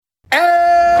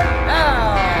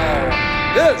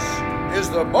This is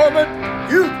the moment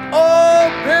you've all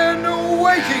been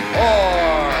waiting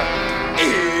for.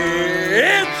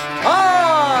 It's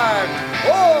time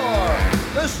for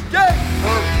the Steak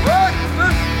for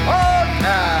Breakfast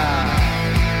Podcast.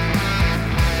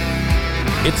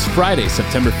 It's Friday,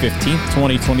 September 15th,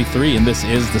 2023, and this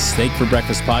is the Steak for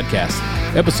Breakfast Podcast,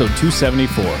 episode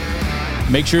 274.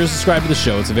 Make sure to subscribe to the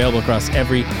show. It's available across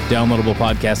every downloadable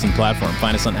podcasting platform.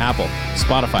 Find us on Apple,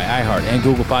 Spotify, iHeart, and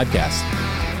Google Podcasts.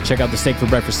 Check out the Steak for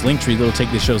Breakfast link tree that'll take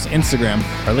the show's Instagram,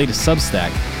 our latest Substack,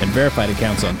 and verified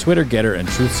accounts on Twitter, Getter, and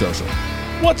Truth Social.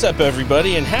 What's up,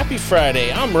 everybody, and happy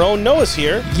Friday. I'm Roan. Noah's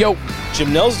here. Yo!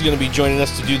 Jim Nels is going to be joining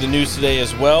us to do the news today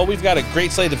as well. We've got a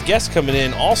great slate of guests coming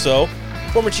in also.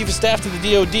 Former Chief of Staff to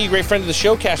the DOD, great friend of the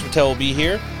show, Kash Patel, will be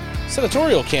here.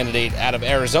 Senatorial candidate out of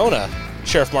Arizona,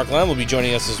 Sheriff Mark Lyon, will be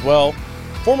joining us as well.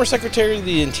 Former Secretary of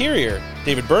the Interior,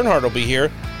 David Bernhardt, will be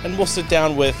here. And we'll sit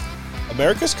down with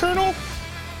America's Colonel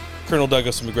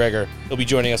Douglas McGregor. He'll be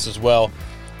joining us as well.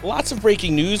 Lots of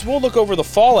breaking news. We'll look over the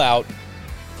fallout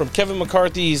from Kevin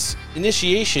McCarthy's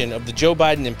initiation of the Joe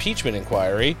Biden impeachment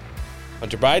inquiry.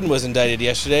 Hunter Biden was indicted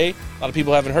yesterday. A lot of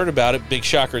people haven't heard about it. Big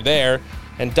shocker there.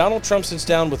 And Donald Trump sits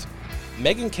down with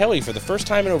Megyn Kelly for the first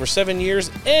time in over 7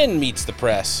 years and meets the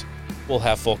press. We'll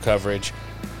have full coverage.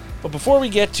 But before we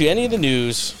get to any of the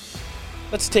news,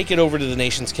 let's take it over to the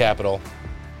nation's capital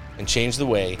and change the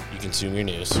way you consume your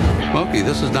news. Smokey,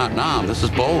 this is not Nam. This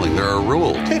is bowling. There are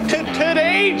rules.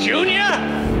 Today, Junior,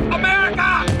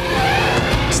 America!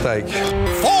 Steak.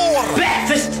 For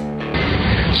breakfast!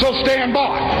 So stand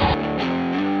by.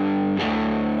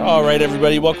 All right,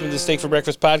 everybody. Welcome to the Steak for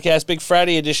Breakfast Podcast. Big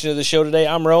Friday edition of the show today.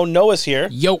 I'm Roan. Noah's here.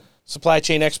 Yo! Supply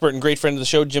chain expert and great friend of the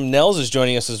show, Jim Nels, is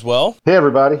joining us as well. Hey,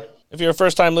 everybody. If you're a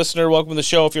first-time listener, welcome to the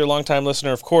show. If you're a long-time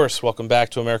listener, of course, welcome back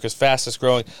to America's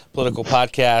fastest-growing political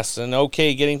podcast. And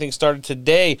okay, getting things started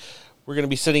today, we're going to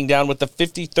be sitting down with the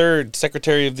 53rd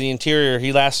Secretary of the Interior.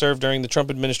 He last served during the Trump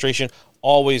administration.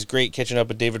 Always great catching up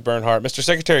with David Bernhardt. Mr.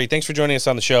 Secretary, thanks for joining us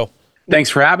on the show. Thanks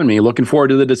for having me. Looking forward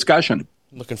to the discussion.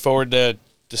 Looking forward to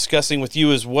discussing with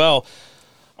you as well.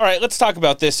 All right, let's talk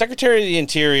about this. Secretary of the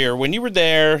Interior, when you were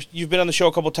there, you've been on the show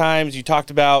a couple times. You talked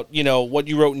about, what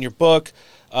you wrote in your book,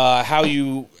 how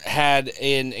you had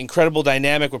an incredible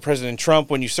dynamic with President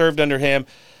Trump when you served under him.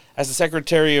 As the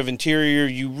Secretary of Interior,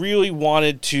 you really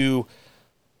wanted to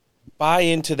buy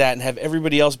into that and have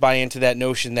everybody else buy into that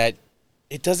notion that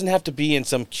it doesn't have to be in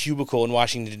some cubicle in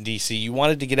Washington, D.C. You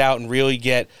wanted to get out and really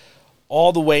get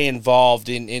all the way involved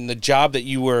in the job that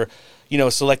you were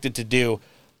selected to do.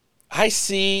 I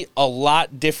see a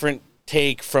lot different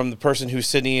take from the person who's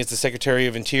sitting as the Secretary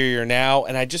of Interior now,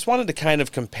 and I just wanted to kind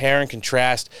of compare and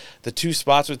contrast the two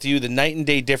spots with you, the night and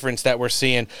day difference that we're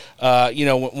seeing,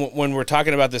 when we're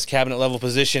talking about this cabinet level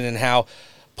position and how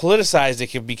politicized it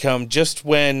can become just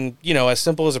when, as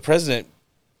simple as a president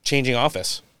changing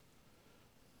office.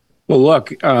 Well,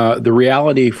 look, the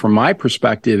reality from my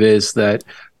perspective is that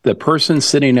the person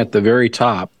sitting at the very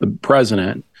top, the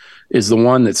president, is the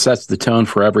one that sets the tone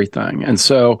for everything. And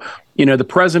so, the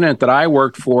president that I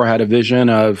worked for had a vision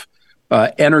of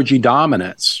energy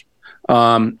dominance.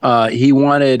 He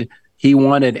wanted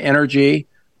energy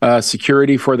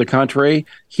security for the country.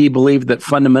 He believed that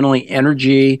fundamentally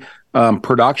energy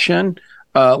production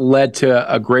led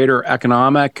to a greater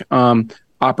economic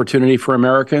opportunity for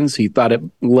Americans. He thought it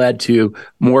led to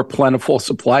more plentiful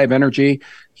supply of energy.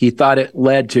 He thought it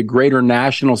led to greater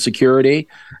national security.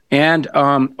 And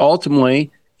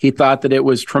ultimately, he thought that it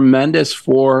was tremendous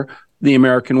for the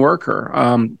American worker.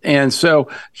 And so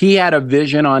he had a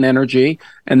vision on energy,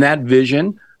 and that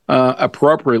vision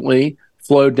appropriately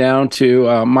flowed down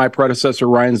to my predecessor,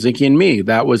 Ryan Zinke, and me.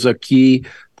 That was a key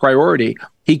priority.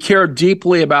 He cared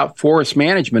deeply about forest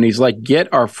management. He's like,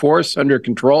 get our forests under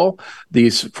control.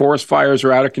 These forest fires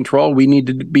are out of control. We need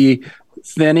to be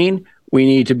thinning. We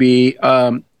need to be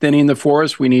thinning the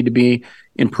forest. We need to be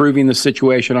improving the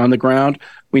situation on the ground.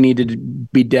 We need to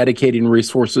be dedicating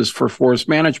resources for forest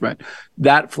management.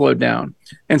 That flowed down.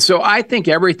 And so I think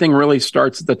everything really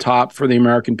starts at the top for the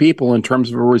American people in terms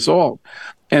of a result.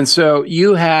 And so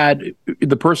you had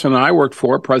the person I worked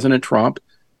for, President Trump,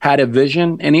 had a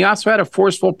vision, and he also had a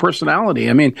forceful personality.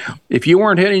 I mean, if you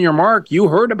weren't hitting your mark, you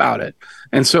heard about it.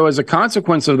 And so as a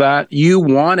consequence of that, you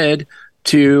wanted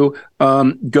to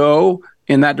go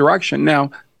in that direction.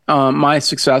 Now, my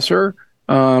successor,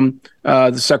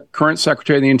 the current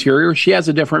Secretary of the Interior, she has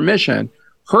a different mission.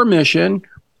 Her mission,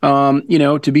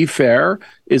 to be fair,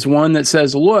 is one that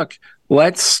says, look,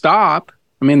 let's stop.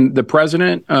 I mean, the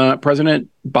President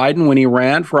Biden, when he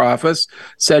ran for office,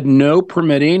 said no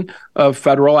permitting of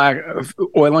federal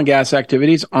oil and gas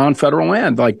activities on federal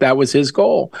land. Like, that was his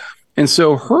goal. And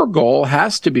so her goal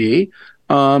has to be,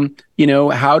 how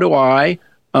do I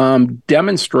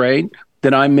demonstrate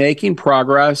that I'm making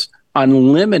progress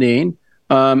on limiting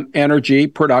energy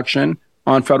production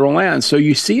on federal land? So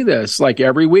you see this, like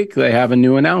every week they have a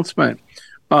new announcement.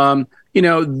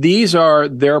 These are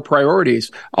their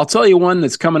priorities. I'll tell you one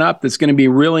that's coming up that's going to be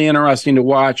really interesting to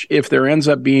watch if there ends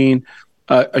up being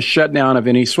a shutdown of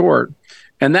any sort.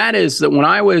 And that is that when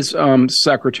I was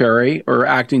secretary or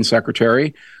acting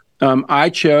secretary, I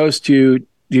chose to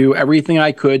do everything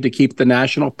I could to keep the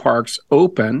national parks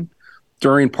open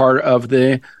during part of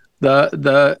the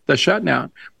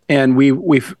shutdown. And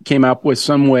we came up with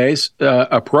some ways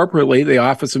appropriately. The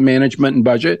Office of Management and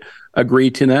Budget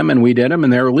agreed to them, and we did them,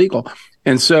 and they're legal.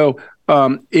 And so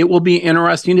it will be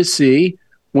interesting to see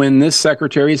when this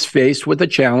secretary is faced with a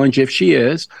challenge, if she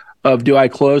is, of do I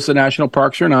close the national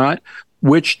parks or not?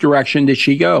 Which direction does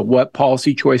she go? What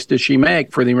policy choice does she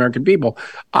make for the American people?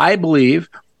 I believed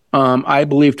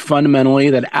fundamentally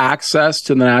that access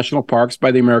to the national parks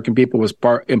by the American people was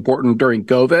important during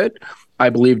COVID. I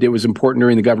believed it was important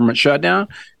during the government shutdown,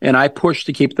 and I pushed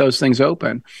to keep those things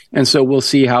open. And so we'll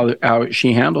see how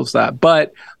she handles that.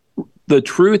 But the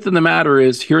truth of the matter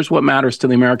is, here's what matters to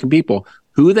the American people: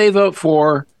 who they vote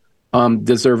for,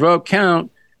 does their vote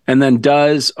count, and then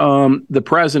does the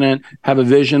president have a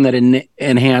vision that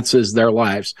enhances their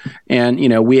lives? And,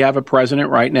 we have a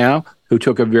president right now who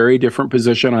took a very different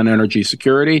position on energy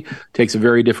security, takes a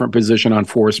very different position on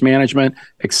forest management,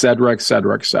 et cetera, et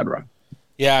cetera, et cetera.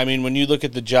 Yeah, I mean, when you look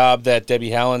at the job that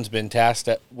Debbie Haaland's been tasked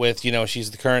with,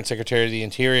 she's the current Secretary of the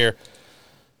Interior.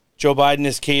 Joe Biden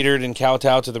has catered and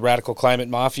kowtowed to the radical climate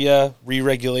mafia,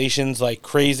 re-regulations like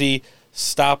crazy,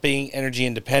 stopping energy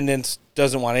independence,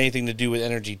 doesn't want anything to do with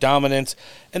energy dominance.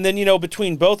 And then,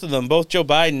 between both of them, both Joe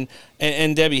Biden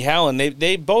and Debbie Haaland,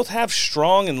 they both have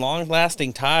strong and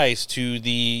long-lasting ties to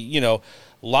the,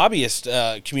 lobbyist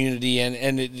community.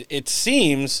 And it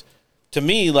seems to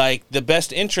me like the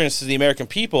best interest of the American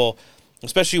people,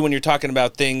 especially when you're talking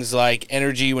about things like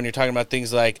energy, when you're talking about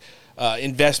things like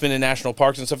investment in national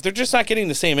parks and stuff, they're just not getting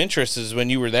the same interests as when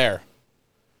you were there.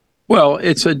 Well,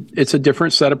 it's a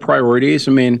different set of priorities.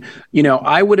 I mean,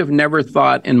 I would have never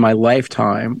thought in my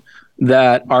lifetime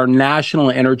that our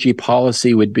national energy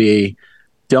policy would be,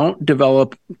 don't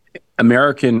develop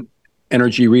American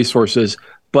energy resources,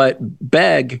 but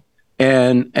beg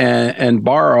and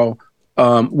borrow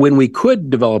when we could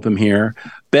develop them here,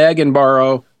 beg and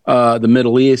borrow the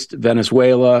Middle East,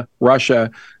 Venezuela, Russia,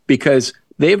 because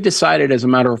they've decided as a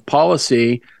matter of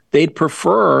policy, they'd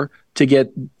prefer to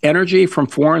get energy from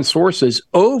foreign sources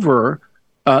over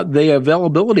the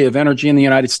availability of energy in the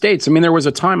United States. I mean, there was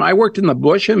a time I worked in the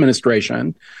Bush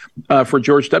administration for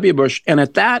George W. Bush, and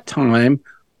at that time,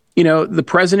 the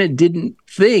president didn't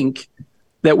think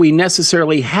that we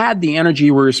necessarily had the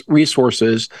energy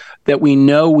resources that we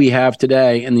know we have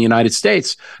today in the United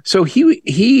States. So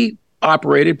President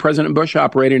Bush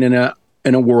operated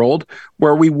in a world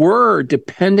where we were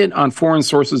dependent on foreign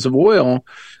sources of oil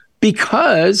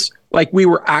because we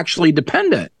were actually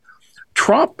dependent.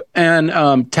 Trump and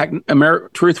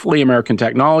truthfully American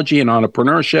technology and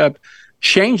entrepreneurship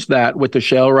changed that with the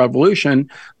shale revolution.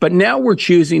 But now we're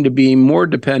choosing to be more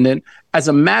dependent as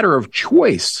a matter of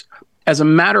choice, as a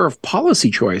matter of policy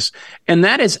choice. And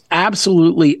that is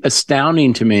absolutely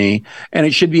astounding to me. And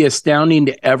it should be astounding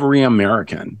to every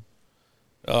American.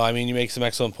 Oh, I mean, you make some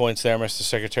excellent points there, Mr.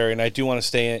 Secretary. And I do want to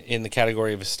stay in the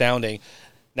category of astounding.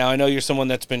 Now, I know you're someone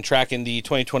that's been tracking the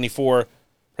 2024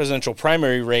 presidential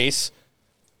primary race.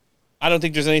 I don't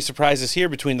think there's any surprises here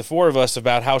between the four of us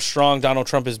about how strong Donald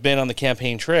Trump has been on the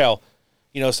campaign trail.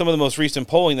 Some of the most recent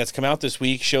polling that's come out this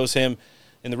week shows him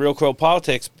in the Real Clear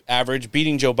Politics average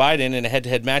beating Joe Biden in a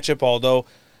head-to-head matchup, although,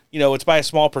 it's by a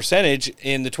small percentage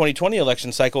in the 2020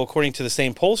 election cycle, according to the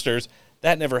same pollsters.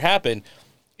 That never happened.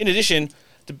 In addition,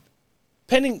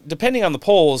 depending on the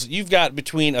polls, you've got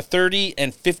between a 30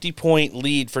 and 50-point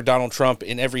lead for Donald Trump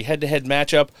in every head-to-head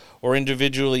matchup or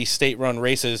individually state-run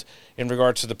races in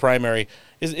regards to the primary.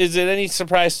 Is it any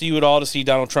surprise to you at all to see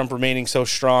Donald Trump remaining so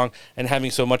strong and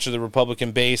having so much of the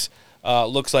Republican base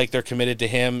looks like they're committed to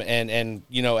him and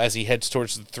as he heads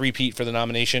towards the three-peat for the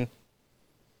nomination?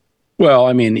 Well,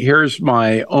 I mean, here's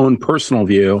my own personal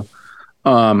view.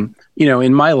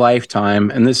 In my lifetime,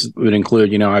 and this would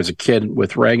include, I was a kid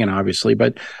with Reagan, obviously,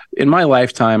 but in my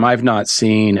lifetime, I've not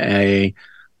seen a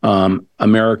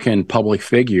American public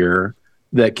figure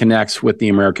that connects with the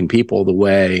American people the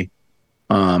way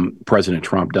President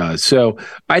Trump does. So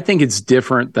I think it's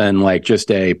different than just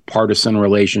a partisan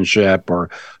relationship or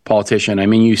politician. I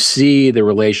mean, you see the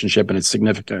relationship and it's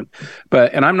significant.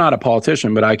 And I'm not a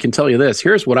politician, but I can tell you this.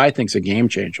 Here's what I think is a game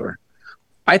changer.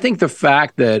 I think the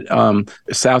fact that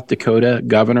South Dakota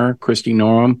Governor Kristi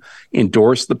Noem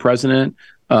endorsed the president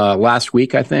last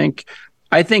week, I think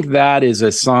that is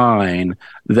a sign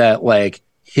that like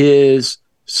his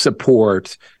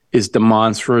support is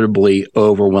demonstrably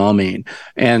overwhelming.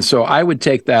 And so I would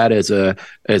take that as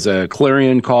a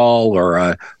clarion call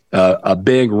or a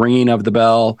big ringing of the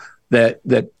bell that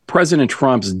President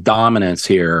Trump's dominance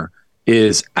here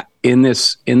is in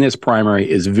this primary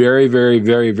is very, very,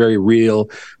 very, very real.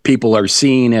 People are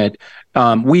seeing it.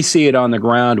 We see it on the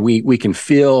ground. We can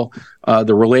feel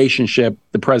the relationship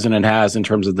the president has in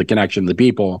terms of the connection to the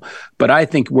people. But I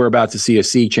think we're about to see a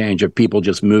sea change of people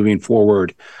just moving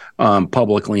forward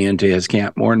publicly into his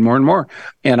camp more and more and more.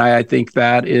 And I think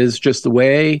that is just the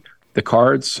way the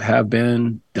cards have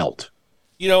been dealt.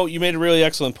 You know, you made a really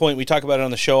excellent point. We talk about it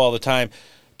on the show all the time.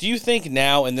 Do you think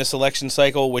now in this election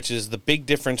cycle, which is the big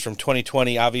difference from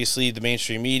 2020, obviously the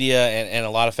mainstream media and a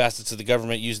lot of facets of the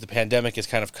government used the pandemic as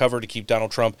kind of cover to keep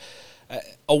Donald Trump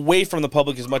away from the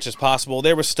public as much as possible?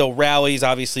 There were still rallies,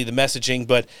 obviously the messaging,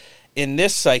 but in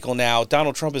this cycle now,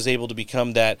 Donald Trump is able to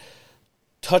become that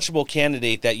touchable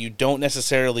candidate that you don't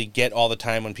necessarily get all the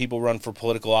time when people run for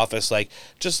political office. Like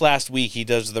just last week, he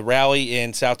does the rally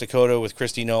in South Dakota with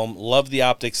Kristi Noem. Loved the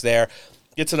optics there.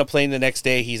 Gets on a plane the next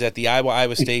day. He's at the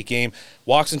Iowa State game,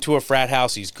 walks into a frat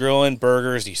house. He's grilling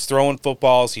burgers. He's throwing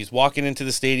footballs. He's walking into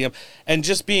the stadium. And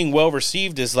just being well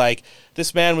received is like,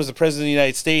 this man was the president of the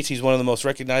United States. He's one of the most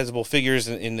recognizable figures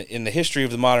in the history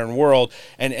of the modern world.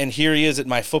 And here he is at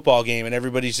my football game, and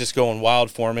everybody's just going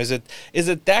wild for him. Is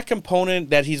it that component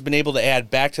that he's been able to add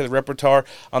back to the repertoire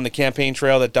on the campaign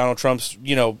trail that Donald Trump's,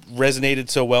 resonated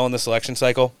so well in this election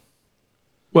cycle?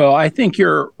 Well, I think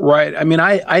you're right. I mean,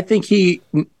 I think he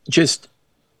just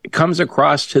comes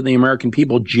across to the American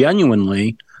people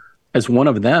genuinely as one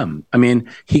of them. I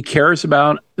mean, he cares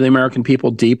about the American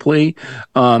people deeply.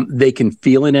 They can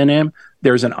feel it in him.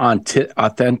 There's an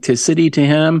authenticity to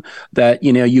him that,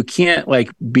 you can't like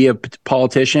be a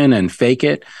politician and fake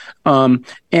it.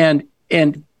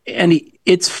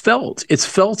 It's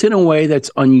felt in a way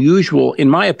that's unusual, in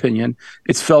my opinion.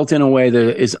 It's felt in a way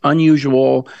that is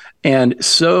unusual and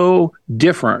so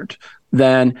different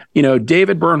than,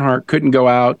 David Bernhardt couldn't go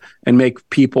out and make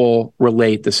people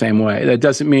relate the same way. That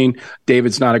doesn't mean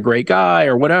David's not a great guy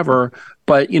or whatever,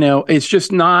 but, it's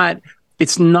just not,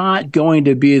 it's not going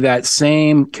to be that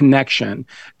same connection.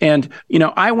 And,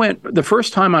 the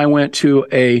first time I went to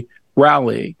a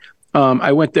rally,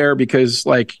 I went there because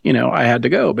I had to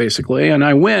go basically. And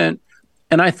I went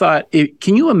and I thought,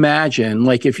 can you imagine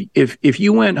if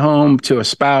you went home to a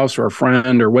spouse or a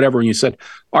friend or whatever, and you said,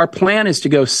 our plan is to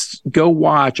go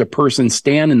watch a person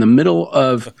stand in the middle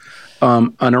of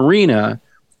an arena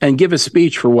and give a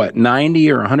speech for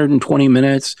 90 or 120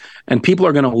 minutes, and people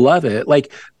are going to love it.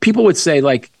 People would say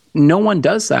no one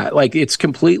does that. It's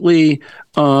completely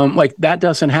that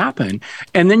doesn't happen.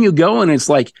 And then you go and it's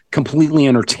completely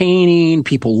entertaining.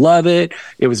 People love it.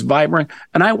 It was vibrant.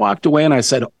 And I walked away and I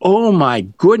said, oh my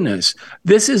goodness,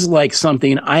 this is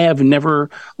something I have never,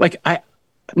 I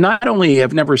not only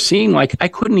have never seen, I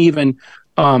couldn't even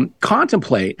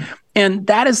contemplate. And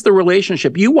that is the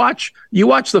relationship. You watch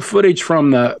the footage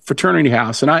from the fraternity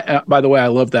house. And I, by the way, I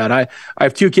love that. I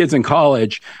have 2 kids in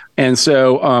college. And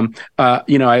so,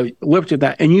 I looked at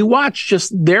that, and you watch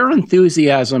just their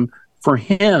enthusiasm for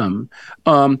him.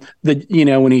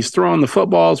 When he's throwing the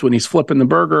footballs, when he's flipping the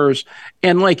burgers,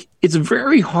 and it's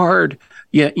very hard.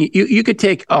 Yeah, you could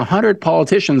take 100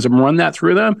 politicians and run that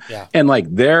through them, and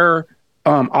they're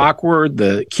awkward.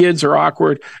 The kids are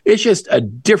awkward. It's just a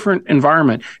different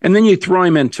environment. And then you throw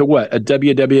him into a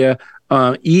WWE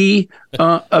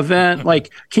event.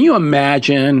 Can you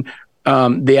imagine?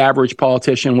 The average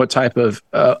politician, what type of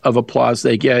applause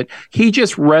they get? He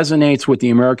just resonates with the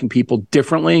American people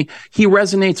differently. He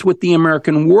resonates with the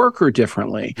American worker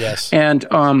differently. Yes, and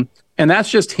that's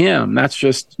just him.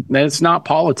 That's not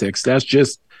politics. That's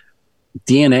just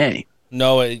DNA.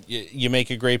 No, you make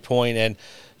a great point, and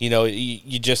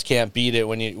you just can't beat it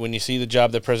when you see the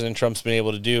job that President Trump's been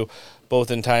able to do, both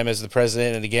in time as the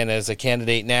president and again as a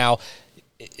candidate now.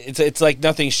 It's like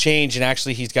nothing's changed, and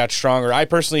actually he's got stronger. I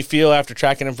personally feel, after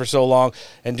tracking him for so long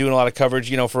and doing a lot of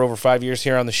coverage, for over 5 years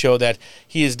here on the show, that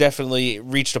he has definitely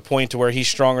reached a point to where he's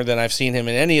stronger than I've seen him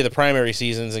in any of the primary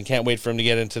seasons, and can't wait for him to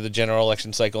get into the general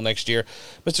election cycle next year.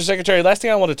 Mr. Secretary, last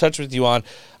thing I want to touch with you on,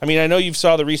 I know you've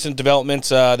saw the recent developments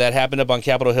that happened up on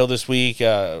Capitol Hill this week.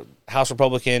 House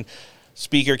Republican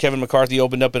Speaker Kevin McCarthy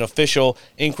opened up an official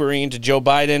inquiry into Joe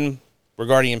Biden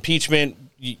regarding impeachment.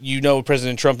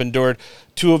 President Trump endured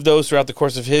 2 of those throughout the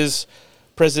course of his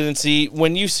presidency.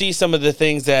 When you see some of the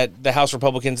things that the House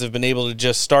Republicans have been able to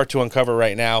just start to uncover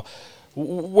right now,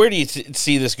 where do you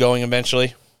see this going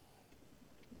eventually?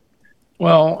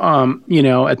 Well,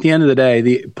 at the end of the day,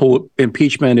 the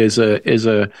impeachment is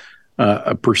a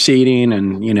proceeding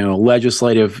and,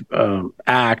 legislative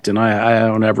act. And I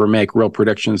don't ever make real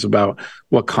predictions about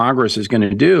what Congress is going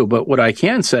to do. But what I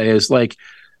can say is, like,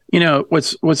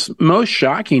 what's most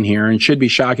shocking here, and should be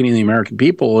shocking to the American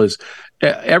people, is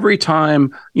every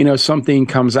time, something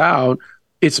comes out,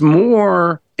 it's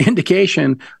more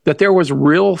indication that there was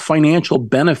real financial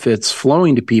benefits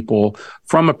flowing to people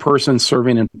from a person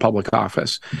serving in public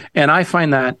office. And I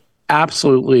find that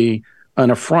absolutely an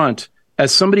affront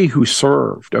as somebody who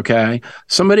served, okay?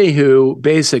 Somebody who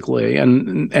basically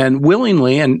and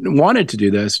willingly and wanted to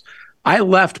do this. I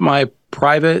left my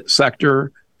private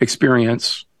sector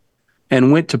experience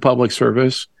and went to public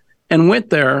service and went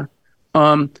there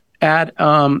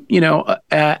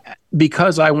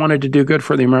because I wanted to do good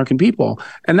for the American people.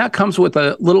 And that comes with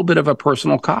a little bit of a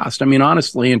personal cost. I mean,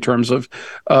 honestly, in terms of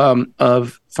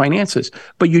finances.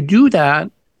 But you do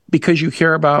that because you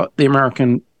care about the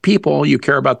American people, you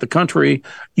care about the country.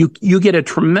 You get a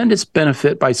tremendous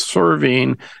benefit by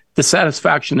serving, the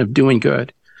satisfaction of doing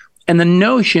good. And the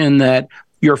notion that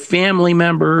your family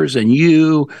members and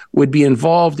you would be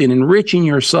involved in enriching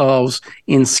yourselves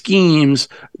in schemes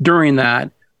during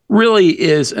that really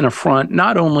is an affront,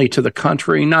 not only to the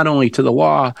country, not only to the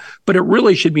law, but it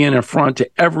really should be an affront to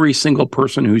every single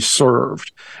person who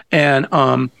served. And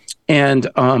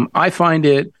I find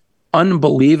it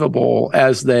unbelievable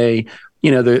as they,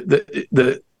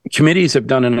 the committees have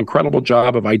done an incredible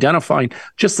job of identifying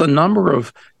just the number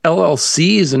of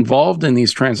LLCs involved in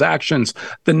these transactions,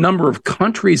 the number of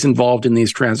countries involved in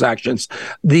these transactions,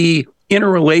 the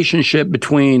interrelationship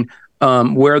between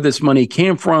where this money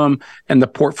came from and the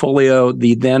portfolio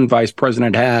the then vice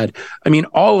president had. I mean,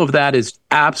 all of that is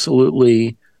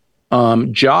absolutely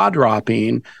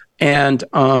jaw-dropping and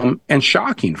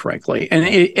shocking, frankly.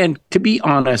 And to be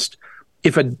honest,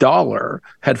 if $1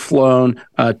 had flown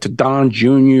to Don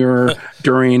Jr.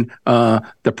 during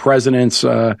the president's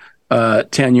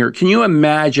tenure, can you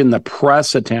imagine the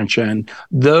press attention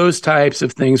those types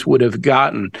of things would have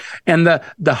gotten? And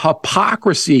the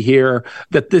hypocrisy here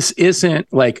that this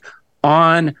isn't like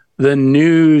on the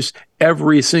news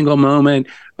every single moment,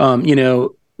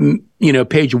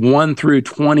 page 1 through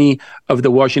 20 of the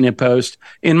Washington Post,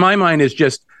 in my mind is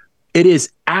just, it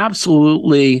is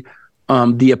absolutely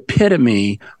the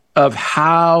epitome of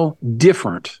how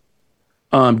different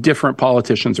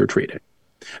politicians are treated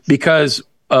because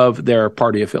of their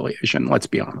party affiliation. Let's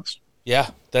be honest. Yeah,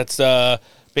 that's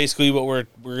basically what we're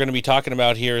going to be talking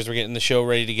about here as we're getting the show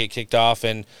ready to get kicked off.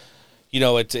 And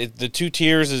it's the 2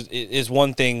 tiers is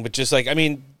one thing, but just like, I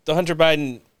mean, the Hunter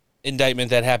Biden indictment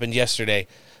that happened yesterday,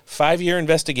 5-year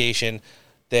investigation.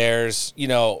 There's,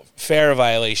 FARA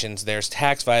violations, there's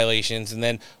tax violations, and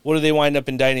then what do they wind up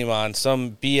indicting him on?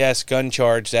 Some BS gun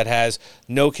charge that has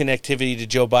no connectivity to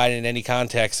Joe Biden in any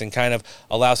context and kind of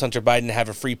allows Hunter Biden to have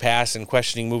a free pass and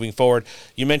questioning moving forward.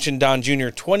 You mentioned Don Jr.,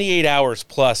 28 hours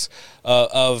plus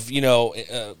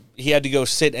he had to go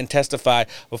sit and testify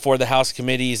before the House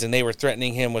committees, and they were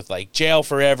threatening him with, like, jail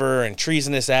forever and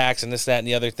treasonous acts and this, that, and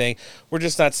the other thing. We're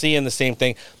just not seeing the same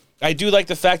thing. I do like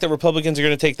the fact that Republicans are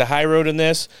going to take the high road in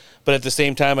this, but at the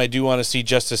same time, I do want to see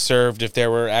justice served if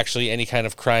there were actually any kind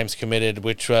of crimes committed,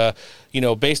 which,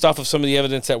 based off of some of the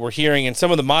evidence that we're hearing, and some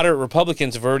of the moderate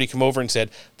Republicans have already come over and said,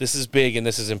 this is big and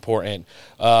this is important.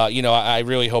 I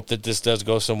really hope that this does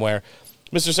go somewhere.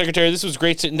 Mr. Secretary, this was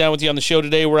great sitting down with you on the show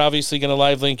today. We're obviously going to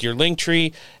live link your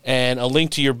Linktree and a link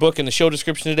to your book in the show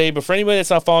description today. But for anybody that's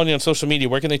not following you on social media,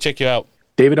 where can they check you out?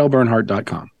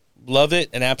 DavidLBernhardt.com. Love it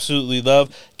and absolutely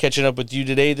love catching up with you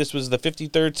today. This was the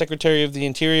 53rd Secretary of the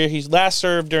Interior. He's last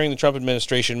served during the Trump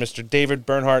administration. Mr. David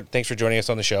Bernhardt, thanks for joining us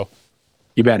on the show.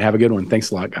 You bet. Have a good one. Thanks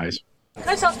a lot, guys. Can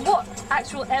I just ask, what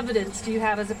actual evidence do you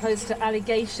have as opposed to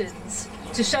allegations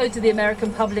to show to the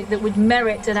American public that would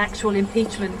merit an actual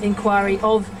impeachment inquiry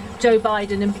of Joe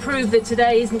Biden and prove that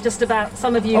today isn't just about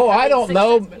some of you... Oh, I don't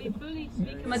know.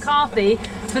 Speaker McCarthy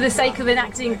for the sake of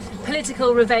enacting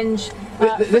political revenge.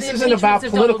 This isn't about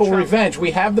political revenge.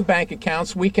 We have the bank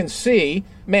accounts. We can see,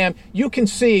 ma'am, you can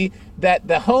see that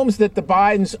the homes that the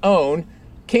Bidens own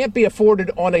can't be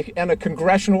afforded on a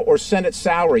congressional or Senate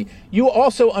salary. You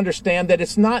also understand that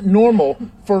it's not normal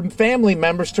for family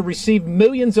members to receive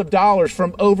millions of dollars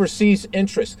from overseas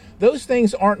interests. Those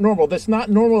things aren't normal. That's not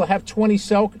normal to have 20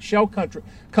 shell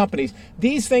companies.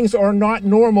 These things are not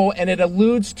normal, and it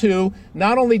alludes to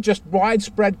not only just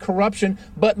widespread corruption,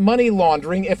 but money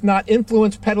laundering, if not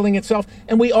influence peddling itself.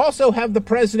 And we also have the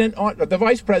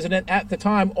vice president at the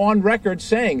time on record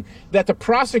saying that the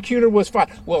prosecutor was fired.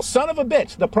 Well, son of a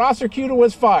bitch, the prosecutor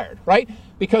was fired, right?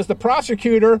 Because the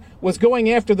prosecutor was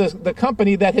going after the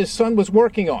company that his son was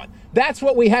working on. That's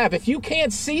what we have. If you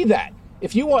can't see that,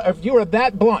 if you are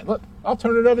that blunt, look, I'll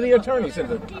turn it over to the attorneys.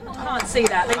 People can't see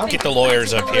that. I'll get the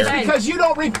lawyers up here. Because you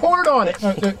don't report on it.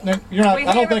 You're not,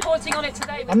 I don't think, reporting on it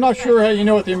today. I'm not sure how you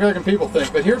know what the American people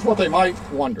think, but here's what they might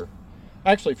wonder.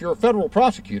 Actually, if you're a federal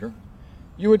prosecutor,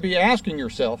 you would be asking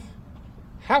yourself,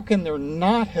 how can there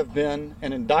not have been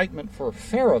an indictment for a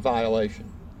FARA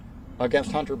violation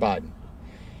against Hunter Biden?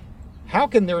 How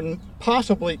can there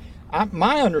possibly...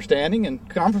 my understanding and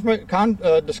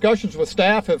discussions with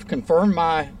staff have confirmed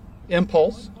my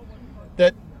impulse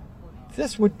that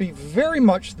this would be very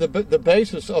much the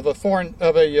basis of a Foreign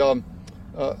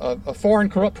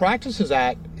Corrupt Practices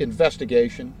Act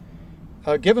investigation,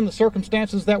 given the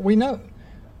circumstances that we know.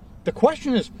 The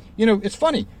question is, it's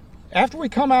funny. After we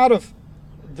come out of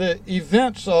the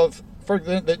events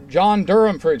that John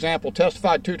Durham, for example,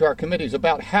 testified to our committees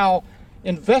about how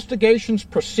investigations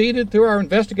proceeded through our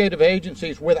investigative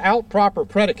agencies without proper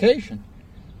predication.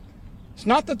 It's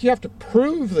not that you have to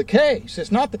prove the case.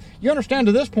 It's not that, you understand,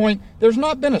 to this point, there's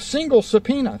not been a single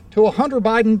subpoena to a Hunter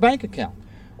Biden bank account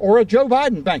or a Joe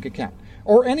Biden bank account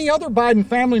or any other Biden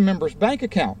family member's bank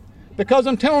account, because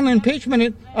until an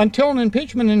impeachment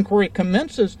inquiry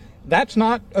commences, that's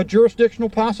not a jurisdictional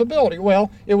possibility. Well,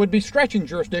 it would be stretching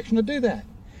jurisdiction to do that.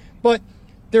 But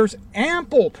there's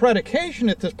ample predication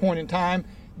at this point in time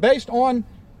based on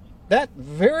that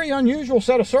very unusual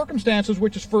set of circumstances,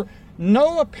 which is for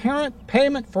no apparent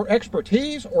payment for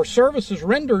expertise or services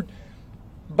rendered.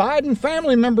 Biden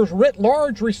family members writ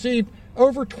large received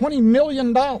over $20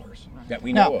 million. That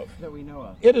we know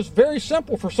of. It is very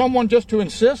simple for someone just to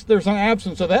insist there's an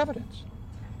absence of evidence.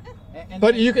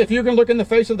 But if you can look in the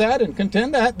face of that and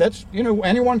contend that's,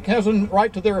 anyone has a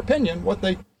right to their opinion,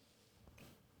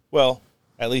 Well,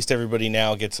 at least everybody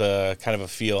now gets a kind of a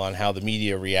feel on how the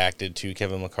media reacted to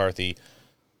Kevin McCarthy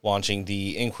launching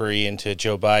the inquiry into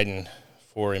Joe Biden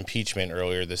for impeachment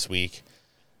earlier this week.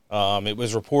 It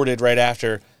was reported right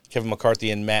after Kevin McCarthy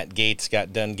and Matt Gaetz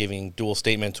got done giving dual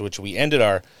statements, which we ended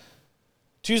our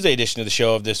Tuesday edition of the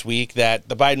show of this week, that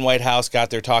the Biden White House got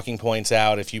their talking points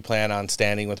out. If you plan on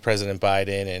standing with President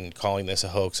Biden and calling this a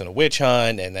hoax and a witch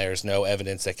hunt, and there's no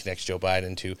evidence that connects Joe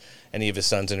Biden to any of his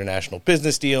son's international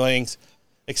business dealings,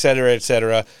 et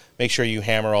cetera, make sure you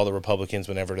hammer all the Republicans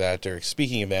whenever they're at their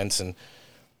speaking events. And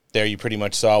there you pretty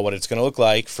much saw what it's going to look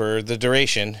like for the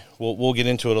duration. We'll get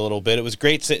into it a little bit. It was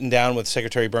great sitting down with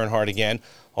Secretary Bernhardt again.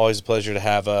 Always a pleasure to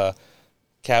have a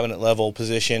cabinet-level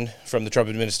position from the Trump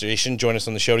administration join us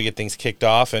on the show to get things kicked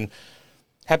off. And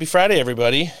happy Friday,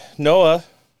 everybody. Noah,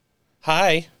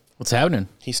 hi. What's happening?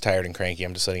 He's tired and cranky.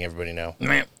 I'm just letting everybody know.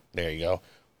 There you go.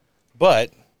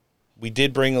 But we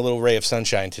did bring a little ray of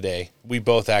sunshine today. We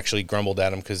both actually grumbled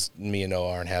at him because me and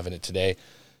Noah aren't having it today.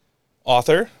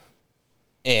 Author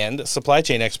and supply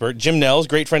chain expert Jim Nels,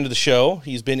 great friend of the show.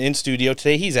 He's been in studio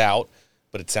today. He's out,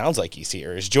 but it sounds like he's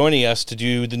here. Is joining us to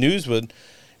do the news with,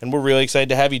 and we're really excited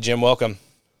to have you, Jim. Welcome.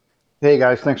 Hey,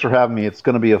 guys. Thanks for having me. It's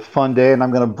going to be a fun day, and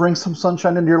I'm going to bring some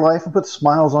sunshine into your life and put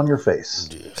smiles on your face.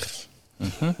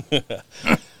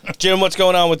 Jim, what's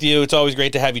going on with you? It's always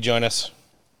great to have you join us.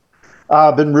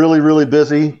 I've been really, really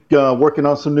busy working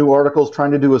on some new articles,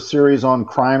 trying to do a series on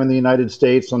crime in the United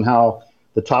States, on how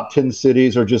the top 10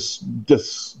 cities are just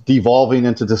devolving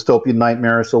into dystopian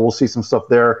nightmares. So we'll see some stuff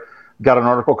there. Got an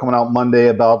article coming out Monday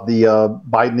about the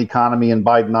Biden economy and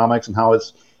Bidenomics and how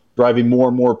it's driving more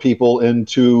and more people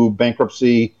into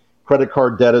bankruptcy. Credit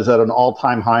card debt is at an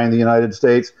all-time high in the United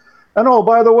States. And oh,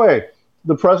 by the way,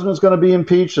 the president's going to be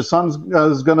impeached. The son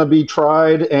is going to be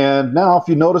tried. And now, if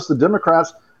you notice, the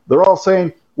Democrats, they're all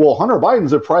saying, well, Hunter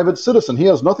Biden's a private citizen. He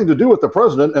has nothing to do with the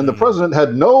president, and the president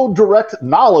had no direct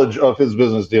knowledge of his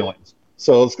business dealings.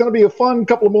 So it's going to be a fun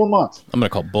couple of more months. I'm going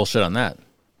to call bullshit on that.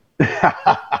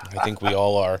 I think we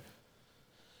all are.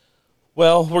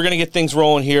 Well, we're going to get things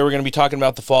rolling here. We're going to be talking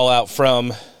about the fallout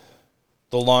from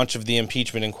the launch of the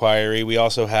impeachment inquiry. We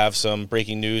also have some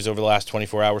breaking news over the last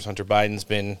 24 hours. Hunter Biden's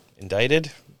been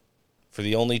indicted for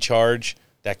the only charge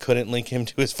that couldn't link him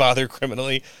to his father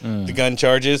criminally, the gun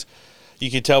charges.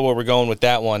 You could tell where we're going with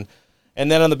that one. And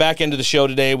then on the back end of the show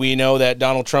today, we know that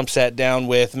Donald Trump sat down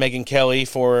with Megyn Kelly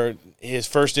for his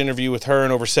first interview with her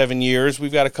in over 7 years.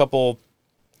 We've got a couple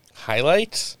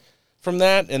highlights from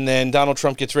that. And then Donald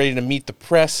Trump gets ready to meet the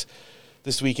press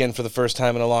this weekend for the first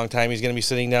time in a long time. He's going to be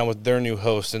sitting down with their new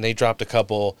host, and they dropped a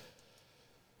couple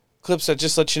clips that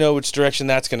just let you know which direction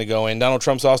that's going to go in. Donald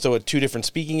Trump's also at 2 different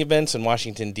speaking events in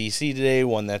Washington, D.C. today.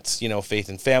 One that's, faith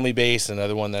and family based,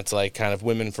 another one that's like kind of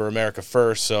Women for America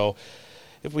First. So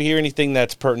if we hear anything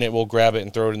that's pertinent, we'll grab it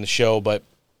and throw it in the show. But,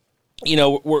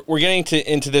 we're getting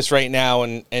into this right now,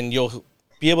 and you'll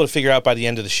be able to figure out by the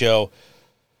end of the show.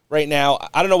 Right now,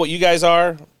 I don't know what you guys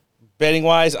are,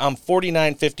 betting-wise. I'm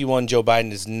 49-51. Joe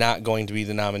Biden is not going to be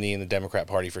the nominee in the Democrat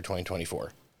Party for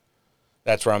 2024.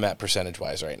 That's where I'm at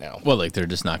percentage-wise right now. Well, they're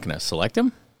just not going to select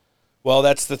him? Well,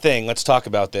 that's the thing. Let's talk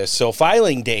about this. So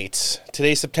filing dates,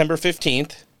 today, September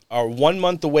 15th, are 1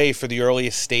 month away for the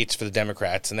earliest states for the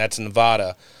Democrats, and that's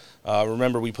Nevada.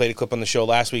 Remember, we played a clip on the show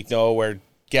last week, Noah, where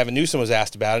Gavin Newsom was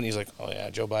asked about it, and he's like, oh, yeah,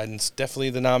 Joe Biden's definitely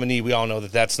the nominee. We all know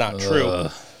that that's not true.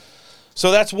 So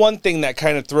that's one thing that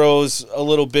kind of throws a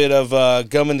little bit of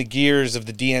gum in the gears of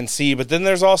the DNC. But then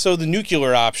there's also the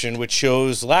nuclear option, which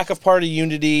shows lack of party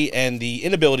unity and the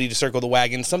inability to circle the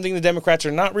wagon, something the Democrats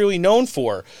are not really known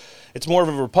for. It's more of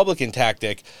a Republican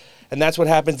tactic. And that's what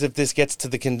happens if this gets to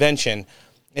the convention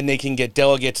and they can get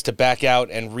delegates to back out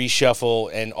and reshuffle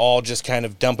and all just kind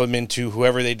of dump them into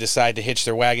whoever they decide to hitch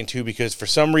their wagon to, because for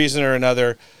some reason or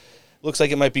another, looks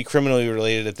like it might be criminally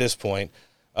related at this point.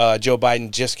 Joe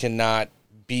Biden just cannot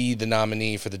be the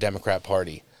nominee for the Democrat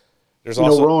Party. There's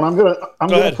also Rowan, I'm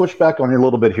gonna push back on you a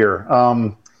little bit here.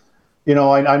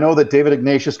 I know that David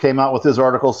Ignatius came out with his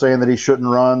article saying that he shouldn't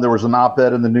run. There was an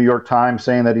op-ed in the New York Times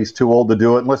saying that he's too old to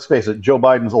do it. And let's face it, Joe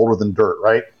Biden's older than dirt,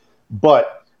 right?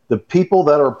 But the people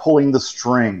that are pulling the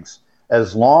strings,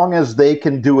 as long as they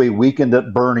can do a weekend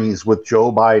at Bernie's with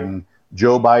Joe Biden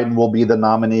will be the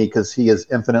nominee because he is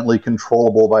infinitely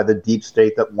controllable by the deep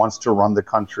state that wants to run the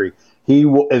country. He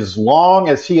will, as long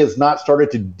as he has not started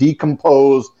to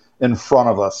decompose in front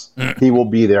of us, he will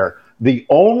be there. The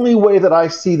only way that I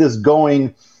see this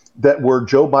going, that where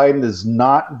Joe Biden is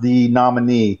not the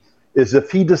nominee, is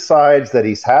if he decides that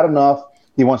he's had enough,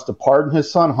 he wants to pardon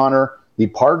his son Hunter, he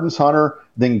pardons Hunter,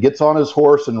 then gets on his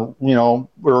horse and,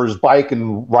 or his bike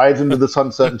and rides into the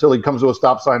sunset until he comes to a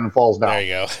stop sign and falls down. There you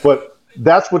go. But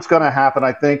that's what's going to happen,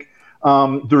 I think.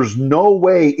 There's no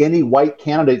way any white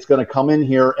candidate's going to come in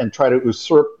here and try to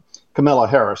usurp Kamala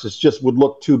Harris. It just would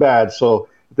look too bad. So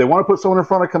if they want to put someone in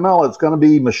front of Kamala, it's going to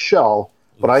be Michelle.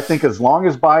 But I think as long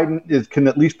as Biden can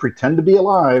at least pretend to be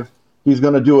alive, he's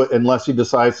going to do it unless he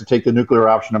decides to take the nuclear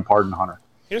option and pardon Hunter.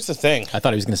 Here's the thing. I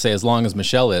thought he was going to say as long as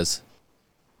Michelle is.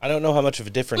 I don't know how much of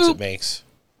a difference it makes.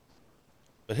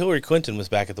 But Hillary Clinton was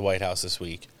back at the White House this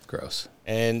week. Gross.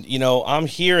 And, I'm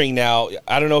hearing now,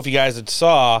 I don't know if you guys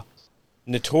saw,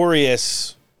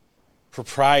 notorious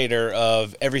proprietor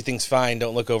of Everything's Fine,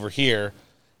 Don't Look Over Here,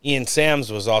 Ian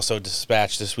Sams was also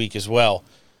dispatched this week as well.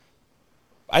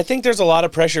 I think there's a lot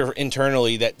of pressure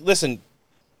internally that, listen,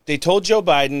 they told Joe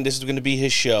Biden this is going to be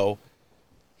his show.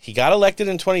 He got elected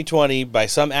in 2020 by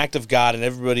some act of God, and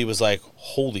everybody was like,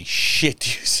 holy shit,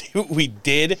 do you see what we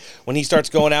did when he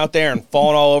starts going out there and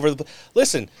falling all over the place?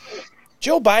 Listen,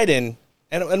 Joe Biden,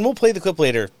 and we'll play the clip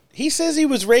later, he says he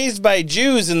was raised by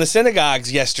Jews in the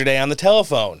synagogues yesterday on the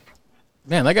telephone.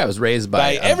 Man, that guy was raised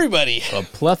by everybody. A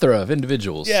plethora of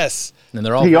individuals. Yes. And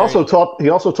they're all He also taught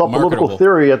political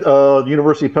theory at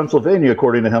University of Pennsylvania,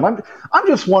 according to him. I'm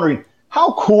just wondering,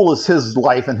 how cool is his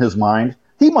life in his mind?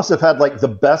 He must have had the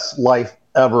best life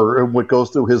ever, what goes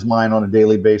through his mind on a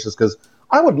daily basis, because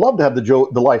I would love to have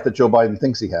the life that Joe Biden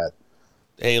thinks he had.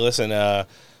 Hey, listen,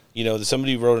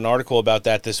 somebody wrote an article about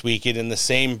that this week, and in the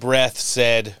same breath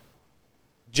said,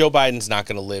 Joe Biden's not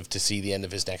going to live to see the end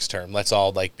of his next term. Let's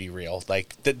all be real.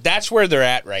 That's where they're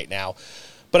at right now.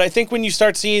 But I think when you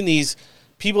start seeing these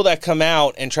people that come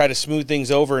out and try to smooth things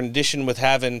over, in addition with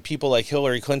having people like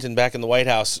Hillary Clinton back in the White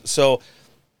House, so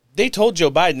they told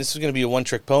Joe Biden this was going to be a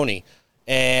one-trick pony.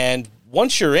 And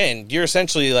once you're in, you're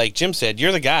essentially, like Jim said,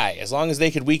 you're the guy. As long as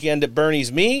they could weekend at Bernie's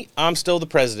I'm still the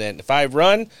president. If I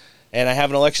run and I have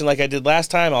an election like I did last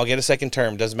time, I'll get a second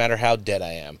term. Doesn't matter how dead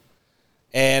I am.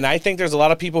 And I think there's a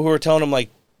lot of people who are telling him,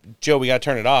 Joe, we got to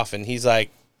turn it off. And he's like,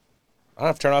 I don't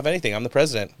have to turn off anything. I'm the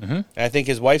president. Mm-hmm. And I think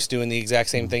his wife's doing the exact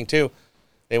same thing, too.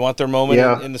 They want their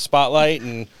moment in the spotlight,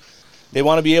 and they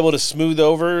want to be able to smooth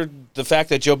over the fact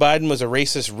that Joe Biden was a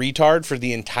racist retard for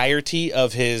the entirety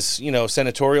of his,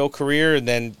 senatorial career. And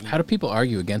then how do people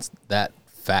argue against that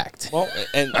fact? Well,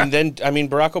 and then,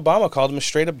 Barack Obama called him a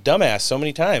straight up dumbass so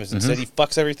many times and said he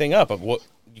fucks everything up.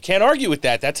 You can't argue with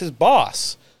that. That's his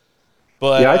boss.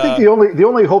 But yeah, I think the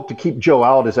only hope to keep Joe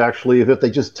out is actually if they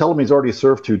just tell him he's already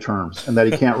served 2 terms and that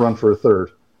he can't run for a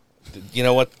third. You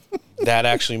know what? That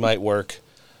actually might work.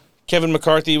 Kevin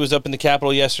McCarthy was up in the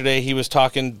Capitol yesterday. He was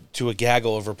talking to a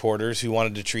gaggle of reporters who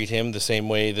wanted to treat him the same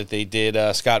way that they did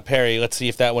Scott Perry. Let's see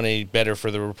if that went any better for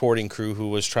the reporting crew who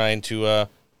was trying to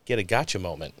get a gotcha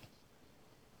moment.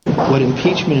 What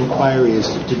impeachment inquiry is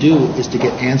to do is to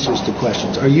get answers to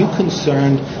questions. Are you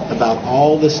concerned about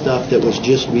all the stuff that was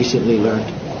just recently learned?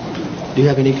 Do you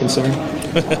have any concern?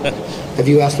 Have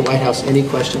you asked the White House any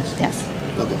questions? Yes.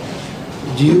 Okay.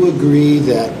 Do you agree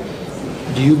that,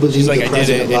 do you believe the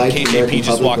president lied to the American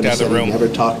public when he said he never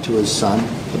talked to his son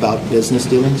about business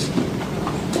dealings?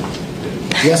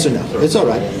 Yes or no? It's all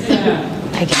right.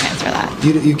 I can't answer that.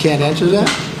 You can't answer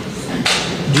that?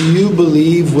 Do you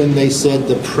believe when they said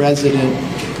the president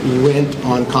went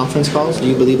on conference calls? Do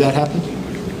you believe that happened?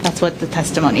 That's what the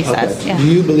testimony says. Okay. Yeah. Do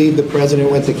you believe the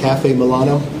president went to Cafe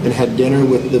Milano and had dinner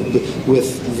with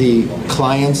the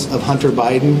clients of Hunter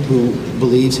Biden, who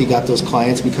believes he got those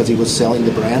clients because he was selling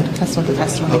the brand? That's what the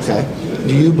testimony said. Okay.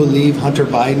 Do you believe Hunter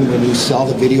Biden, when you saw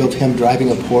the video of him driving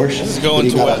a Porsche, that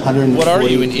he got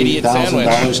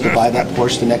 $140,000 to buy that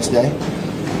Porsche the next day?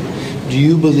 Do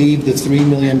you believe the $3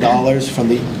 million from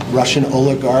the Russian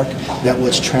oligarch that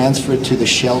was transferred to the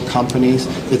shell companies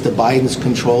that the Bidens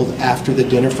controlled after the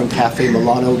dinner from Cafe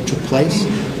Milano took place?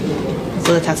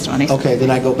 So the testimony. Okay, then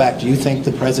I go back. Do you think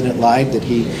the president lied that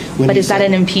he? But is that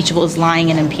an impeachable? Is lying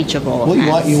an impeachable?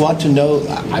 Well, you want to know.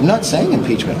 I'm not saying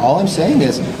impeachment. All I'm saying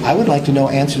is I would like to know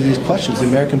answers to these questions. The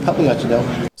American public ought to know.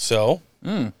 So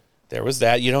there was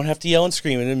that. You don't have to yell and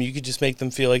scream at them. You could just make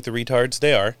them feel like the retards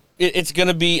they are. It's going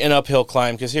to be an uphill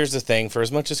climb because here's the thing. For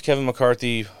as much as Kevin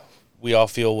McCarthy, we all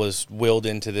feel was willed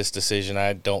into this decision,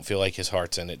 I don't feel like his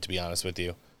heart's in it, to be honest with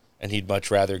you. And he'd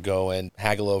much rather go and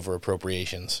haggle over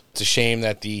appropriations. It's a shame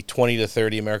that the 20 to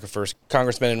 30 America First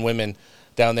congressmen and women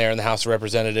down there in the House of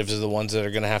Representatives are the ones that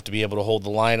are going to have to be able to hold the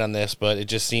line on this, but it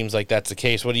just seems like that's the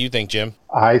case. What do you think, Jim?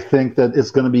 I think that it's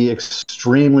going to be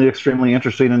extremely, extremely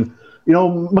interesting. And, you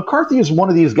know, McCarthy is one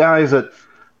of these guys that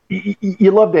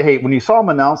you love to hate. When you saw him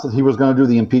announce that he was going to do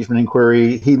the impeachment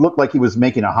inquiry, he looked like he was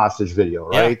making a hostage video,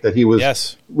 right? Yeah. That he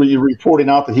was reporting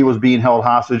out that he was being held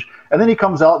hostage. And then he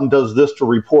comes out and does this to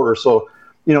reporters. So,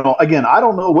 you know, again, I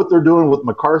don't know what they're doing with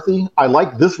McCarthy. I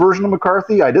like this version of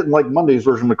McCarthy. I didn't like Monday's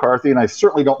version of McCarthy, and I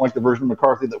certainly don't like the version of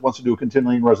McCarthy that wants to do a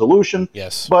continuing resolution.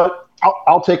 Yes. But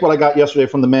I'll take what I got yesterday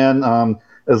from the man.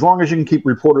 As long as you can keep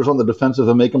reporters on the defensive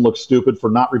and make them look stupid for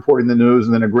not reporting the news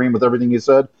and then agreeing with everything he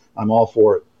said, I'm all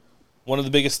for it. One of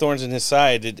the biggest thorns in his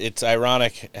side. It's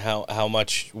ironic how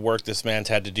much work this man's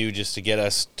had to do just to get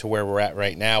us to where we're at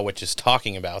right now, which is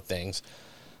talking about things.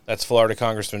 That's Florida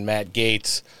Congressman Matt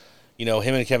Gaetz. You know,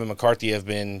 him and Kevin McCarthy have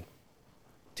been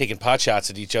taking pot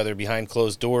shots at each other behind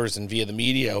closed doors and via the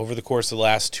media over the course of the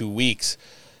last 2 weeks.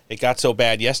 It got so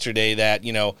bad yesterday that,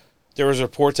 you know, there was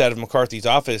reports out of McCarthy's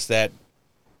office that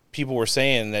people were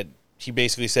saying that he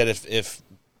basically said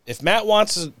if Matt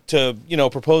wants to, you know,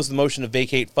 propose the motion to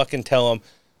vacate, fucking tell him,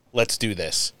 let's do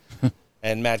this.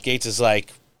 And Matt Gaetz is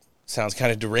like, sounds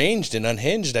kind of deranged and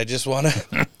unhinged. I just want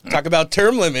to talk about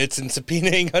term limits and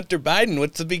subpoenaing Hunter Biden.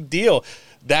 What's the big deal?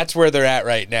 That's where they're at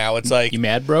right now. It's like, you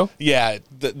mad, bro? Yeah,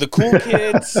 the cool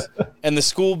kids and the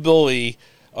school bully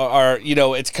are, you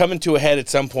know, it's coming to a head at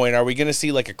some point. Are we going to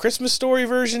see like a Christmas Story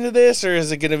version of this, or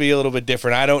is it going to be a little bit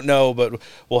different? I don't know, but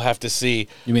we'll have to see.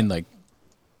 You mean like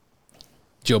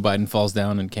Joe Biden falls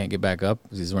down and can't get back up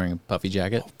because he's wearing a puffy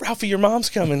jacket? Oh, Ralphie, your mom's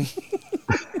coming.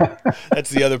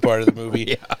 That's the other part of the movie.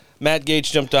 Yeah. Matt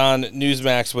Gaetz jumped on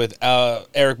Newsmax with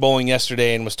Eric Bolling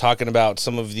yesterday and was talking about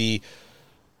some of the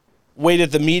way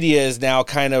that the media is now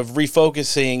kind of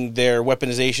refocusing their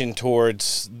weaponization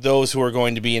towards those who are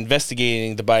going to be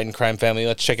investigating the Biden crime family.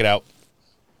 Let's check it out.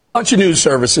 A bunch of news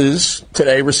services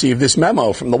today received this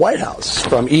memo from the White House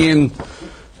from Ian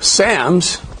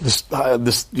Sams. I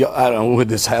don't know who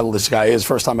this hell this guy is.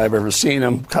 First time I've ever seen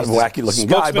him. Kind of a wacky looking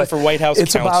guy. But for White House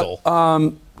it's counsel.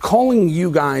 About calling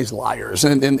you guys liars.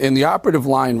 And the operative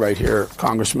line right here,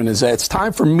 Congressman, is that it's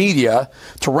time for media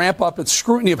to ramp up its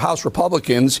scrutiny of House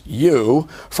Republicans, you,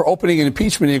 for opening an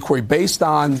impeachment inquiry based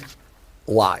on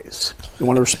lies. You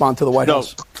want to respond to the White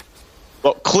House?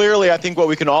 Well, clearly, I think what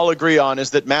we can all agree on is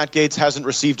that Matt Gaetz hasn't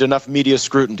received enough media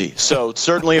scrutiny. So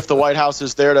certainly if the White House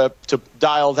is there to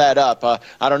dial that up,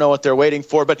 I don't know what they're waiting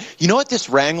for. But you know what this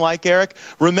rang like, Eric?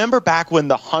 Remember back when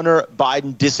the Hunter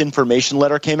Biden disinformation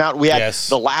letter came out? We had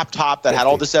the laptop that had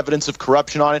all this evidence of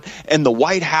corruption on it, and the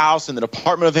White House and the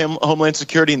Department of Homeland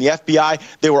Security and the FBI,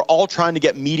 they were all trying to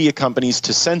get media companies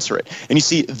to censor it. And you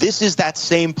see, this is that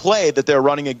same play that they're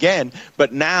running again,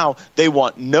 but now they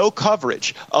want no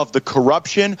coverage of the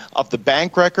corruption, of the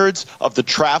bank records, of the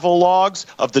travel logs,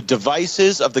 of the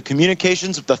devices, of the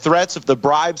communications, of the threats, of the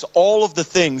bribes, all of the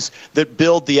things that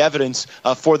build the evidence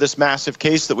for this massive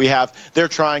case that we have. They're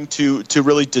trying to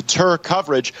really deter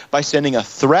coverage by sending a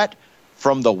threat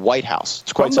from the White House.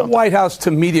 It's quite from something. The White House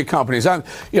to media companies.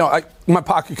 My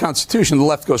pocket constitution, the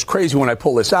left goes crazy when I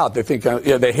pull this out. They think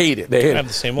they hate it. They hate it.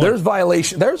 The same one. There's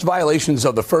violations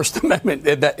of the First Amendment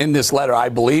in this letter, I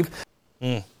believe.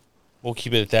 We'll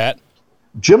keep it at that.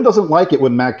 Jim doesn't like it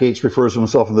when Matt Gaetz refers to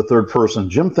himself in the third person.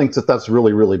 Jim thinks that that's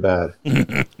really, really bad.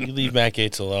 You leave Matt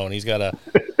Gaetz alone. He's got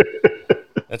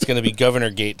that's going to be Governor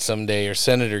Gaetz someday or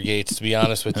Senator Gaetz, to be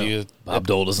honest with you. Bob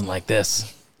Dole doesn't like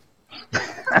this.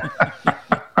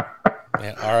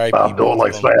 R.I.P. Bob Dole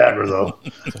likes Viagra, though.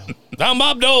 I'm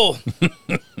Bob Dole.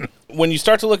 When you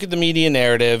start to look at the media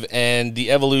narrative and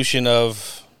the evolution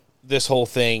of this whole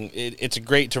thing, it's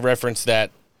great to reference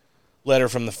that letter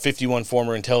from the 51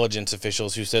 former intelligence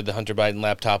officials who said the Hunter Biden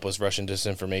laptop was Russian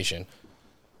disinformation.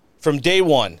 From day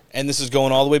one, and this is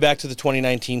going all the way back to the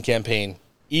 2019 campaign,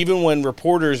 even when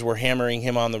reporters were hammering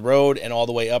him on the road and all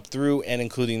the way up through and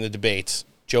including the debates,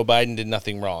 Joe Biden did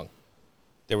nothing wrong.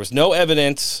 There was no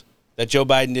evidence that Joe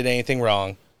Biden did anything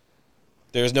wrong.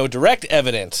 There is no direct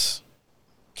evidence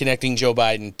connecting Joe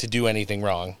Biden to do anything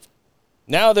wrong.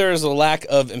 Now there is a lack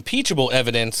of impeachable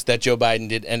evidence that Joe Biden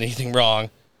did anything wrong.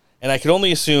 And I can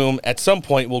only assume at some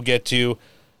point we'll get to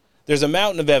there's a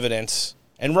mountain of evidence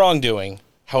and wrongdoing.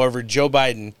 However, Joe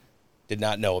Biden did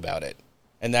not know about it.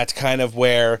 And that's kind of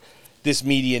where this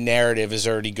media narrative is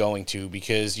already going to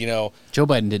because, Joe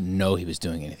Biden didn't know he was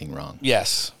doing anything wrong.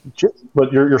 Yes.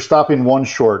 But you're stopping one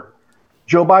short.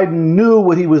 Joe Biden knew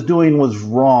what he was doing was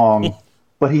wrong,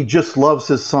 but he just loves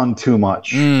his son too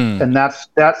much. And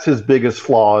that's his biggest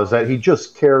flaw is that he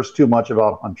just cares too much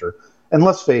about Hunter. And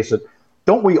let's face it,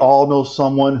 don't we all know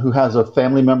someone who has a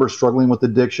family member struggling with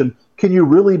addiction? Can you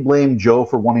really blame Joe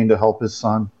for wanting to help his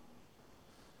son?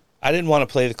 I didn't want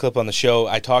to play the clip on the show.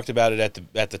 I talked about it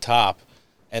at the top.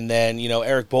 And then,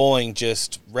 Eric Bolling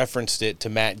just referenced it to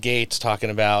Matt Gaetz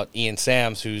talking about Ian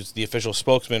Sams, who's the official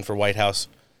spokesman for White House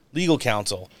legal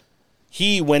counsel.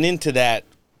 He went into that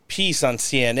piece on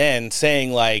CNN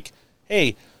saying like,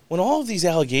 hey, when all of these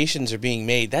allegations are being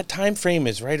made, that time frame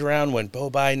is right around when Beau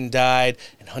Biden died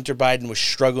and Hunter Biden was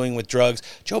struggling with drugs.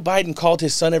 Joe Biden called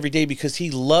his son every day because he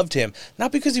loved him,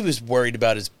 not because he was worried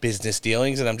about his business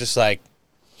dealings. And I'm just like,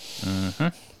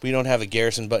 we don't have a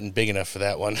Garrison button big enough for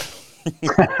that one.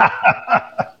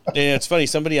 And it's funny,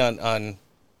 somebody on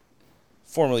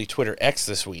formerly Twitter X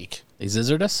this week. They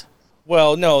scissored us?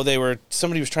 Well, no,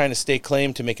 somebody was trying to stake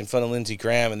claim to making fun of Lindsey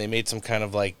Graham, and they made some kind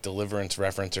of like Deliverance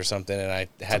reference or something, and I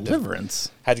had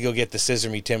to go get the Scissor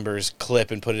Me Timbers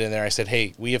clip and put it in there. I said,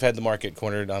 hey, we have had the market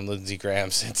cornered on Lindsey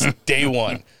Graham since day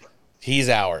one. He's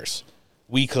ours.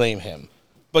 We claim him.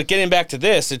 But getting back to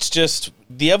this, it's just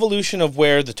the evolution of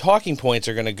where the talking points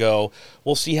are going to go.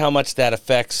 We'll see how much that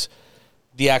affects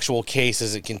the actual case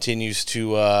as it continues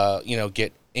to,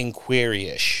 get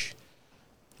inquiry-ish.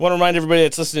 I want to remind everybody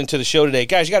that's listening to the show today,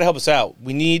 guys, you got to help us out.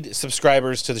 We need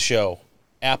subscribers to the show.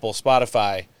 Apple,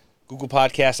 Spotify, Google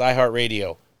Podcasts,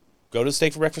 iHeartRadio. Go to the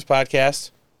Steak for Breakfast podcast.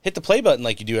 Hit the play button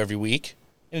like you do every week.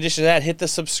 In addition to that, hit the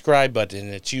subscribe button.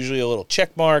 It's usually a little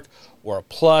check mark or a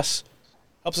plus.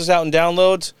 Helps us out in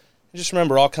downloads. And just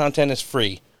remember, all content is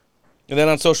free. And then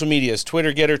on social medias,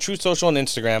 Twitter, Getter, Truth Social, and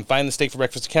Instagram. Find the Steak for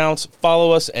Breakfast accounts.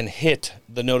 Follow us and hit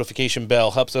the notification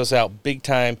bell. Helps us out big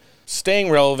time. Staying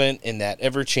relevant in that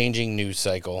ever-changing news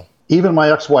cycle. Even my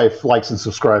ex-wife likes and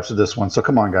subscribes to this one, so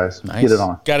come on, guys. Nice. Get it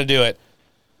on. Got to do it.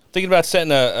 Thinking about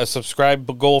setting a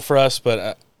subscribe goal for us,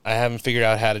 but I haven't figured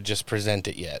out how to just present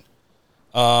it yet.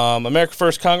 America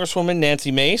First Congresswoman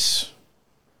Nancy Mace,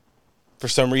 for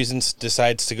some reasons,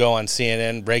 decides to go on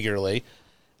CNN regularly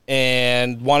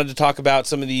and wanted to talk about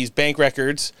some of these bank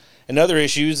records and other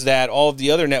issues that all of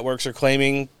the other networks are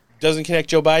claiming doesn't connect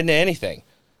Joe Biden to anything.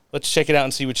 Let's check it out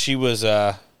and see what she was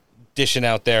dishing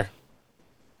out there.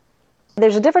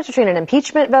 There's a difference between an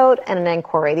impeachment vote and an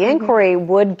inquiry. The inquiry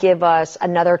would give us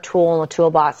another tool in the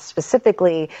toolbox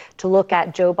specifically to look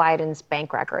at Joe Biden's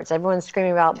bank records. Everyone's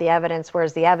screaming about the evidence.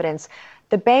 Where's the evidence?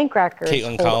 The bank records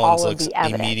Caitlin hold Collins all of looks the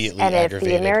evidence. immediately And if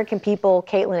aggravated. the American people,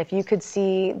 Caitlin, if you could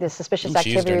see the suspicious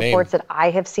She used activity her name. reports that I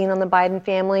have seen on the Biden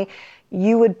family,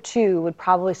 you would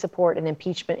probably support an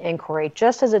impeachment inquiry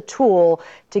just as a tool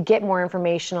to get more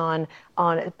information on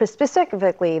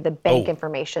specifically the bank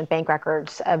information, bank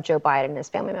records of Joe Biden and his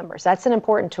family members. That's an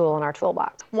important tool in our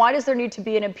toolbox. Why does there need to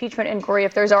be an impeachment inquiry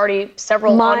if there's already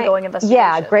several ongoing investigations?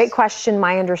 Yeah, great question.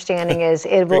 My understanding is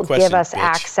it will give us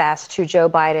access to Joe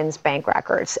Biden's bank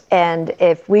records. And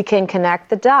if we can connect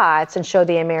the dots and show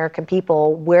the American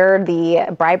people where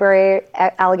the bribery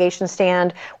allegations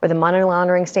stand, where the money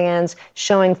laundering stands,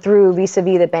 showing through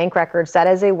vis-a-vis the bank records, that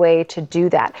is a way to do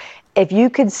that. If you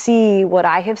could see what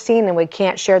I have seen, and we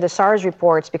can't share the SARS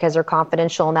reports because they're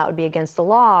confidential and that would be against the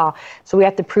law, so we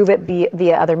have to prove it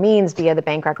via other means, via the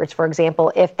bank records, for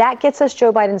example. If that gets us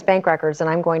Joe Biden's bank records, then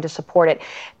I'm going to support it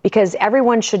because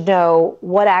everyone should know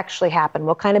what actually happened,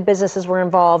 what kind of businesses were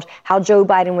involved, how Joe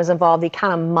Biden was involved, the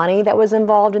kind of money that was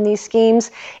involved in these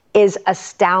schemes is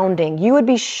astounding. You would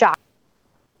be shocked.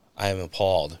 I am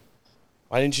appalled.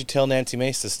 Why didn't you tell Nancy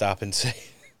Mace to stop and say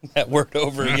that word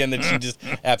over again that she just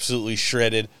absolutely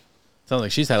shredded? Sounds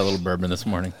like she's had a little bourbon this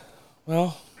morning.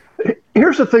 Well,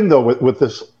 here's the thing, though, with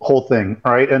this whole thing,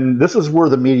 all right? And this is where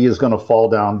the media is going to fall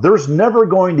down. There's never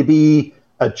going to be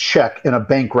a check in a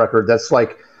bank record that's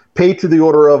like paid to the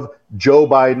order of Joe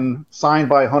Biden, signed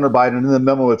by Hunter Biden. And in the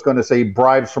memo, it's going to say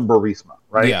bribes from Burisma,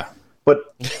 right? Yeah.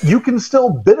 But you can still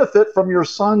benefit from your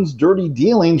son's dirty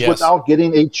dealings without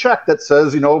getting a check that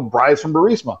says, bribes from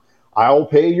Burisma. I will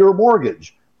pay your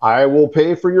mortgage. I will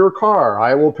pay for your car.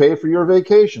 I will pay for your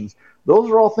vacations.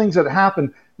 Those are all things that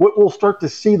happen. What we'll start to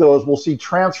see, though, is we'll see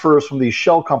transfers from these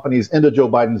shell companies into Joe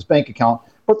Biden's bank account,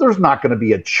 but there's not going to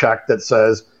be a check that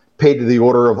says paid to the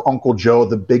order of Uncle Joe,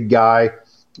 the big guy,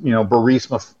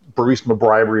 Burisma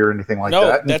bribery or anything like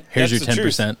that. Here's your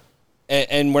 10%.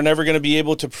 And we're never going to be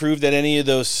able to prove that any of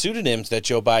those pseudonyms that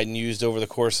Joe Biden used over the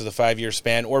course of the 5-year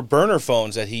span or burner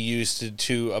phones that he used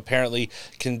to apparently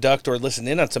conduct or listen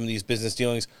in on some of these business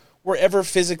dealings were ever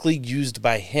physically used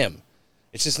by him.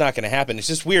 It's just not going to happen. It's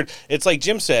just weird. It's like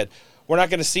Jim said, we're not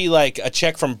going to see like a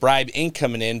check from Bribe Inc.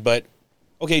 coming in, but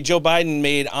okay, Joe Biden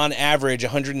made on average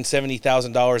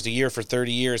 $170,000 a year for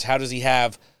 30 years. How does he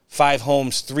have 5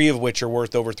 homes, 3 of which are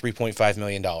worth over $3.5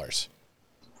 million?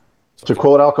 To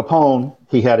quote Al Capone,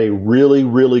 he had a really,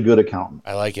 really good accountant.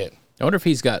 I like it. I wonder if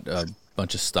he's got a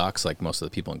bunch of stocks like most of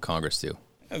the people in Congress do.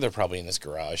 They're probably in this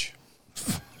garage.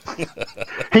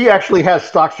 He actually has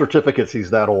stock certificates.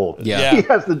 He's that old. Yeah. He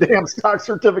has the damn stock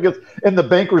certificates in the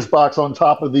banker's box on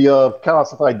top of the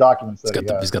classified documents.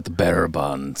 He's got the bearer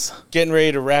bonds. Getting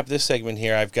ready to wrap this segment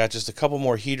here. I've got just a couple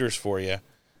more heaters for you.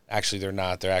 Actually, they're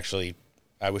not. They're actually...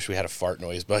 I wish we had a fart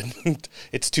noise, but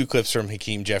it's 2 clips from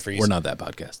Hakeem Jeffries. We're not that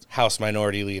podcast. House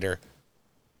Minority Leader,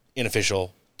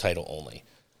 unofficial title only.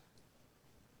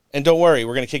 And don't worry,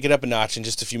 we're going to kick it up a notch in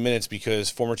just a few minutes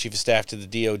because former Chief of Staff to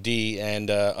the DOD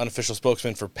and unofficial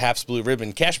spokesman for Pabst Blue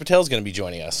Ribbon, Kash Patel, is going to be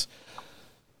joining us.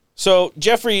 So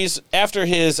Jeffries, after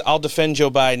his I'll defend Joe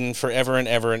Biden forever and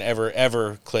ever and ever,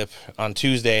 ever clip on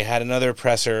Tuesday, had another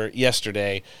presser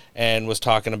yesterday and was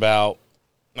talking about,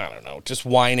 I don't know, just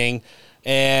whining.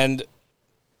 And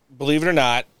believe it or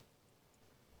not,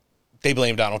 they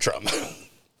blame Donald Trump.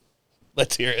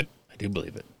 Let's hear it. I do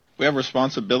believe it. We have a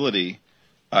responsibility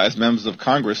as members of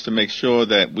Congress to make sure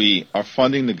that we are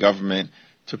funding the government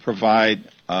to provide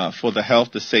for the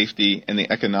health, the safety, and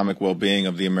the economic well-being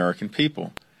of the American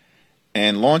people.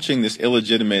 And launching this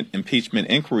illegitimate impeachment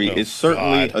inquiry is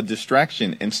certainly a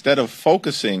distraction. Instead of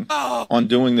focusing on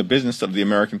doing the business of the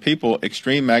American people,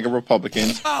 extreme MAGA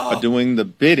Republicans are doing the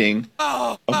bidding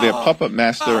of their puppet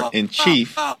master in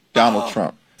chief, Donald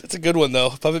Trump. That's a good one, though.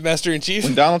 Puppet master in chief.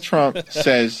 When Donald Trump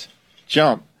says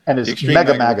jump, and his extreme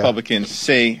MAGA Republicans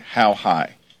say how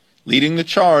high. Leading the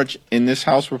charge in this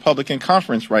House Republican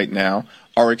conference right now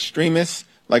are extremists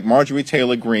like Marjorie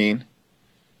Taylor Greene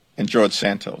and George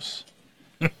Santos.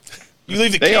 You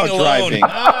leave the they king are alone.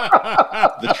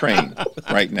 driving the train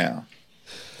right now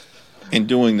and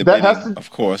doing the bidding, of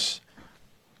course,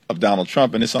 of Donald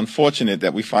Trump. And it's unfortunate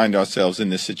that we find ourselves in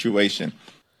this situation.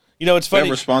 You know, it's funny.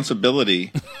 Their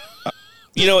responsibility.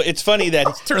 It's funny that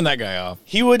let's turn that guy off.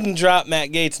 He wouldn't drop Matt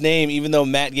Gaetz' name, even though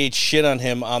Matt Gaetz shit on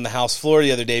him on the House floor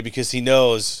the other day, because he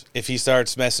knows if he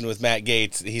starts messing with Matt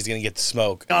Gaetz, he's going to get the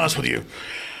smoke. Be honest with you.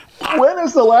 When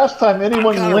is the last time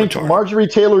anyone linked Marjorie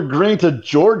Taylor Greene to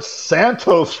George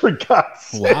Santos, for God's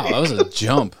sake? Wow, that was a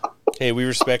jump. Hey, we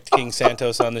respect King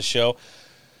Santos on this show.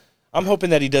 I'm hoping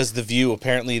that he does The View.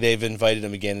 Apparently, they've invited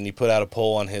him again, and he put out a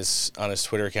poll on his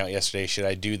Twitter account yesterday. Should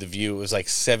I do The View? It was like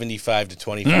 75 to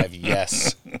 25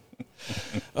 yes.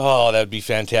 Oh, that would be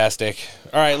fantastic.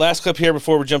 All right, last clip here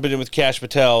before we're jumping in with Kash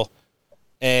Patel.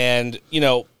 And,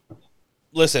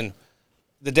 listen,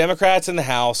 the Democrats in the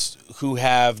House who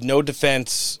have no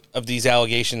defense of these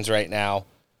allegations right now,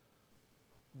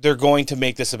 they're going to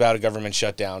make this about a government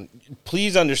shutdown.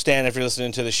 Please understand, if you're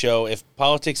listening to the show, if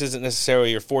politics isn't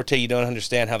necessarily your forte, you don't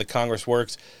understand how the Congress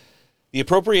works, the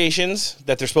appropriations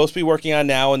that they're supposed to be working on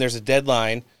now, and there's a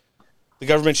deadline, the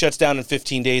government shuts down in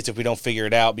 15 days if we don't figure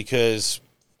it out because,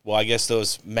 well, I guess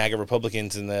those MAGA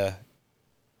Republicans in the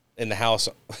House,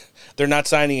 they're not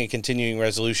signing a continuing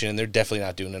resolution, and they're definitely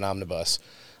not doing an omnibus.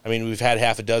 I mean, we've had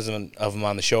half a dozen of them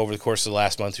on the show over the course of the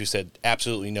last month who said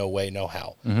absolutely no way, no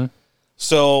how. Mm-hmm.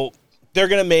 So they're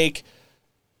going to make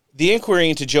the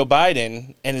inquiry into Joe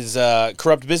Biden and his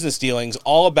corrupt business dealings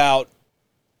all about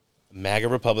MAGA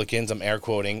Republicans, I'm air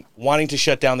quoting, wanting to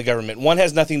shut down the government. One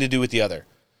has nothing to do with the other.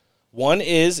 One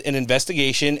is an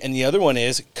investigation, and the other one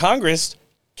is Congress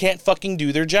can't fucking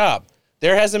do their job.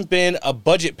 There hasn't been a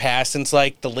budget passed since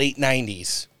like the late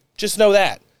 90s. Just know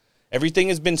that. Everything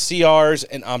has been CRs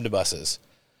and omnibuses.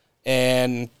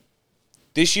 And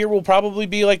this year will probably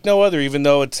be like no other, even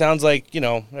though it sounds like,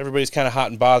 everybody's kind of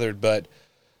hot and bothered, but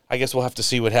I guess we'll have to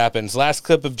see what happens. Last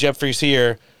clip of Jeffries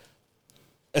here,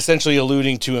 essentially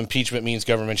alluding to impeachment means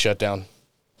government shutdown.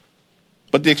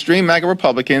 But the extreme MAGA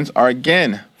Republicans are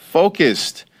again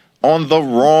focused on the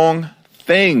wrong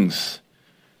things.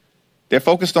 They're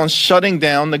focused on shutting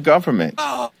down the government,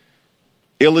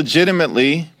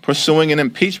 illegitimately pursuing an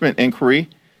impeachment inquiry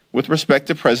with respect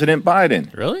to President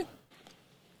Biden. Really?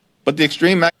 But the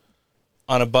extreme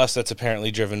on a bus that's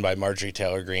apparently driven by Marjorie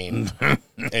Taylor Greene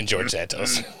and George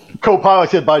Santos.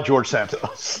 Co-piloted by George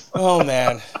Santos. Oh,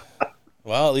 man.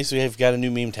 Well, at least we've got a new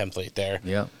meme template there.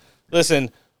 Yeah.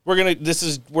 Listen,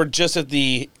 we're just at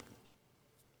the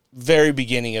very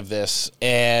beginning of this,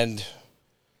 and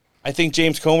I think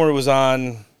James Comer was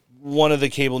on one of the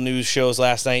cable news shows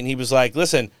last night, and he was like,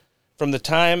 listen, from the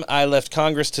time I left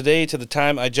Congress today to the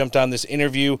time I jumped on this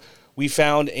interview, we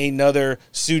found another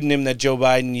pseudonym that Joe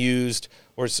Biden used,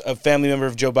 or a family member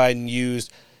of Joe Biden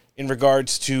used, in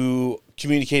regards to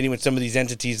communicating with some of these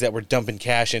entities that were dumping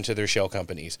cash into their shell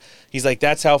companies. He's like,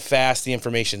 that's how fast the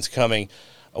information's coming.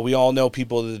 We all know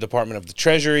people at the Department of the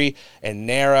Treasury and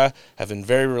NARA have been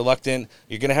very reluctant.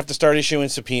 You're going to have to start issuing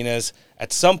subpoenas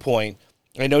at some point.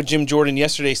 I know Jim Jordan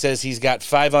yesterday says he's got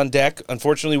 5 on deck.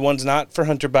 Unfortunately, one's not for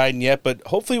Hunter Biden yet, but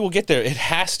hopefully we'll get there. It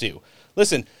has to.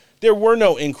 Listen, there were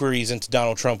no inquiries into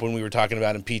Donald Trump when we were talking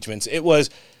about impeachments. It was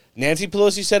Nancy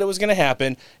Pelosi said it was going to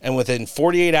happen, and within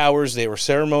 48 hours, they were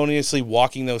ceremoniously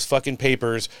walking those fucking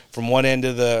papers from one end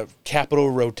of the Capitol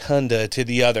Rotunda to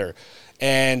the other.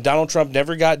 And Donald Trump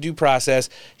never got due process,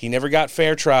 he never got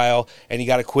fair trial, and he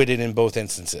got acquitted in both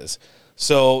instances.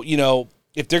 So,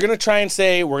 if they're going to try and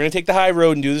say, we're going to take the high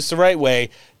road and do this the right way,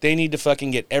 they need to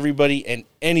fucking get everybody and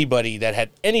anybody that had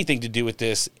anything to do with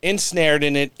this ensnared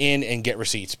in it and get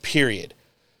receipts, period.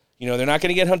 They're not going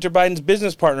to get Hunter Biden's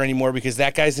business partner anymore because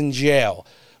that guy's in jail.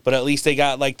 But at least they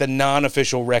got, like, the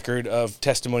non-official record of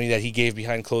testimony that he gave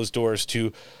behind closed doors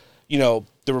to, the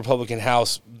Republican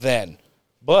House then.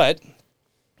 But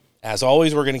as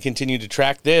always, we're going to continue to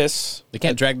track this. They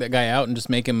can't drag that guy out and just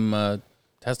make him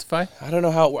testify? I don't know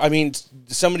how. I mean,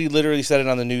 somebody literally said it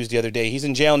on the news the other day. He's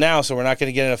in jail now, so we're not going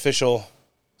to get an official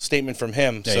statement from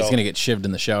him. Yeah, so. He's going to get shivved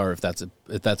in the shower if that's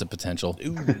a potential.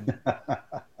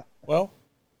 Well,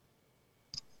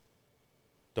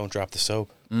 don't drop the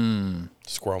soap.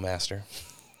 Squirrel Master.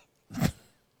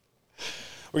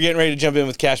 We're getting ready to jump in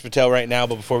with Kash Patel right now,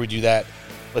 but before we do that,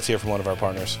 let's hear from one of our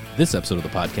partners. This episode of the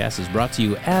podcast is brought to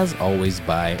you, as always,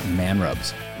 by Man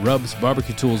Rubs. Rubs,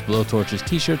 barbecue tools, blow torches,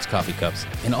 t-shirts, coffee cups,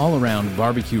 and all-around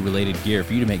barbecue-related gear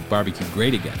for you to make barbecue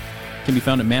great again. Can be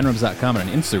found at manrubs.com and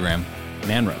on Instagram,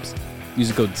 manrubs. Use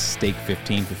the code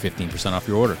STEAK15 for 15% off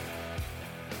your order.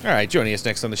 All right, joining us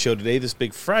next on the show today, this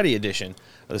big Friday edition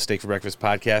of the Steak for Breakfast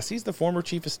podcast. He's the former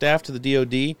chief of staff to the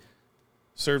DOD,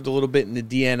 served a little bit in the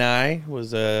DNI,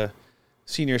 was a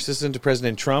senior assistant to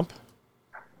President Trump,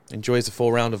 enjoys a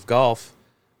full round of golf,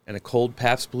 and a cold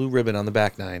Pabst Blue Ribbon on the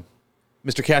back nine.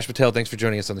 Mr. Kash Patel, thanks for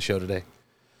joining us on the show today.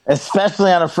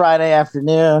 Especially on a Friday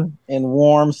afternoon in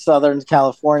warm Southern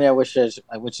California, which is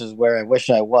where I wish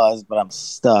I was, but I'm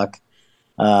stuck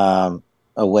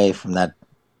away from that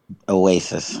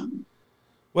oasis.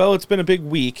 Well, it's been a big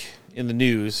week in the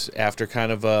news after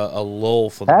kind of a lull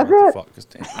for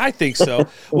the I think so.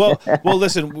 Well,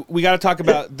 listen, we got to talk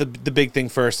about the big thing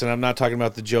first, and I'm not talking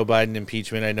about the Joe Biden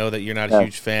impeachment. I know that you're not a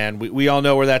huge fan. We all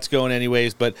know where that's going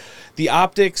anyways, but the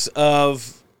optics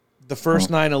of the first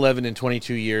 9/11 in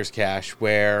 22 years, Kash,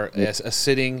 where a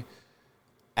sitting,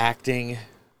 acting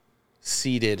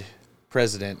seated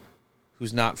president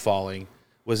who's not falling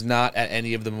was not at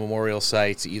any of the memorial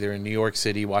sites, either in New York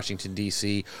City, Washington,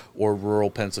 D.C., or rural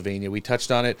Pennsylvania. We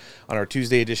touched on it on our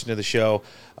Tuesday edition of the show,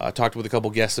 talked with a couple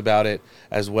guests about it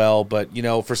as well. But, you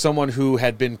know, for someone who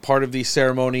had been part of these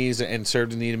ceremonies and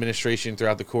served in the administration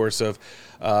throughout the course of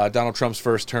Donald Trump's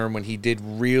first term, when he did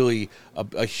really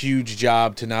a huge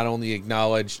job to not only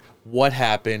acknowledge what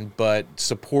happened, but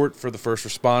support for the first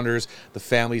responders, the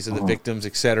families of the victims,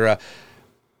 etc.,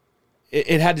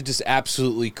 it had to just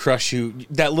absolutely crush you.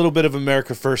 That little bit of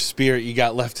America First spirit you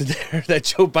got left in there that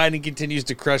Joe Biden continues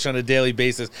to crush on a daily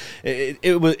basis.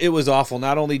 It was awful.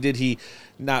 Not only did he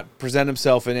not present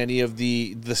himself in any of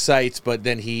the sites, but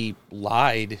then he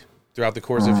lied throughout the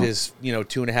course of his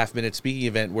 2.5 minute speaking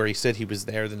event where he said he was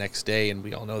there the next day, and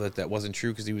we all know that wasn't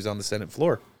true because he was on the Senate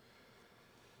floor.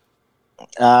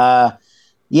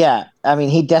 Yeah, I mean,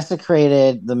 he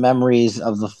desecrated the memories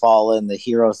of the fallen, the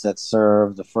heroes that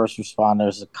served, the first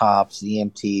responders, the cops, the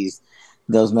EMTs,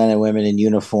 those men and women in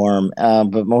uniform.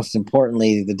 But most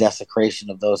importantly, the desecration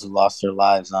of those who lost their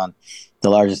lives on the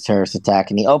largest terrorist attack.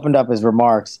 And he opened up his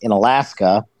remarks in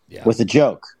Alaska with a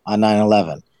joke on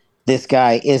 9/11. This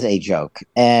guy is a joke.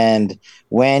 And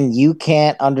when you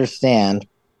can't understand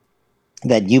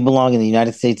that you belong in the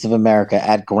United States of America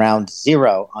at ground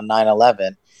zero on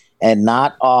 9/11, and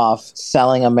not off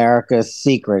selling America's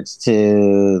secrets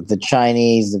to the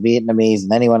Chinese, the Vietnamese,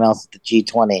 and anyone else at the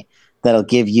G20 that'll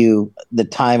give you the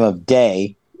time of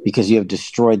day because you have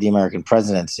destroyed the American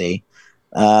presidency.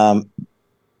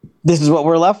 This is what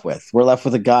we're left with. We're left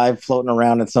with a guy floating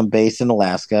around at some base in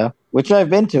Alaska, which I've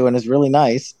been to and is really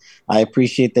nice. I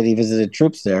appreciate that he visited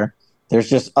troops there. There's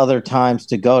just other times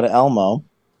to go to Elmo,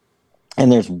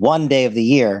 and there's one day of the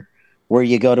year where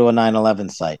you go to a 9/11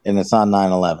 site, and it's on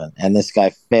 9/11. And this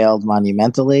guy failed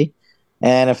monumentally.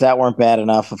 And if that weren't bad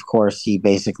enough, of course, he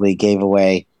basically gave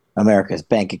away America's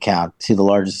bank account to the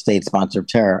largest state sponsor of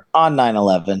terror on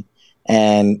 9/11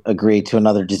 and agreed to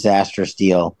another disastrous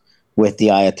deal with the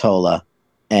Ayatollah.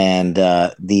 And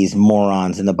these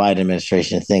morons in the Biden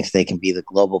administration thinks they can be the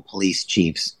global police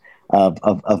chiefs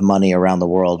of money around the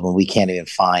world when we can't even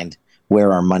find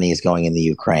where our money is going in the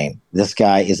Ukraine. This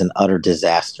guy is an utter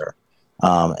disaster.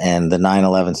 And the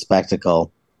 9/11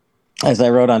 spectacle, as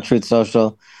I wrote on Truth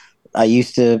Social, I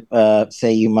used to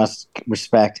say you must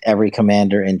respect every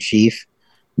commander in chief.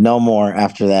 No more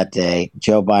after that day.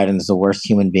 Joe Biden is the worst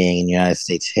human being in United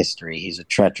States history. He's a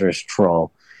treacherous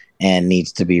troll and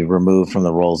needs to be removed from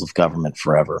the roles of government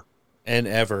forever. And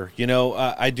ever. You know,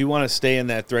 I do want to stay in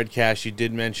that thread, Cash. You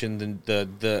did mention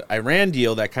the Iran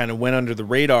deal that kind of went under the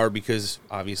radar because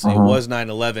obviously it was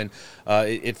 9/11.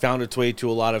 It found its way to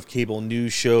a lot of cable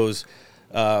news shows,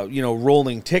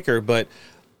 rolling ticker. But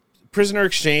prisoner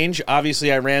exchange,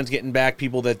 obviously Iran's getting back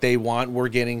people that they want. We're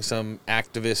getting some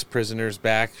activist prisoners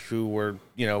back who were,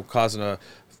 causing a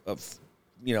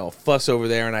fuss over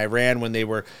there in Iran when they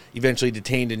were eventually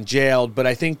detained and jailed. But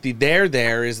I think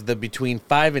there is the between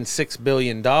 $5 and $6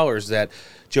 billion that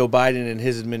Joe Biden and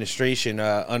his administration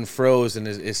unfroze and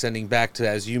is sending back to,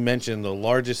 as you mentioned, the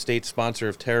largest state sponsor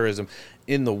of terrorism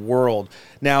in the world.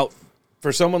 Now,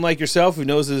 for someone like yourself who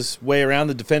knows his way around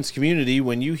the defense community,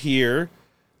 when you hear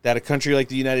that a country like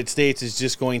the United States is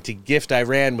just going to gift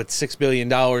Iran with $6 billion,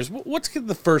 what's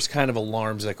the first kind of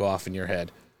alarms that go off in your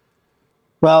head?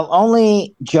 Well,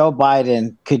 only Joe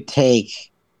Biden could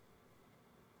take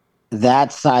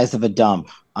that size of a dump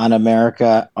on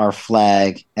America, our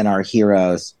flag, and our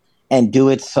heroes, and do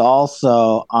it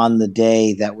also on the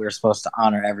day that we're supposed to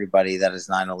honor everybody, that is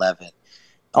 9/11.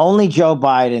 Only Joe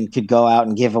Biden could go out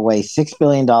and give away $6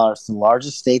 billion to the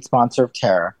largest state sponsor of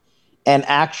terror and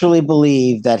actually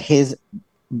believe that his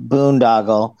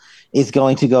boondoggle is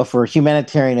going to go for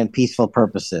humanitarian and peaceful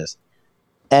purposes.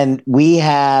 And we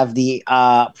have the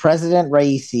President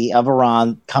Raisi of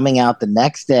Iran coming out the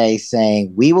next day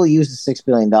saying, we will use the $6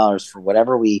 billion for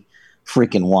whatever we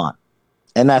freaking want.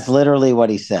 And that's literally what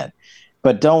he said.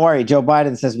 But don't worry, Joe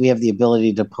Biden says we have the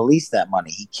ability to police that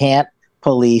money. He can't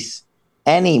police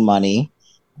any money.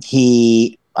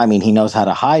 He knows how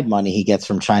to hide money he gets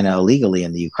from China illegally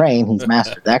in the Ukraine. He's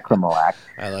mastered that criminal act.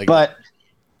 I like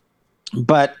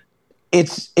But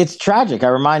it's tragic. I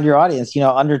remind your audience,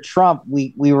 under Trump,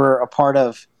 we were a part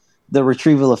of the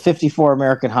retrieval of 54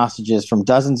 American hostages from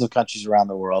dozens of countries around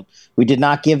the world. We did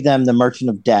not give them the merchant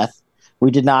of death.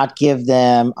 We did not give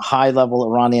them high-level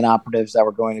Iranian operatives that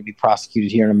were going to be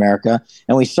prosecuted here in America.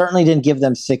 And we certainly didn't give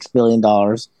them $6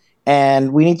 billion.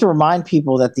 And we need to remind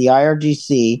people that the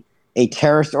IRGC, a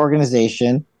terrorist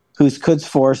organization whose Quds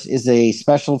Force is a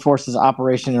special forces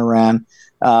operation in Iran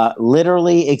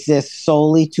literally exists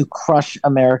solely to crush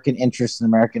American interests and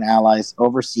American allies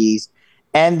overseas.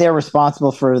 And they're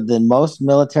responsible for the most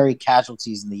military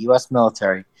casualties in the U.S.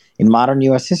 military in modern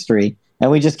U.S. history.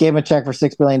 And we just gave them a check for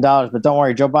 $6 billion. But don't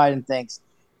worry, Joe Biden thinks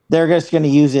they're just going to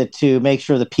use it to make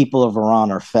sure the people of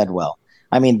Iran are fed well.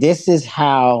 I mean, this is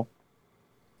how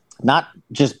not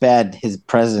just bad his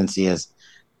presidency is,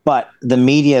 but the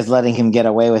media is letting him get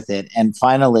away with it. And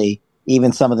finally,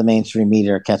 even some of the mainstream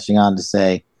media are catching on to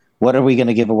say, what are we going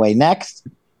to give away next?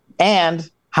 And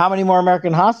how many more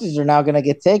American hostages are now going to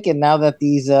get taken now that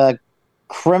these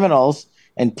criminals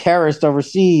and terrorists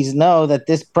overseas know that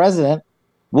this president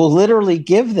will literally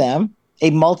give them a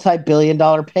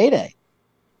multi-billion-dollar payday?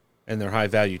 And their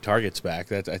high-value targets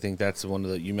back. I think that's one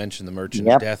of the, you mentioned the Merchant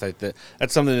of Death.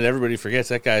 That's something that everybody forgets.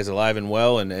 That guy's alive and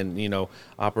well and you know,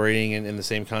 operating in the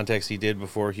same context he did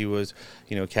before he was,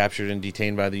 you know, captured and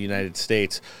detained by the United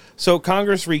States. So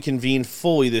Congress reconvened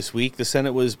fully this week. The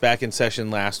Senate was back in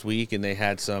session last week, and they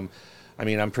had some, I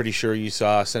mean, I'm pretty sure you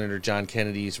saw Senator John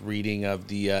Kennedy's reading of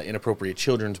the inappropriate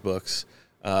children's books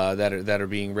that are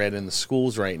being read in the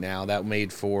schools right now. That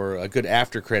made for a good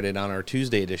after credit on our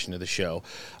Tuesday edition of the show.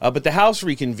 But the House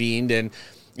reconvened, and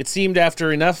it seemed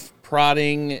after enough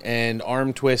prodding and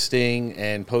arm twisting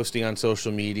and posting on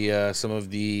social media, some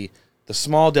of the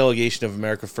small delegation of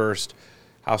America First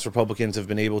House Republicans have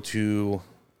been able to,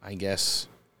 I guess,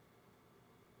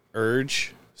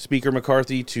 urge Speaker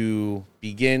McCarthy to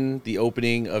begin the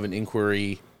opening of an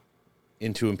inquiry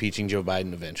into impeaching Joe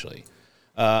Biden eventually.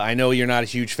 I know you're not a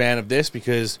huge fan of this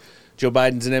because Joe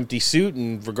Biden's an empty suit,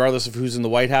 and regardless of who's in the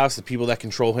White House, the people that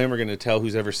control him are going to tell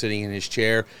who's ever sitting in his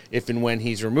chair, if and when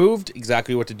he's removed,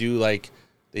 exactly what to do like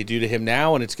they do to him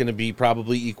now, and it's going to be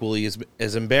probably equally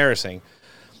as embarrassing.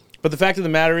 But the fact of the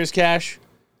matter is, Cash,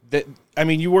 that, I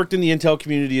mean, you worked in the intel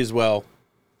community as well.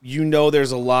 You know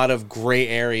there's a lot of gray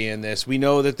area in this. We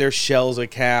know that there's shells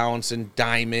accounts and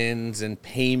diamonds and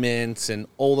payments and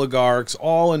oligarchs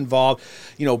all involved,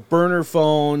 you know, burner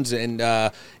phones and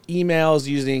emails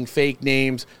using fake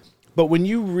names. But when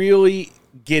you really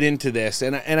get into this,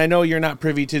 and I know you're not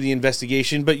privy to the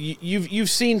investigation, but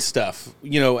you've seen stuff,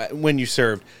 you know, when you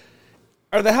served.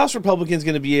 Are the House Republicans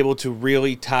going to be able to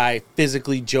really tie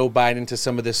physically Joe Biden to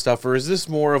some of this stuff? Or is this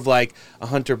more of like a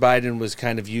Hunter Biden was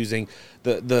kind of using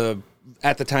the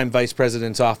at the time vice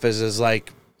president's office as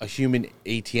like a human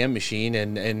ATM machine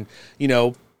and you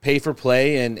know, pay for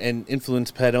play and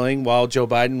influence peddling while Joe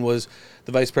Biden was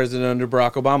the vice president under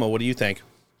Barack Obama? What do you think?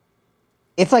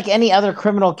 It's like any other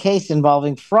criminal case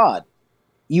involving fraud.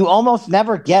 You almost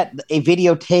never get a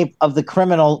videotape of the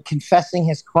criminal confessing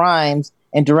his crimes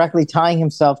and directly tying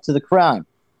himself to the crime.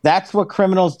 That's what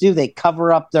criminals do. They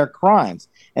cover up their crimes.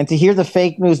 And to hear the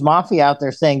fake news mafia out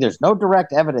there saying there's no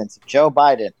direct evidence of Joe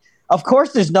Biden. Of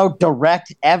course, there's no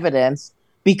direct evidence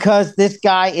because this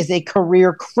guy is a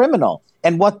career criminal.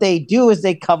 And what they do is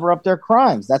they cover up their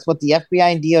crimes. That's what the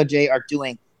FBI and DOJ are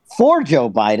doing for Joe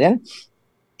Biden.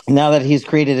 Now that he's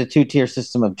created a two-tier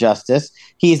system of justice,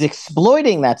 he's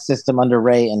exploiting that system under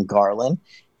Wray and Garland.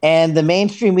 And the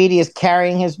mainstream media is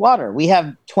carrying his water. We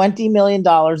have $20 million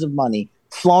of money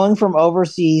flowing from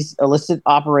overseas illicit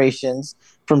operations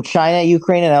from China,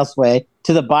 Ukraine, and elsewhere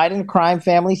to the Biden crime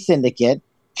family syndicate.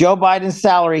 Joe Biden's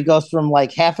salary goes from like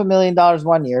 $500,000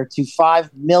 one year to $5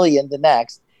 million the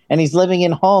next. And he's living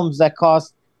in homes that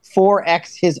cost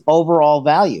 4x his overall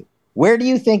value. Where do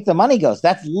you think the money goes?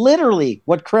 That's literally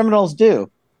what criminals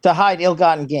do to hide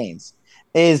ill-gotten gains,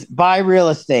 is buy real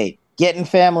estate, getting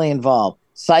family involved,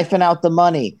 siphon out the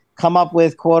money, come up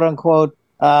with quote-unquote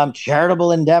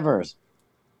charitable endeavors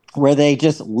where they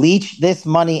just leech this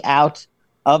money out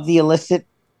of the illicit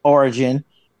origin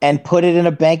and put it in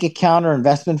a bank account or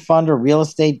investment fund or real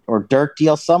estate or dirt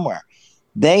deal somewhere.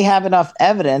 They have enough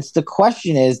evidence. The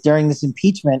question is, during this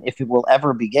impeachment, if it will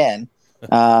ever begin,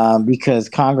 because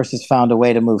Congress has found a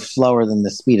way to move slower than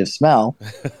the speed of smell,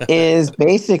 is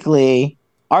basically,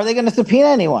 are they going to subpoena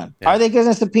anyone? Yeah. Are they going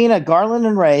to subpoena Garland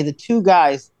and Wray, the two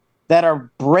guys that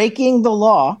are breaking the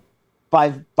law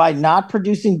by not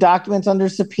producing documents under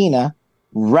subpoena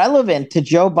relevant to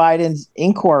Joe Biden's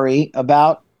inquiry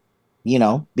about, you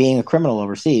know, being a criminal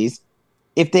overseas?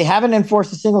 If they haven't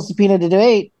enforced a single subpoena to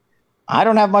date, I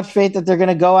don't have much faith that they're going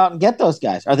to go out and get those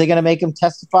guys. Are they going to make them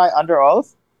testify under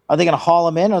oath? Are they going to haul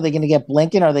them in? Are they going to get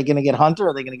Blinken? Are they going to get Hunter?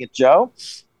 Are they going to get Joe?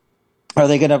 Are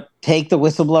they going to take the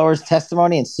whistleblower's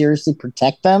testimony and seriously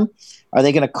protect them? Are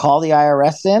they going to call the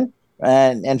IRS in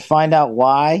and find out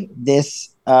why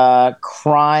this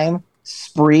crime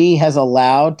spree has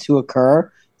allowed to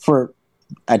occur for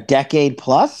a decade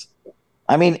plus?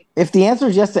 I mean, if the answer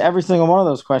is yes to every single one of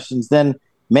those questions, then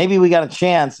maybe we got a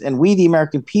chance, and we, the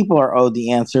American people, are owed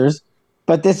the answers.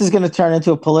 But this is going to turn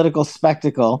into a political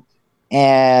spectacle,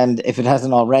 and if it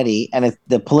hasn't already, and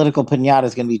the political piñata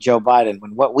is going to be Joe Biden.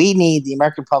 When what we need, the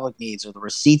American public needs, are the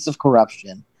receipts of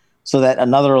corruption so that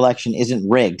another election isn't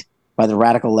rigged by the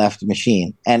radical left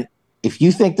machine. And if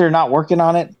you think they're not working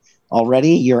on it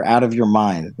already, you're out of your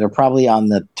mind. They're probably on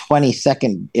the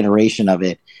 22nd iteration of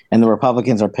it, and the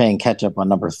Republicans are paying catch up on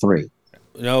number 3.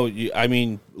 No,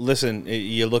 listen,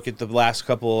 you look at the last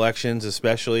couple elections,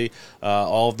 especially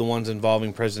all of the ones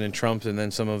involving President Trump, and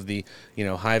then some of the,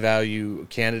 high-value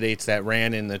candidates that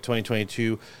ran in the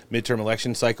 2022 midterm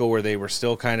election cycle where they were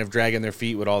still kind of dragging their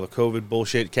feet with all the COVID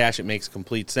bullshit. Cash, it makes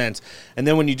complete sense. And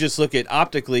then when you just look at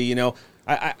optically,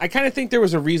 I kind of think there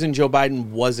was a reason Joe Biden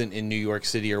wasn't in New York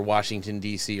City or Washington,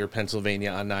 D.C. or Pennsylvania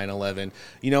on 9/11.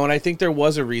 And I think there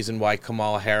was a reason why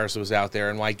Kamala Harris was out there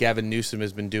and why Gavin Newsom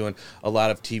has been doing a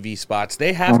lot of TV spots.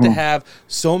 They have to have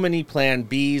so many plan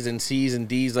Bs and Cs and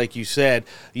Ds, like you said.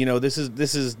 This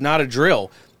is not a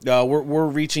drill. We're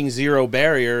reaching zero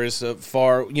barriers Joe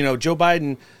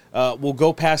Biden will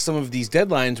go past some of these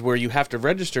deadlines where you have to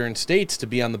register in states to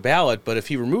be on the ballot. But if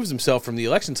he removes himself from the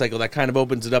election cycle, that kind of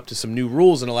opens it up to some new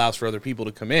rules and allows for other people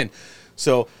to come in.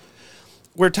 So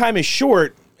where time is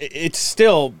short, it's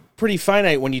still pretty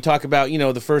finite when you talk about,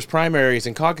 the first primaries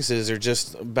and caucuses are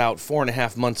just about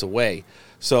 4.5 months away.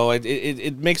 So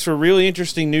it makes for a really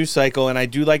interesting news cycle, and I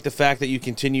do like the fact that you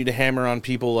continue to hammer on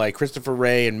people like Christopher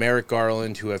Wray and Merrick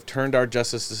Garland, who have turned our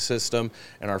justice system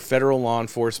and our federal law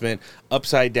enforcement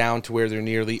upside down to where they're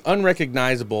nearly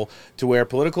unrecognizable, to where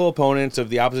political opponents of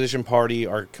the opposition party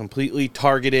are completely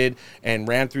targeted and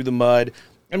ran through the mud.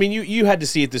 I mean, you had to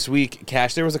see it this week,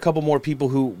 Cash. There was a couple more people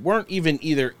who weren't even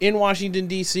either in Washington,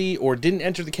 D.C. or didn't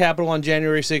enter the Capitol on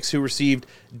January 6th who received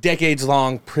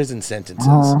decades-long prison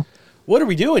sentences. What are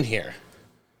we doing here?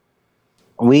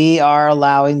 We are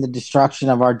allowing the destruction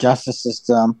of our justice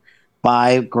system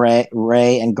by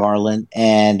Wray and Garland,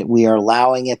 and we are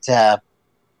allowing it to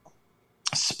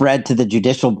spread to the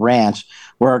judicial branch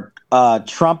where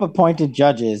Trump-appointed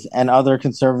judges and other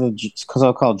conservative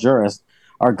so-called jurists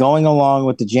are going along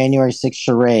with the January 6th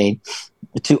charade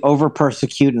to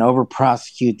over-persecute and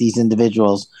over-prosecute these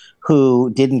individuals who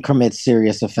didn't commit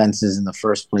serious offenses in the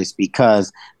first place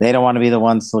because they don't want to be the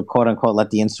ones to, quote-unquote,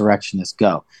 let the insurrectionists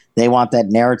go. They want that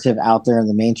narrative out there in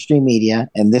the mainstream media,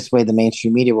 and this way the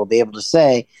mainstream media will be able to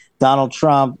say Donald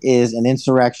Trump is an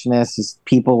insurrectionist, his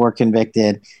people were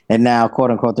convicted, and now,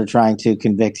 quote-unquote, they're trying to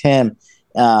convict him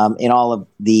in all of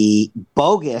the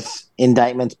bogus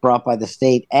indictments brought by the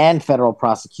state and federal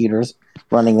prosecutors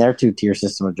running their two-tier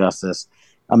system of justice.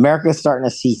 America's starting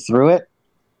to see through it,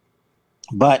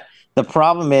 but the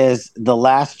problem is the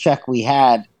last check we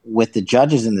had with the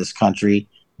judges in this country,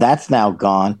 that's now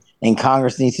gone, and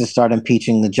Congress needs to start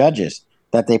impeaching the judges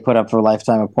that they put up for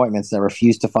lifetime appointments that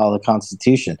refuse to follow the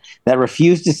Constitution, that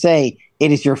refuse to say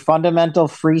it is your fundamental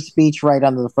free speech right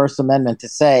under the First Amendment to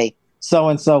say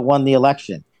so-and-so won the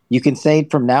election. You can say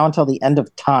it from now until the end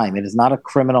of time. It is not a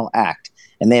criminal act,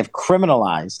 and they have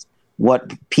criminalized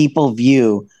what people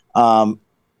view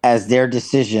as their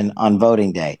decision on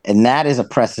voting day. And that is a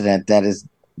precedent that is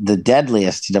the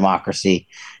deadliest to democracy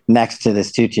next to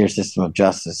this two-tier system of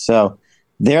justice. So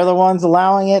they're the ones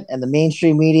allowing it, and the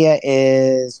mainstream media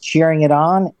is cheering it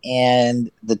on, and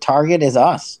the target is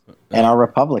us and our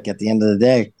republic at the end of the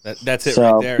day. That's it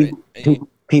right there.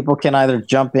 People can either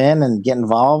jump in and get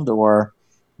involved or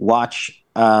watch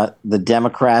the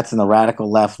Democrats and the radical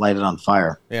left light it on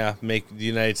fire. Yeah, make the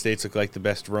United States look like the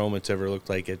best Rome it's ever looked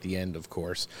like at the end, of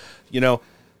course.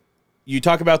 You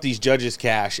talk about these judges,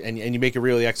 Cash, and you make a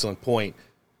really excellent point.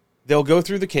 They'll go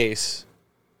through the case.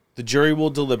 The jury will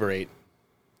deliberate.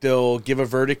 They'll give a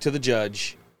verdict to the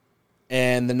judge.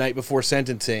 And the night before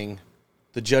sentencing,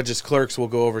 the judge's clerks will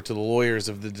go over to the lawyers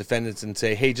of the defendants and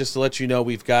say, hey, just to let you know,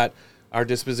 we've got our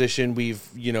disposition,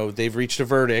 they've reached a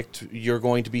verdict, you're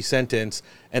going to be sentenced,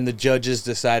 and the judges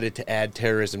decided to add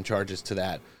terrorism charges to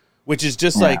that, which is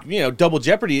just like, double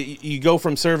jeopardy. You go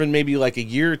from serving maybe like a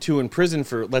year or two in prison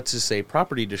for, let's just say,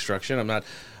 property destruction. I'm not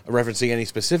referencing any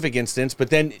specific instance, but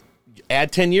then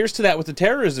add 10 years to that with the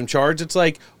terrorism charge. It's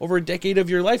like over a decade of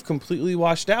your life completely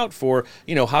washed out for,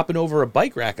 hopping over a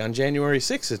bike rack on January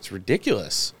 6th. It's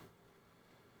ridiculous.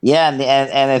 Yeah,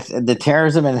 and it's, the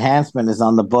terrorism enhancement is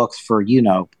on the books for,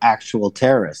 actual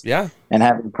terrorists. Yeah. And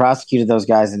having prosecuted those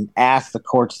guys and asked the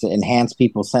courts to enhance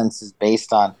people's sentences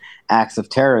based on acts of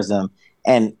terrorism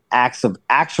and acts of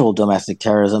actual domestic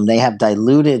terrorism, they have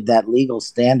diluted that legal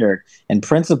standard and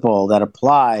principle that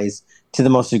applies to the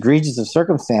most egregious of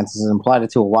circumstances and applied it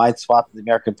to a wide swath of the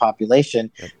American population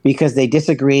because they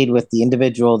disagreed with the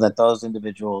individual that those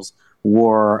individuals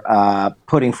were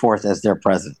putting forth as their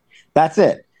president. That's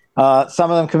it. Some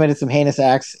of them committed some heinous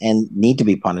acts and need to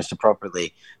be punished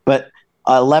appropriately. But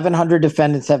 1,100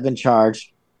 defendants have been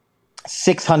charged.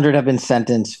 600 have been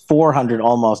sentenced. 400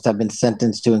 almost have been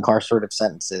sentenced to incarcerative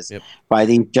sentences by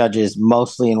these judges,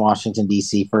 mostly in Washington,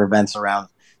 D.C., for events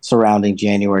surrounding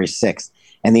January 6th.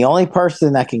 And the only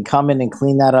person that can come in and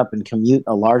clean that up and commute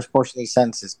a large portion of these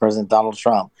sentences is President Donald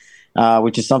Trump,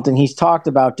 which is something he's talked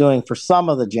about doing for some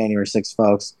of the January 6th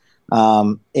folks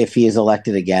if he is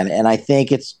elected again. And I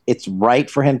think it's right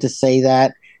for him to say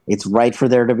that. It's right for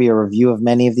there to be a review of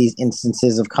many of these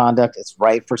instances of conduct. It's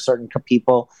right for certain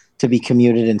people to be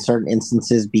commuted in certain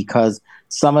instances because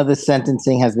some of the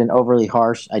sentencing has been overly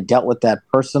harsh. I dealt with that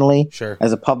personally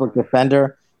as a public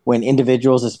defender when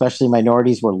individuals, especially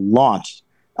minorities, were launched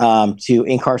to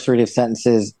incarcerative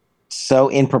sentences so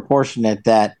disproportionate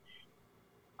that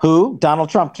Donald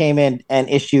Trump came in and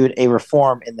issued a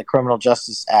reform in the Criminal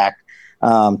Justice Act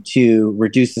to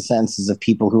reduce the sentences of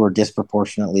people who were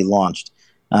disproportionately launched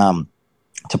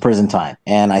to prison time.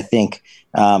 And I think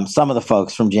some of the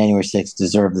folks from January 6th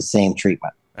deserve the same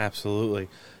treatment. Absolutely.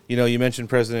 You mentioned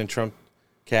President Trump,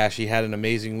 Cash. He had an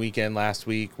amazing weekend last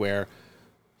week where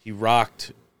he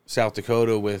rocked South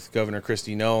Dakota with Governor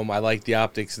Kristi Noem. I like the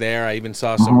optics there. I even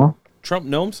saw some Trump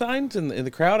Noem signs in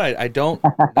the crowd. I don't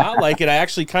not like it. I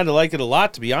actually kind of like it a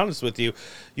lot, to be honest with you.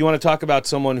 You want to talk about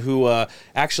someone who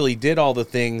actually did all the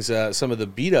things some of the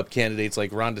beat-up candidates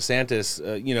like Ron DeSantis,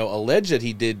 allege that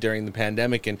he did during the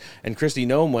pandemic, and Kristi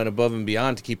Noem went above and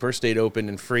beyond to keep her state open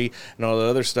and free and all the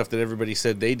other stuff that everybody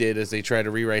said they did as they try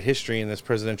to rewrite history in this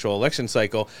presidential election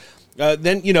cycle.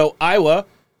 Then, Iowa,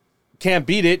 can't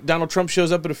beat it. Donald Trump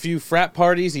shows up at a few frat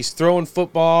parties. He's throwing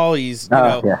football. He's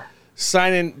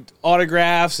signing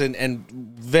autographs and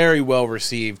very well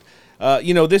received.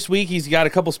 This week he's got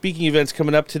a couple speaking events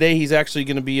coming up. Today he's actually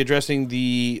going to be addressing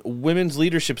the Women's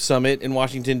Leadership Summit in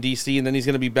Washington, D.C., and then he's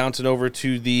going to be bouncing over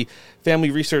to the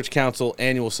Family Research Council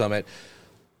Annual Summit.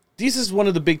 This is one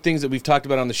of the big things that we've talked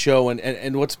about on the show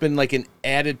and what's been like an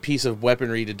added piece of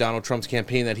weaponry to Donald Trump's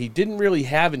campaign that he didn't really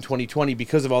have in 2020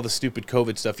 because of all the stupid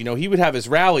COVID stuff. He would have his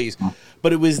rallies,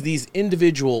 but it was these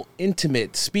individual,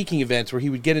 intimate speaking events where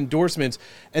he would get endorsements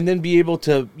and then be able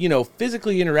to,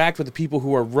 physically interact with the people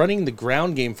who are running the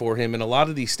ground game for him in a lot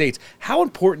of these states. How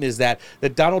important is that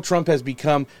Donald Trump has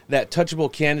become that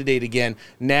touchable candidate again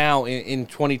now in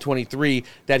 2023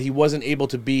 that he wasn't able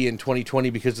to be in 2020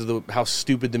 because of how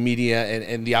stupid the media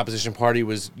and the opposition party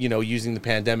was, using the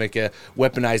pandemic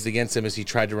weaponized against him as he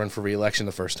tried to run for re-election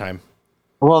the first time?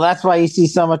 Well, that's why you see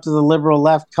so much of the liberal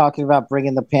left talking about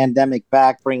bringing the pandemic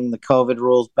back, bringing the COVID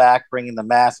rules back, bringing the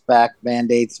mask back,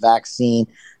 mandates, vaccine,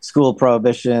 school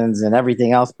prohibitions, and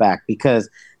everything else back, because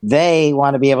they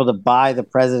want to be able to buy the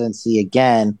presidency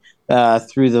again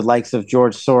through the likes of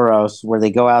George Soros, where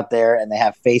they go out there and they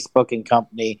have Facebook and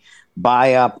company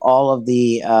buy up all of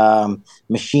the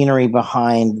machinery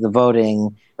behind the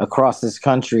voting across this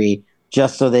country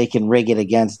just so they can rig it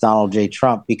against Donald J.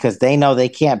 Trump, because they know they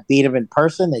can't beat him in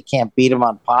person, they can't beat him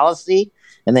on policy,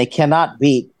 and they cannot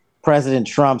beat President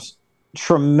Trump's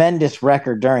tremendous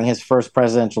record during his first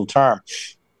presidential term.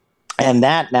 And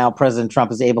that now President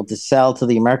Trump is able to sell to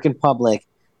the American public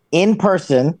in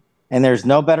person, and there's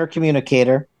no better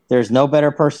communicator, there's no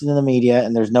better person in the media,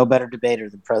 and there's no better debater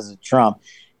than President Trump.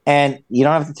 And you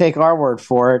don't have to take our word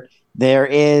for it. There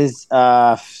is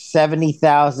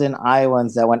 70,000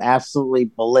 Iowans that went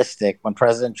absolutely ballistic when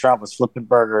President Trump was flipping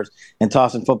burgers and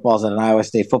tossing footballs at an Iowa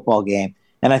State football game.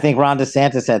 And I think Ron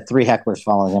DeSantis had 3 hecklers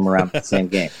following him around the same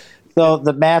game. So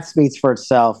the math speaks for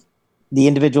itself. The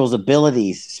individual's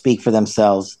abilities speak for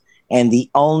themselves. And the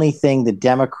only thing the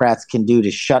Democrats can do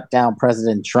to shut down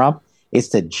President Trump is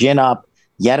to gin up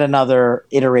yet another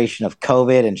iteration of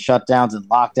COVID and shutdowns and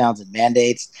lockdowns and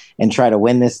mandates and try to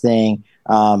win this thing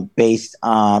based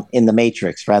in the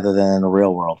matrix rather than in the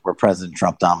real world where President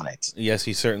Trump dominates. Yes,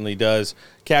 he certainly does.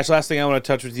 Cash, last thing I want to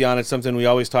touch with you on, it's something we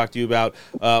always talk to you about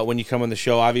when you come on the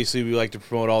show. Obviously, we like to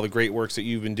promote all the great works that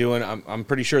you've been doing. I'm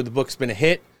pretty sure the book's been a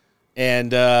hit.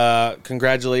 And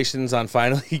congratulations on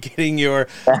finally getting your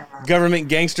Government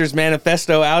Gangsters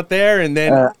Manifesto out there. And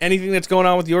then anything that's going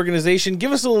on with the organization,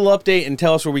 give us a little update and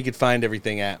tell us where we could find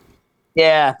everything at.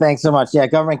 Yeah, thanks so much. Yeah,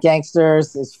 Government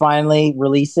Gangsters is finally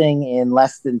releasing in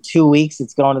less than 2 weeks.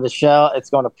 It's going to the show. It's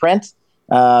going to print.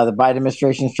 The Biden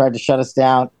administration has tried to shut us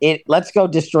down. Let's go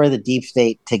destroy the deep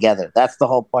state together. That's the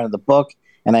whole point of the book.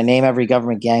 And I name every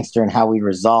government gangster and how we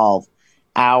resolve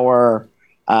our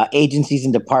agencies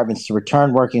and departments to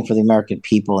return working for the American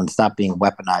people and stop being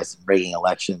weaponized and rigging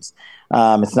elections.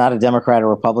 It's not a Democrat or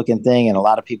Republican thing, and a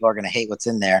lot of people are going to hate what's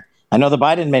in there. I know the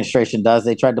Biden administration does.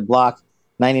 They tried to block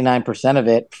 99% of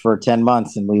it for 10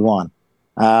 months, and we won.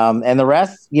 And the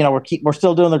rest, we're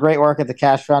still doing the great work at the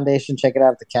Cash Foundation. Check it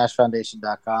out at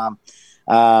thecashfoundation.com.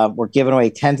 We're giving away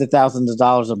tens of thousands of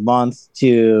dollars a month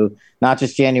to not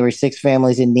just January 6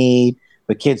 families in need,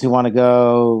 but kids who want to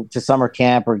go to summer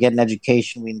camp or get an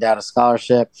education. We endow a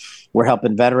scholarship. We're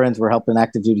helping veterans. We're helping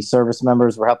active duty service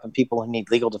members. We're helping people who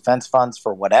need legal defense funds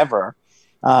for whatever.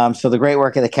 So the great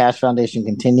work of the Cash Foundation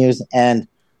continues. And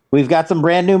we've got some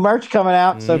brand new merch coming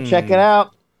out. So check it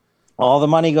out. All the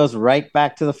money goes right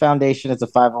back to the foundation. It's a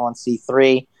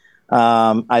 501c3.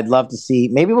 I'd love to see,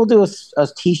 maybe we'll do a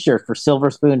t-shirt for Silver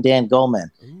Spoon Dan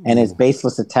Goldman and his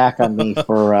baseless attack on me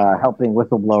for helping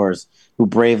whistleblowers who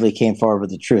bravely came forward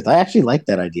with the truth. I actually like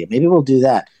that idea. Maybe we'll do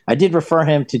that. I did refer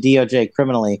him to DOJ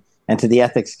criminally and to the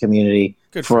ethics community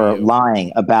for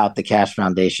lying about the Cash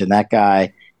Foundation. That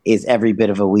guy is every bit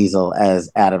of a weasel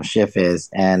as Adam Schiff is.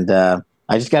 And I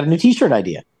just got a new t-shirt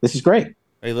idea. This is great.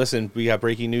 Hey, listen, we got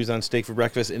breaking news on Steak for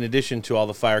Breakfast. In addition to all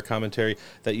the fire commentary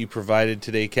that you provided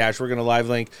today, Cash, we're going to live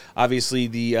link, obviously,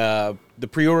 the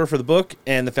pre-order for the book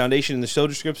and the foundation in the show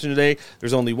description today.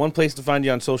 There's only one place to find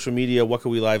you on social media. What can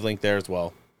we live link there as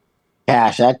well?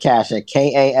 Cash at Kash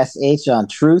on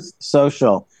Truth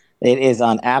Social. It is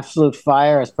on absolute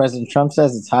fire. As President Trump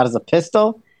says, it's hot as a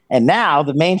pistol. And now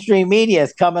the mainstream media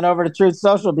is coming over to Truth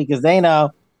Social because they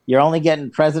know you're only getting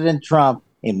President Trump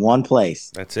in one place.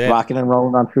 That's it. Rocking and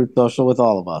rolling on Truth Social with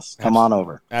all of us. Come on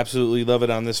over. Absolutely love it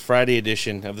on this Friday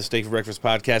edition of the Steak for Breakfast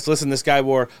podcast. Listen, this guy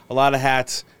wore a lot of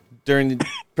hats during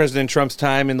President Trump's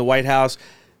time in the White House.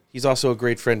 He's also a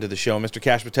great friend to the show. Mr.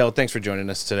 Kash Patel, thanks for joining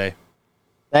us today.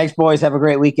 Thanks, boys. Have a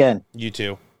great weekend. You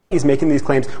too. He's making these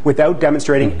claims without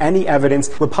demonstrating any evidence.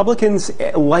 Republicans,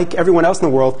 like everyone else in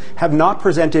the world, have not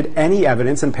presented any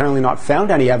evidence and apparently not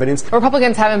found any evidence.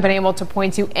 Republicans haven't been able to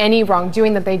point to any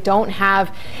wrongdoing, that they don't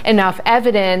have enough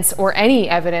evidence or any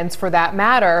evidence for that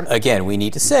matter. Again, we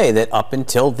need to say that up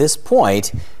until this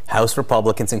point, House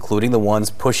Republicans, including the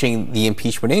ones pushing the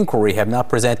impeachment inquiry, have not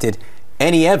presented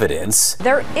any evidence.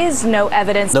 There is no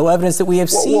evidence. No evidence that we have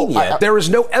seen yet. There is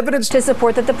no evidence to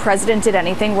support that the president did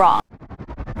anything wrong.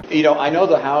 I know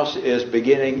the House is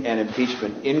beginning an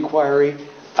impeachment inquiry.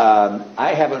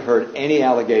 I haven't heard any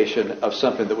allegation of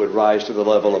something that would rise to the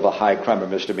level of a high crime or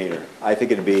misdemeanor. I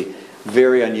think it'd be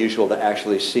very unusual to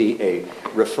actually see a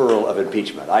referral of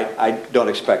impeachment. I don't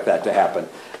expect that to happen.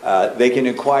 They can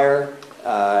inquire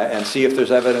and see if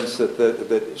there's evidence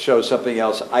that shows something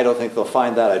else. I don't think they'll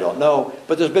find that. I don't know.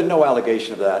 But there's been no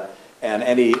allegation of that. And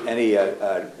any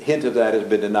hint of that has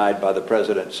been denied by the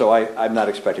president. So I'm not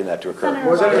expecting that to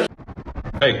occur.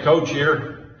 Hey, Coach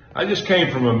here. I just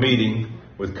came from a meeting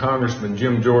with Congressman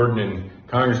Jim Jordan and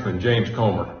Congressman James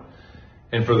Comer.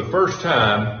 And for the first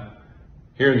time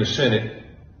here in the Senate,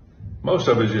 most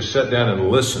of us just sat down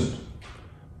and listened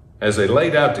as they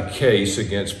laid out the case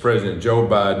against President Joe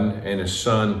Biden and his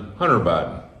son, Hunter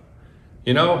Biden.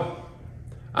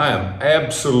 I am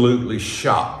absolutely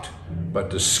shocked by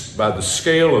the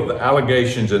scale of the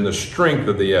allegations and the strength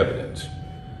of the evidence.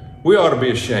 We ought to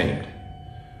be ashamed.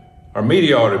 Our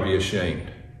media ought to be ashamed.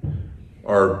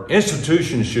 Our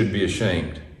institutions should be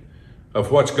ashamed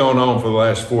of what's gone on for the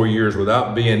last 4 years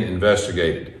without being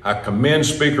investigated. I commend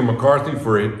Speaker McCarthy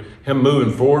for him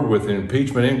moving forward with an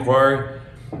impeachment inquiry.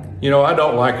 I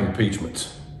don't like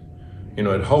impeachments.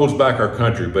 It holds back our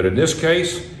country, but in this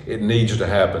case, it needs to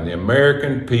happen. The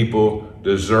American people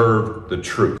deserve the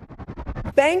truth.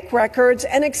 Bank records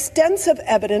and extensive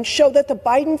evidence show that the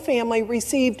Biden family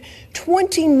received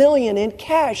 $20 million in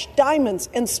cash, diamonds,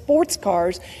 and sports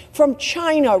cars from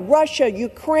China, Russia,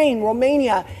 Ukraine,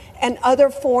 Romania, and other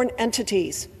foreign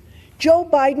entities. Joe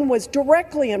Biden was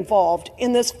directly involved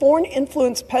in this foreign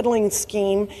influence peddling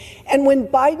scheme, and when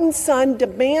Biden's son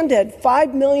demanded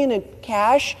 $5 million in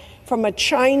cash from a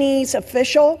Chinese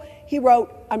official, he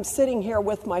wrote, "I'm sitting here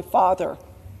with my father."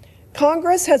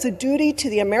 Congress has a duty to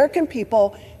the American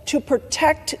people to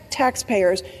protect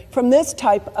taxpayers from this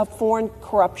type of foreign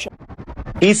corruption.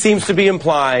 He seems to be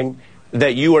implying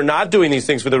that you are not doing these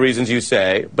things for the reasons you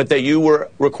say, but that you were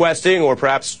requesting, or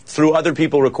perhaps through other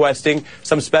people requesting,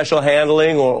 some special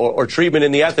handling or treatment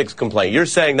in the ethics complaint. You're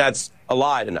saying that's a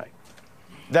lie tonight.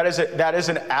 That is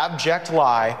an abject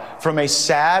lie from a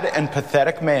sad and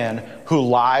pathetic man who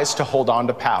lies to hold on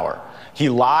to power. He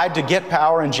lied to get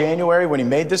power in January when he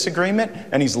made this agreement,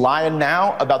 and he's lying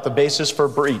now about the basis for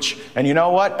breach. And you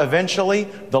know what? Eventually,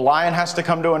 the lying has to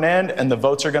come to an end, and the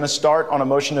votes are going to start on a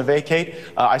motion to vacate.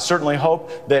 I certainly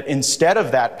hope that instead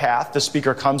of that path, the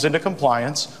Speaker comes into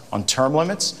compliance on term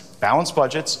limits, balanced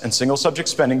budgets, and single subject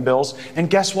spending bills. And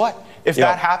guess what? If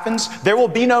that happens, there will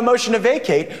be no motion to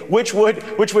vacate, which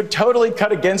would totally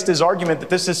cut against his argument that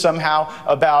this is somehow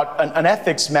about an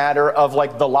ethics matter of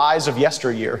like the lies of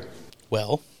yesteryear.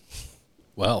 Well,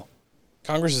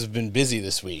 Congress has been busy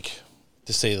this week,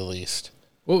 to say the least.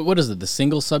 What is it? The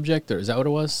single subject, or is that what it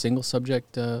was? Single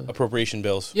subject appropriation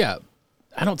bills. Yeah,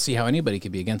 I don't see how anybody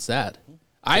could be against that.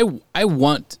 I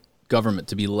want government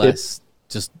to be less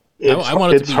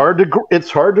It's hard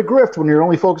to grift when you're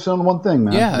only focusing on one thing,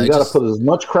 man. Yeah, you got to put as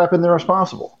much crap in there as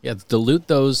possible. Yeah, dilute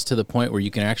those to the point where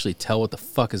you can actually tell what the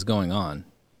fuck is going on.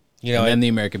 You know, and then the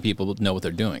American people know what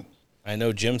they're doing. I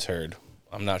know Jim's heard.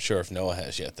 I'm not sure if Noah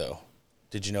has yet, though.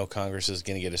 Did you know Congress is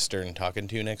going to get a stern talking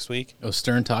to next week? A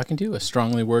stern talking to? A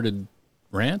strongly worded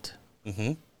rant?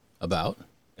 Mm-hmm. About?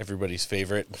 Everybody's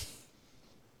favorite.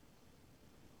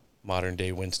 Modern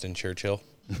day Winston Churchill.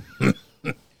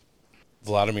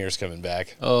 Vladimir's coming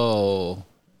back. Oh,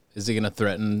 is he going to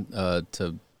threaten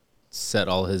to set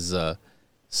all his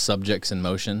subjects in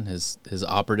motion, his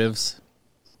operatives?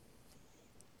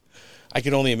 I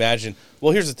can only imagine.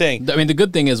 Well, here's the thing. I mean, the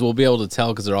good thing is we'll be able to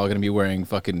tell because they're all going to be wearing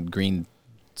fucking green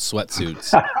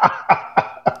sweatsuits.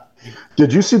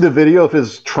 Did you see the video of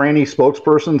his trainee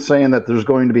spokesperson saying that there's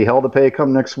going to be hell to pay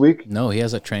come next week? No, he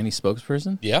has a trainee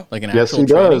spokesperson? Yeah. Like an yes, actual he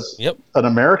does. Yep. An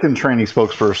American trainee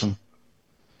spokesperson.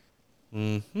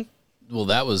 Mm-hmm. Well,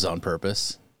 that was on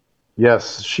purpose.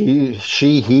 Yes,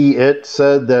 it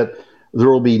said that there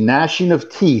will be gnashing of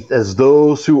teeth as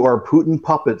those who are Putin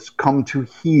puppets come to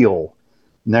heel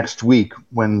next week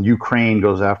when Ukraine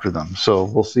goes after them. So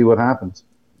we'll see what happens.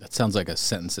 That sounds like a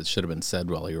sentence that should have been said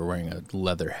while you were wearing a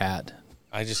leather hat.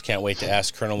 I just can't wait to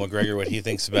ask Colonel McGregor what he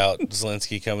thinks about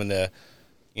Zelensky coming to,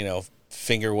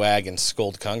 finger wag and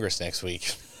scold Congress next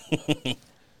week.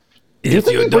 If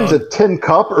you brings a tin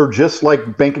cup or just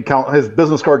like bank account, his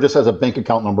business card just has a bank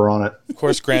account number on it. Of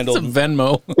course, Grandel. It's a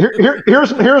Venmo.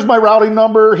 Here's my routing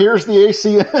number. Here's the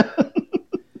ACN.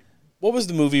 What was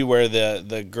the movie where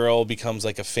the girl becomes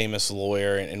like a famous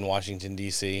lawyer in Washington,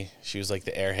 D.C.? She was like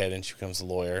the airhead and she becomes a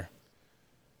lawyer.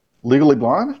 Legally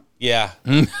Blonde? Yeah.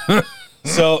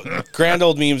 So, grand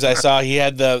old memes I saw, he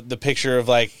had the picture of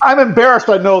like... I'm embarrassed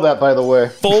I know that, by the way.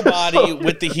 Full body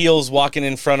with the heels walking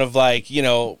in front of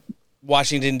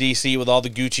Washington, D.C. with all the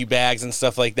Gucci bags and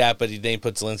stuff like that, but they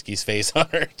put Zelensky's face on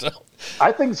her. So.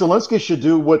 I think Zelensky should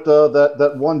do what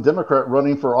that one Democrat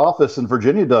running for office in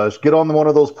Virginia does. Get on one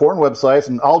of those porn websites,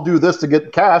 and I'll do this to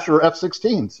get cash or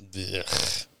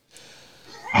F-16s.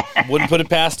 Wouldn't put it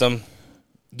past him.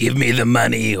 Give me the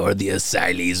money or the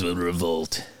asylees will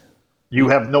revolt. You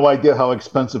have no idea how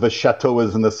expensive a chateau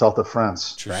is in the south of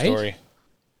France. True story.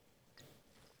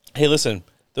 Hey, listen,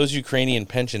 those Ukrainian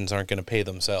pensions aren't going to pay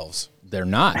themselves. They're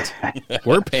not.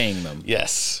 We're paying them.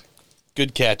 Yes.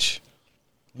 Good catch.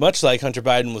 Much like Hunter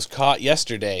Biden was caught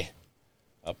yesterday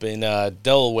up in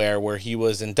Delaware, where he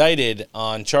was indicted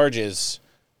on charges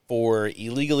for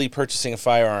illegally purchasing a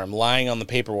firearm, lying on the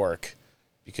paperwork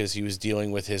because he was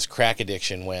dealing with his crack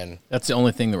addiction when... That's the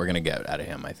only thing that we're going to get out of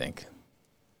him, I think.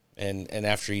 And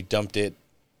after he dumped the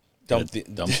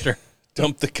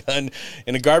gun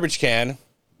in a garbage can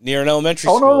near an elementary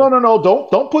school. Oh, no.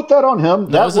 Don't put that on him.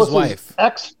 That was his wife.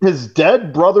 His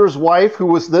dead brother's wife, who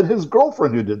was then his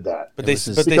girlfriend who did that.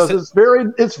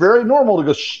 It's very normal to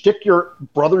go stick your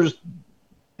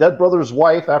dead brother's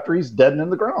wife after he's dead and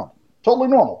in the ground. Totally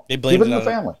normal. They blamed it on the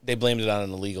family. They blamed it on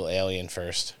an illegal alien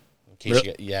first. In case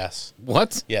yes.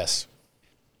 What? Yes.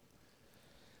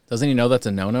 Doesn't he know that's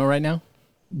a no-no right now?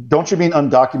 Don't you mean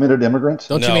undocumented immigrants?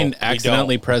 Don't you mean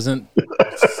accidentally present?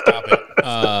 Stop it.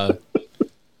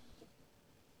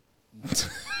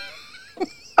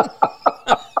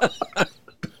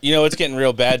 It's getting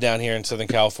real bad down here in Southern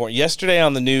California. Yesterday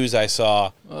on the news, I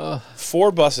saw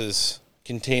 4 buses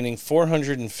containing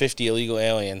 450 illegal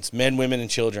aliens, men, women, and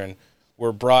children,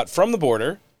 were brought from the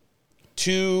border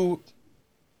to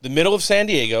the middle of San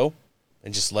Diego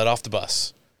and just let off the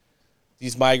bus.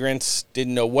 These migrants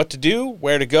didn't know what to do,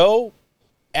 where to go,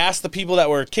 asked the people that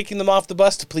were kicking them off the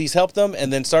bus to please help them,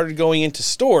 and then started going into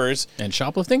stores. And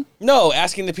shoplifting? No,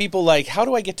 asking the people, how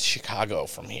do I get to Chicago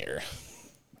from here?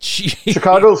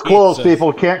 Chicago's closed,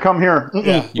 people. Can't come here.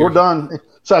 Yeah, we're done.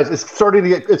 Besides,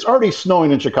 it's already snowing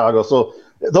in Chicago, so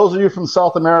those of you from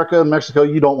South America and Mexico,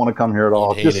 you don't want to come here at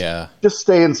all. Just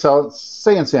stay in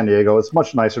San Diego. It's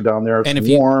much nicer down there. It's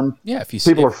warm. If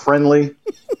people are friendly.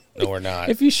 No, we're not.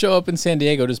 If you show up in San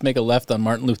Diego, just make a left on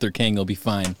Martin Luther King, you'll be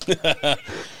fine.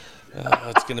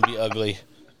 It's going to be ugly.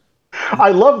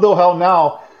 I love, though, how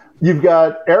now you've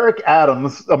got Eric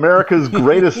Adams, America's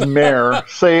greatest mayor,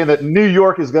 saying that New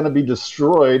York is going to be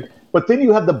destroyed. But then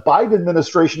you have the Biden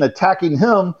administration attacking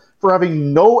him for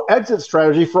having no exit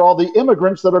strategy for all the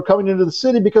immigrants that are coming into the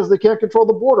city because they can't control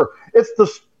the border. It's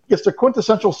the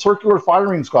quintessential circular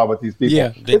firing squad with these people.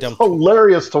 Yeah, it's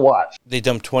hilarious to watch. They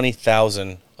dumped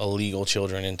 20,000 illegal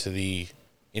children into the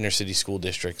inner city school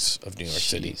districts of New York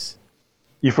City.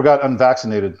 You forgot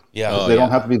unvaccinated. Yeah. They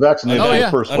don't have to be vaccinated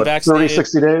for the first, 30,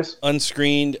 60 days?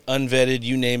 Unscreened, unvetted,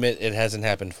 you name it, it hasn't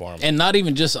happened for them. And not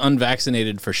even just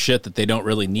unvaccinated for shit that they don't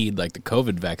really need, like the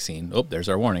COVID vaccine. Oh, there's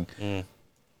our warning.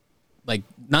 Like,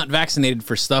 not vaccinated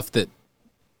for stuff that,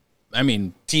 I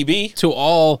mean... TB? To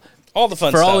all the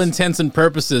fun for stuff. all intents and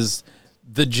purposes,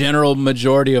 the general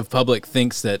majority of public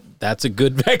thinks that that's a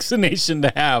good vaccination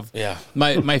to have. Yeah.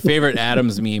 My favorite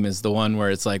Adams meme is the one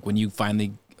where it's like when you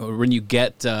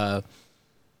get the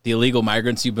illegal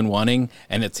migrants you've been wanting,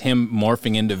 and it's him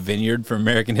morphing into Vineyard from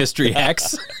American History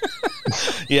X.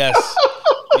 Yes.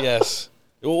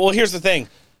 Well, here's the thing,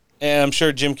 and I'm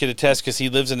sure Jim could attest because he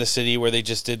lives in a city where they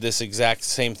just did this exact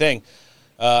same thing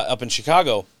up in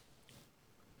Chicago.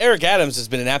 Eric Adams has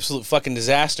been an absolute fucking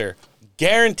disaster.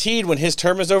 Guaranteed when his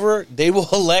term is over, they will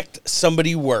elect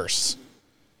somebody worse.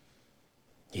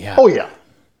 Yeah.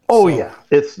 Oh, yeah.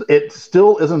 It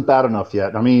still isn't bad enough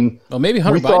yet. I mean... Well, maybe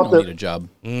Hunter Biden will need a job.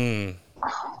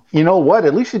 You know what?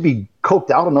 At least he'd be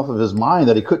coked out enough of his mind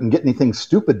that he couldn't get anything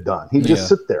stupid done. He'd just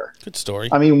sit there. Good story.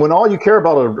 I mean, when all you care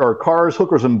about are cars,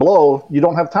 hookers, and blow, you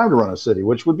don't have time to run a city,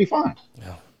 which would be fine.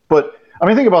 Yeah. But, I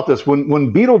mean, think about this.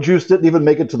 When Beetlejuice didn't even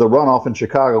make it to the runoff in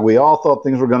Chicago, we all thought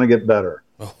things were going to get better.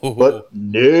 But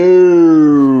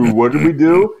no. What did we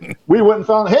do? We went and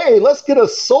found, hey, let's get a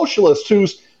socialist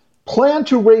whose plan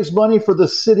to raise money for the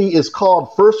city is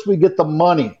called First We Get the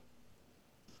Money.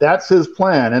 That's his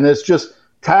plan. And it's just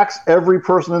tax every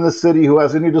person in the city who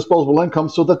has any disposable income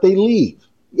so that they leave.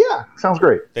 Yeah, sounds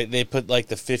great. They put like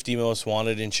the 50 most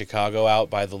wanted in Chicago out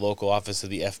by the local office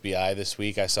of the FBI this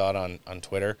week. I saw it on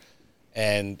Twitter.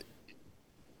 And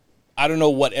I don't know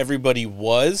what everybody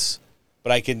was,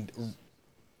 but I can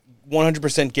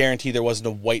 100% guarantee there wasn't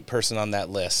a white person on that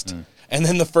list. And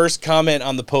then the first comment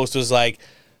on the post was like,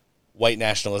 white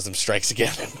nationalism strikes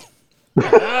again.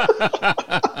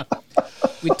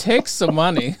 We take some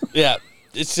money. Yeah,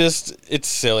 it's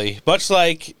silly. Much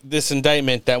like this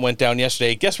indictment that went down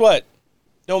yesterday. Guess what?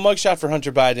 No mugshot for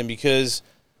Hunter Biden because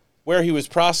where he was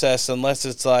processed, unless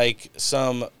it's like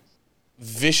some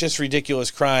vicious,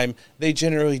 ridiculous crime, they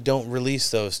generally don't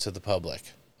release those to the public.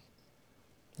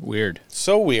 Weird.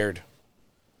 So weird.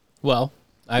 Well,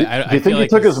 do you think he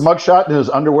took his mugshot in his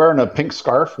underwear and a pink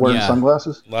scarf wearing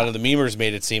sunglasses? A lot of the memers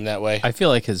made it seem that way. I feel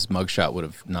like his mugshot would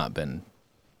have not been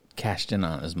cashed in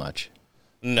on as much.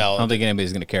 No. I don't think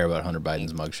anybody's going to care about Hunter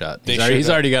Biden's mugshot. He's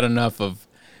already got enough of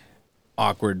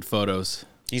awkward photos.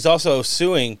 He's also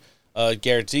suing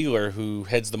Garrett Ziegler, who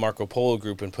heads the Marco Polo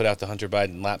group and put out the Hunter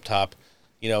Biden laptop.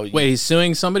 Wait, he's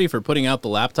suing somebody for putting out the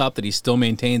laptop that he still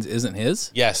maintains isn't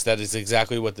his? Yes, that is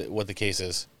exactly what the case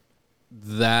is.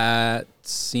 That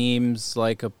seems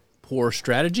like a poor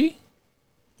strategy.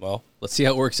 Well, let's see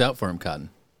how it works out for him, Cotton.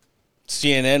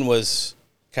 CNN was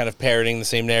kind of parroting the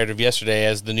same narrative yesterday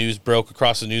as the news broke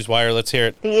across the newswire. Let's hear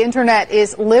it. The internet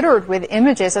is littered with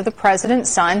images of the president's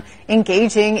son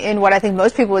engaging in what I think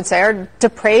most people would say are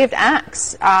depraved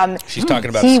acts. She's talking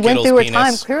about he Skittles went through penis. a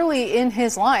time clearly in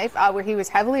his life where he was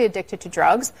heavily addicted to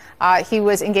drugs. He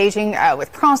was engaging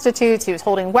with prostitutes. He was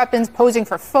holding weapons, posing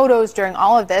for photos during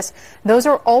all of this. Those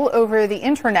are all over the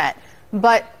internet.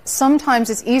 But sometimes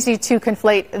it's easy to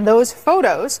conflate those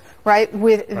photos, right,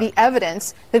 with the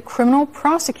evidence that criminal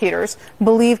prosecutors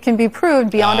believe can be proved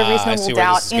beyond a reasonable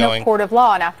doubt in a court of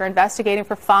law. And after investigating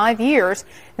for 5 years,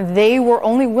 they were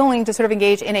only willing to sort of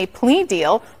engage in a plea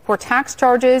deal for tax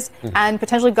charges and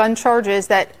potentially gun charges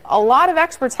that a lot of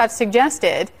experts have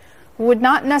suggested would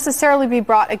not necessarily be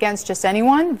brought against just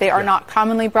anyone. They are not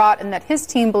commonly brought, and that his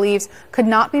team believes could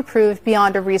not be proved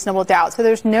beyond a reasonable doubt. So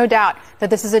there's no doubt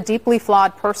that this is a deeply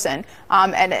flawed person.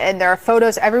 And there are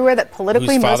photos everywhere that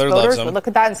politically most voters would look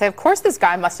at that and say, of course this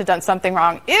guy must have done something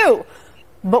wrong. Ew!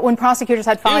 But when prosecutors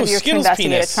had 5 years to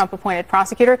investigate a Trump-appointed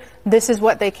prosecutor, this is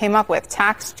what they came up with: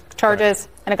 tax charges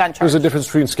and a gun charge. There's a difference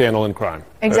between scandal and crime.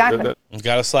 Exactly.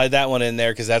 Got to slide that one in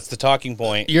there because that's the talking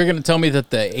point. You're going to tell me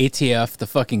that the ATF, the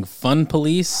fucking fun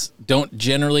police, don't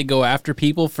generally go after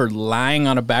people for lying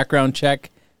on a background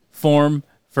check form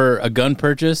for a gun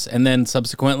purchase and then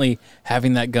subsequently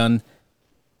having that gun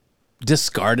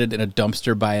discarded in a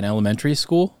dumpster by an elementary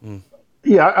school?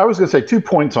 Yeah, I was going to say 2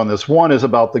 points on this. One is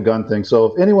about the gun thing. So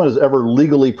if anyone has ever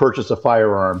legally purchased a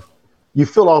firearm, you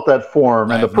fill out that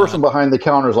form, and the person behind the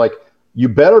counter is like, you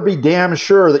better be damn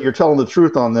sure that you're telling the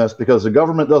truth on this because the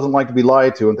government doesn't like to be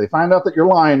lied to. And if they find out that you're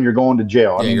lying, you're going to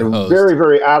jail. I mean, they're very,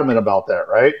 very adamant about that,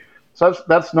 right? So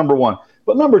that's number one.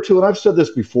 But number two, and I've said this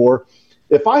before,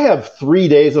 if I have 3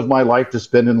 days of my life to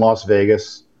spend in Las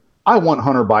Vegas, I want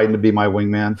Hunter Biden to be my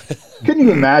wingman. Can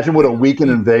you imagine what a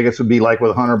weekend in Vegas would be like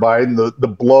with Hunter Biden? The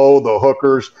blow, the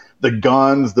hookers, the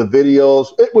guns, the videos.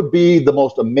 It would be the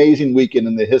most amazing weekend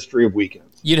in the history of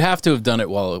weekends. You'd have to have done it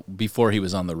before he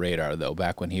was on the radar, though,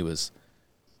 back when he was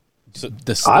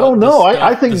I don't know.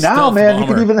 I think now, man, you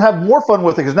could even have more fun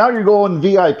with it because now you're going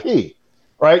VIP,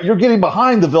 right? You're getting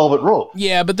behind the velvet rope.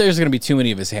 Yeah, but there's going to be too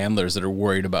many of his handlers that are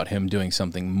worried about him doing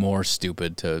something more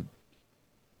stupid to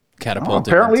catapult.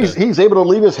 Apparently, he's able to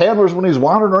leave his handlers when he's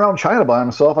wandering around China by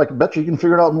himself. I bet you can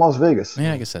figure it out in Las Vegas.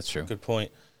 Yeah, I guess that's true. Good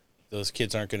point. Those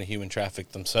kids aren't going to human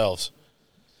traffic themselves.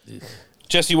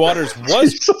 Jesse Waters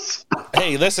was.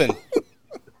 Hey, listen.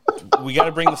 We got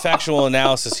to bring the factual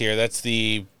analysis here. That's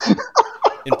the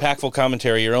impactful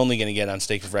commentary you're only going to get on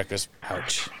Steak for Breakfast.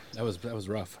 Ouch. That was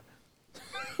rough.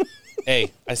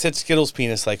 Hey, I said Skittles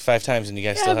penis like 5 times and you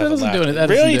guys still haven't laughed. Do it.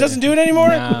 Really? He doesn't do it anymore?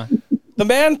 Nah. The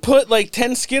man put like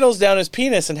 10 Skittles down his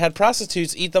penis and had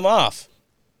prostitutes eat them off.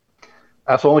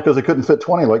 That's only because they couldn't fit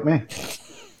 20 like me.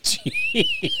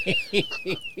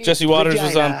 Jesse Waters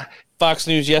was on Fox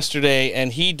News yesterday,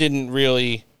 and he didn't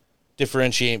really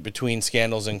differentiate between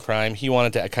scandals and crime. He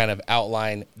wanted to kind of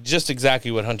outline just exactly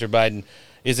what Hunter Biden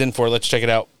is in for. Let's check it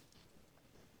out.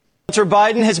 Hunter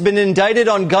Biden has been indicted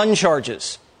on gun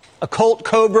charges. A Colt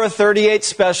Cobra 38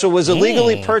 Special was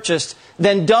illegally purchased,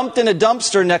 then dumped in a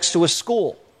dumpster next to a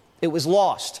school. It was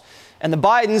lost, and the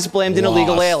Bidens blamed an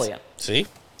illegal alien. See?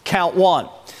 Count 1,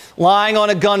 lying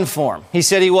on a gun form. He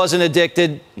said he wasn't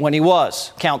addicted when he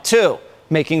was. Count 2,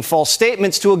 making false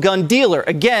statements to a gun dealer.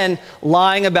 Again,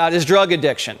 lying about his drug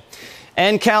addiction.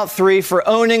 And count 3, for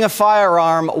owning a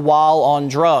firearm while on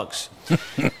drugs.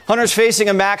 Hunter's facing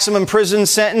a maximum prison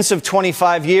sentence of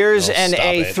 25 years and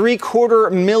a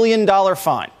 $750,000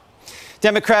 fine.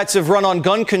 Democrats have run on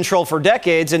gun control for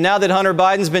decades, and now that Hunter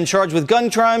Biden's been charged with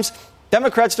gun crimes,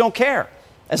 Democrats don't care,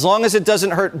 as long as it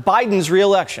doesn't hurt Biden's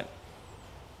reelection.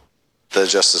 The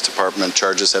Justice Department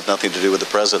charges have nothing to do with the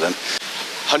president.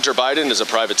 Hunter Biden is a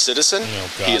private citizen.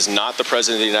 He is not the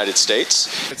president of the United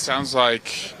States. It sounds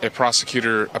like a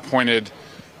prosecutor appointed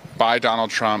by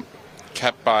Donald Trump,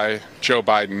 kept by Joe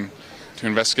Biden to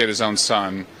investigate his own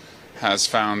son, has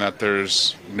found that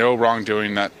there's no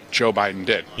wrongdoing that Joe Biden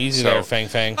did. Easy there, Fang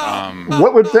Fang.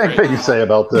 What would Fang Fang say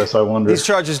about this, I wonder? These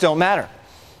charges don't matter.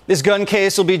 This gun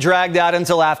case will be dragged out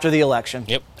until after the election,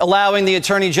 allowing the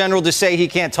Attorney General to say he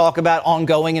can't talk about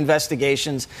ongoing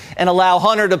investigations and allow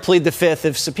Hunter to plead the Fifth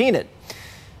if subpoenaed.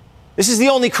 This is the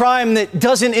only crime that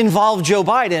doesn't involve Joe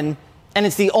Biden, and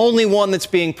it's the only one that's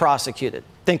being prosecuted.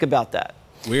 Think about that.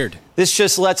 Weird. This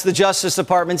just lets the Justice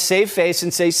Department save face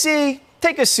and say, see,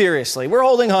 take us seriously. We're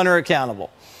holding Hunter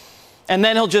accountable. And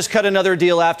then he'll just cut another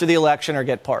deal after the election or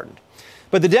get pardoned.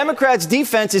 But the Democrats'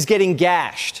 defense is getting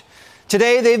gashed.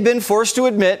 Today, they've been forced to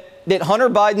admit that Hunter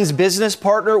Biden's business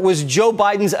partner was Joe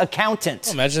Biden's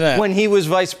accountant when he was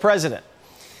vice president.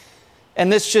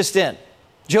 And this just in.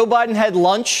 Joe Biden had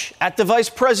lunch at the vice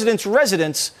president's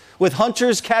residence with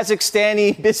Hunter's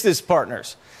Kazakhstani business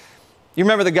partners. You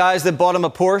remember the guys that bought him a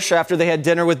Porsche after they had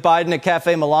dinner with Biden at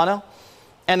Cafe Milano?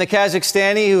 And the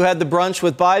Kazakhstani who had the brunch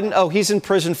with Biden? Oh, he's in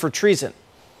prison for treason.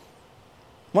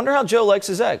 Wonder how Joe likes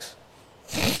his eggs.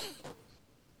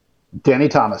 Danny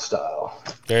Thomas style.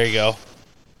 There you go.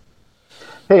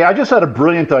 Hey, I just had a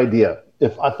brilliant idea.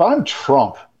 If I'm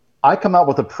Trump, I come out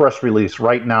with a press release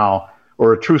right now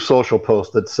or a True Social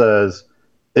post that says,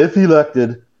 if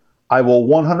elected, I will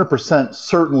 100%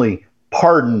 certainly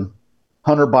pardon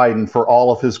Hunter Biden for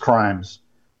all of his crimes,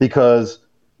 because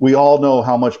we all know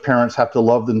how much parents have to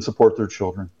love and support their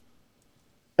children.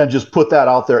 And just put that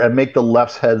out there and make the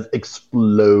left's heads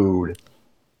explode.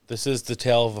 This is the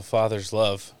tale of a father's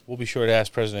love. We'll be sure to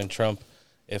ask President Trump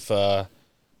if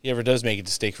he ever does make it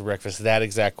to Steak for Breakfast, that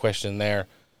exact question there.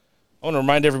 I want to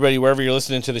remind everybody, wherever you're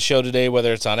listening to the show today,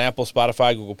 whether it's on Apple,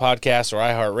 Spotify, Google Podcasts, or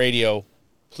iHeartRadio,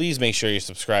 please make sure you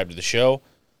subscribe to the show.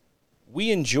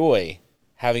 We enjoy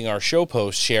having our show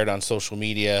posts shared on social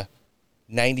media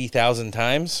 90,000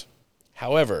 times.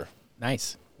 However,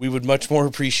 we would much more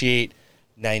appreciate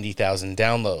 90,000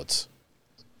 downloads.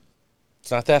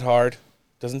 It's not that hard.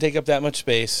 Doesn't take up that much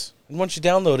space. And once you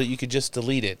download it, you could just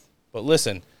delete it. But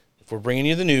listen, if we're bringing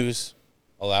you the news,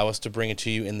 allow us to bring it to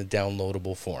you in the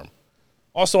downloadable form.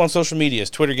 Also on social medias,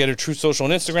 Twitter, Getter, Truth Social,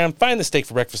 and Instagram. Find the Steak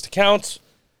for Breakfast accounts.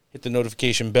 Hit the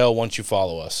notification bell once you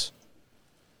follow us.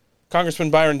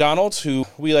 Congressman Byron Donalds, who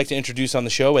we like to introduce on the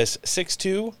show as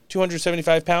 6'2",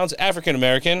 275 pounds,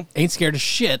 African-American. Ain't scared of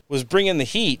shit. Was bringing the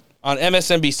heat on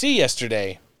MSNBC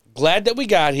yesterday. Glad that we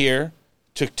got here.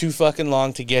 Took too fucking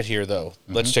long to get here, though.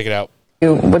 Let's check it out.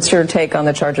 What's your take on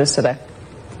the charges today?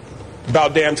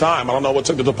 About damn time. I don't know what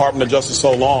took the Department of Justice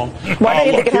so long. Why do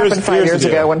you think it happened 5 years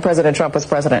ago when President Trump was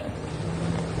president?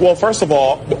 Well, first of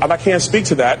all, I can't speak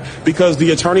to that because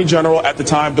the Attorney General at the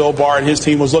time, Bill Barr, and his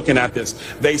team was looking at this.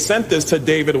 They sent this to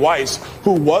David Weiss,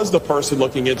 who was the person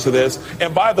looking into this.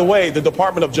 And by the way, the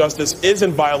Department of Justice is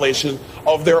in violation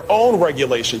of their own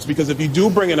regulations because if you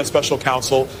do bring in a special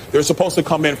counsel, they're supposed to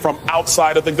come in from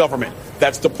outside of the government.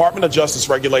 That's Department of Justice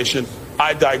regulation.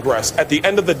 I digress. At the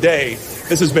end of the day,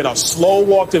 this has been a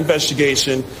slow-walked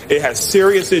investigation. It has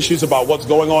serious issues about what's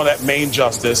going on at Main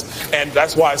Justice. And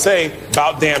that's why I say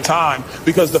about damn time,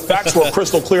 because the facts were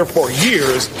crystal clear for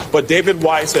years, but David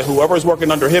Weiss and whoever is working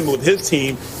under him with his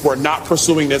team were not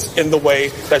pursuing this in the way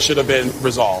that should have been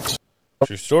resolved.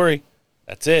 True story.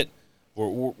 That's it.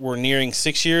 We're nearing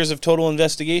 6 years of total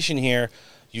investigation here.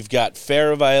 You've got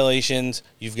FARA violations.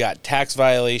 You've got tax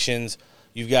violations.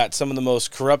 You've got some of the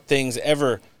most corrupt things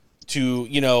ever to,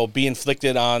 be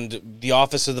inflicted on the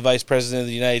office of the Vice President of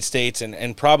the United States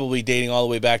and probably dating all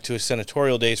the way back to his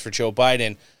senatorial days for Joe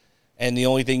Biden. And the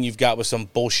only thing you've got was some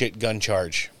bullshit gun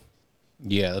charge.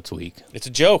 Yeah, that's weak. It's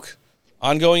a joke.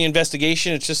 Ongoing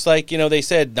investigation, it's just like, they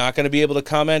said, not going to be able to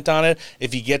comment on it.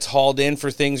 If he gets hauled in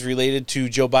for things related to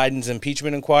Joe Biden's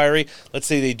impeachment inquiry, let's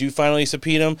say they do finally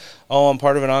subpoena him. Oh, I'm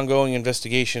part of an ongoing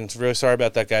investigation. It's really sorry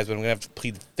about that, guys, but I'm going to have to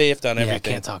plead the fifth on everything. I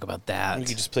can't talk about that. We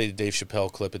could just play the Dave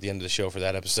Chappelle clip at the end of the show for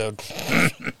that episode.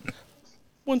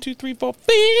 1, 2, 3, 4,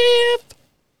 fifth.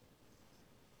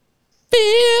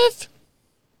 Fifth.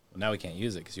 Well, now we can't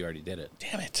use it because you already did it.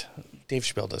 Damn it. Dave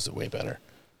Chappelle does it way better.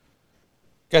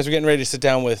 Guys, we're getting ready to sit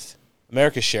down with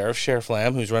America's Sheriff, Sheriff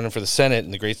Lamb, who's running for the Senate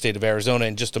in the great state of Arizona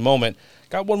in just a moment.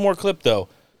 Got one more clip, though.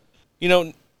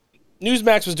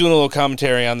 Newsmax was doing a little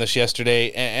commentary on this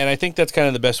yesterday, and I think that's kind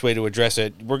of the best way to address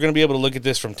it. We're going to be able to look at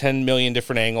this from 10 million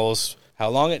different angles, how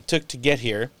long it took to get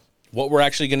here, what we're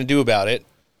actually going to do about it,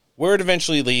 where it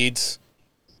eventually leads,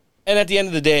 and at the end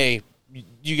of the day,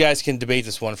 you guys can debate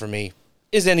this one for me.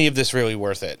 Is any of this really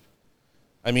worth it?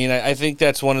 I mean, I think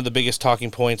that's one of the biggest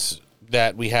talking points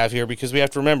that we have here, because we have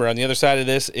to remember on the other side of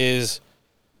this is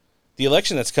the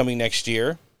election that's coming next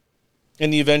year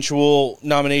and the eventual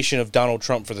nomination of Donald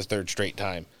Trump for the third straight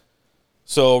time.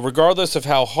 So regardless of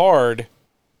how hard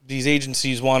these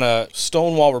agencies want to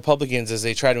stonewall Republicans as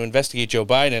they try to investigate Joe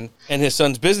Biden and his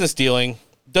son's business dealing,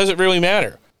 does it really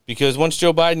matter? Because once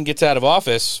Joe Biden gets out of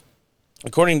office,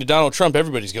 according to Donald Trump,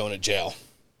 everybody's going to jail.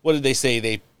 What did they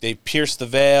say? They pierced the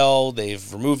veil,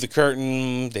 they've removed the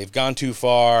curtain, they've gone too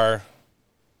far.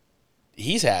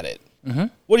 He's had it. Mm-hmm.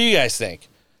 What do you guys think?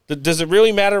 Does it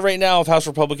really matter right now if House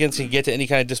Republicans can get to any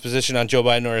kind of disposition on Joe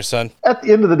Biden or his son? At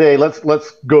the end of the day, let's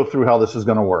go through how this is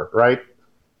going to work, right?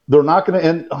 They're not going to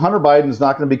end. Hunter Biden's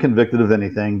not going to be convicted of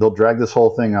anything. They'll drag this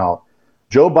whole thing out.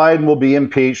 Joe Biden will be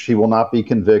impeached. He will not be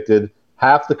convicted.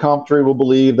 Half the country will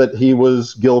believe that he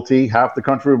was guilty. Half the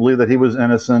country will believe that he was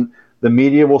innocent. The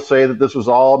media will say that this was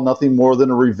all nothing more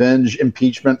than a revenge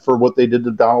impeachment for what they did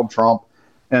to Donald Trump.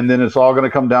 And then it's all going to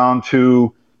come down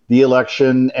to the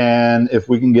election. And if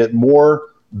we can get more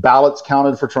ballots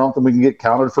counted for Trump than we can get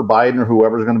counted for Biden or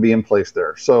whoever's going to be in place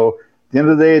there. So at the end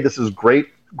of the day, this is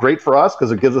great for us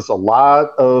because it gives us a lot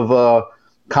of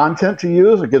content to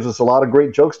use. It gives us a lot of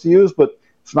great jokes to use, but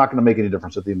it's not going to make any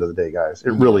difference at the end of the day, guys.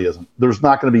 It really isn't. There's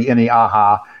not going to be any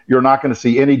aha. You're not going to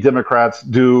see any Democrats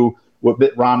do what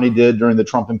Mitt Romney did during the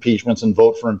Trump impeachments and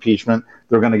vote for impeachment.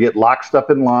 They're going to get locked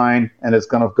up in line, and it's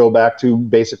going to go back to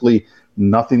basically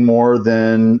nothing more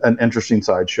than an interesting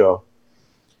sideshow.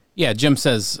 Yeah, Jim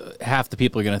says half the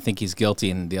people are going to think he's guilty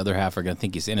and the other half are going to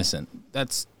think he's innocent.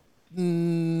 That's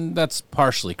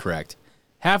partially correct.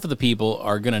 Half of the people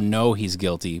are going to know he's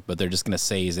guilty, but they're just going to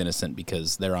say he's innocent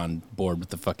because they're on board with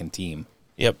the fucking team.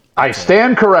 Yep. I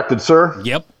stand corrected, sir.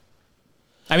 Yep.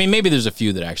 I mean, maybe there's a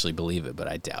few that actually believe it, but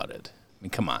I doubt it. I mean,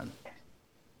 come on.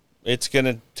 It's going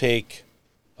to take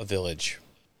a village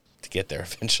to get there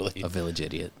eventually. A village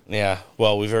idiot. Yeah.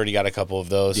 Well, we've already got a couple of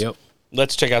those. Yep.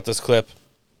 Let's check out this clip.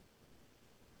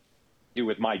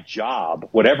 With my job,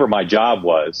 whatever my job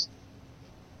was,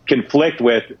 conflict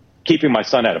with keeping my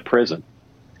son out of prison.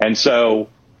 And so,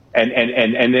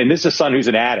 and this is a son who's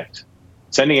an addict.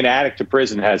 Sending an addict to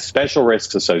prison has special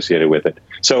risks associated with it.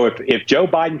 So if Joe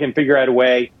Biden can figure out a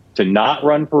way to not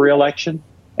run for re-election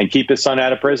and keep his son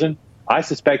out of prison, I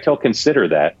suspect he'll consider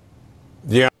that.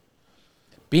 Yeah.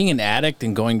 Being an addict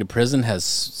and going to prison has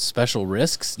special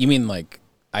risks? You mean like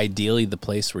ideally the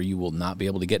place where you will not be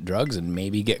able to get drugs and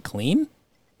maybe get clean?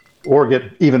 Or get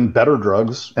even better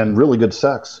drugs and really good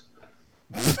sex.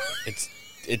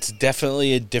 It's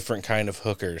definitely a different kind of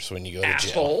hookers when you go to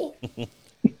jail.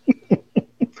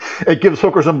 It gives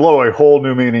hookers and blow a whole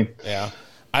new meaning. Yeah.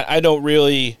 I don't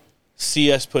really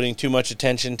see us putting too much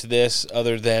attention to this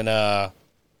other than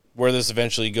where this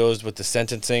eventually goes with the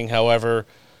sentencing. However,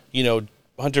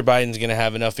 Hunter Biden's going to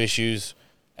have enough issues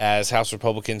as House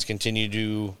Republicans continue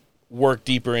to work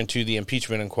deeper into the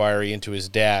impeachment inquiry into his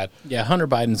dad. Yeah, Hunter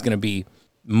Biden's going to be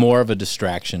more of a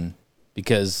distraction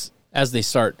because as they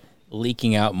start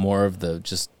leaking out more of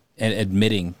the and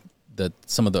admitting that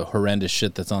some of the horrendous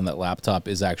shit that's on that laptop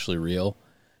is actually real,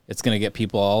 it's going to get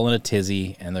people all in a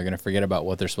tizzy and they're going to forget about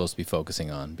what they're supposed to be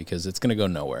focusing on because it's going to go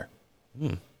nowhere.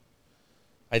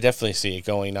 I definitely see it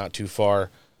going not too far.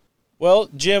 Well,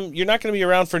 Jim, you're not going to be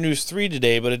around for News 3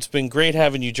 today, but it's been great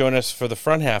having you join us for the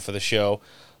front half of the show.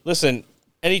 Listen,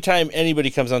 anytime anybody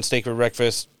comes on Steak for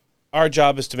Breakfast, our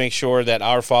job is to make sure that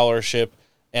our followership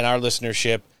and our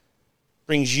listenership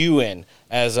brings you in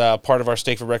as a part of our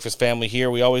Steak for Breakfast family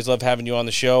here. We always love having you on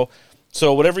the show.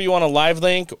 So whatever you want to live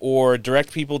link or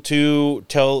direct people to,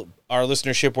 tell our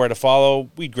listenership where to follow,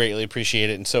 we'd greatly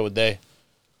appreciate it, and so would they.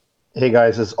 Hey,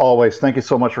 guys, as always, thank you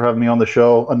so much for having me on the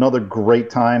show. Another great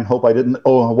time. Hope I didn't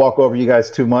walk over you guys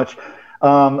too much.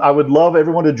 I would love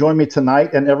everyone to join me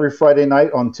tonight and every Friday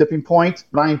night on Tipping Point,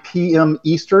 9 p.m.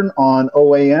 Eastern on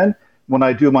OAN, when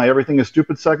I do my Everything is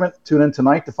Stupid segment. Tune in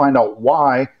tonight to find out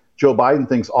why Joe Biden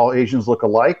thinks all Asians look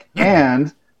alike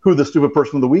and who the stupid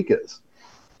person of the week is.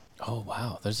 Oh,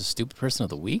 wow. There's a stupid person of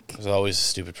the week? There's always a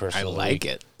stupid person of the week. I like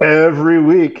it. Every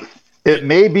week. It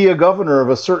may be a governor of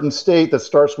a certain state that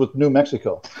starts with New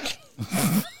Mexico.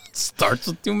 Starts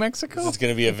with New Mexico? It's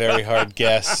going to be a very hard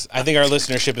guess. I think our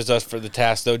listenership is up for the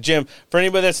task, though. Jim, for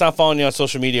anybody that's not following you on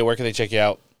social media, where can they check you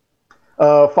out?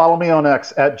 Follow me on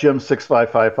X,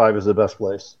 @Jim6555 is the best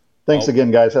place. Thanks again,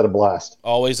 guys. Had a blast.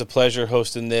 Always a pleasure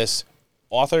hosting this.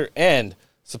 Author and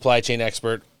supply chain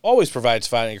expert. Always provides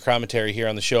fine commentary here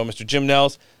on the show. Mr. Jim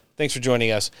Nehls, thanks for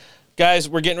joining us. Guys,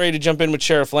 we're getting ready to jump in with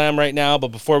Sheriff Lamb right now, but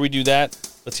before we do that,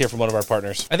 let's hear from one of our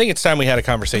partners. I think it's time we had a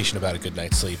conversation about a good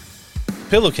night's sleep.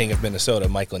 Pillow King of Minnesota,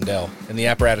 Mike Lindell, and the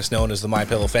apparatus known as the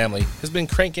MyPillow family has been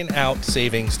cranking out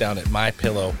savings down at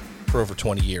MyPillow for over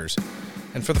 20 years.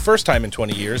 And for the first time in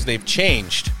 20 years, they've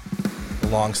changed the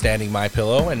long-standing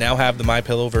MyPillow and now have the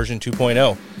MyPillow version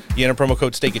 2.0. You enter promo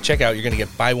code STEAK at checkout, you're going to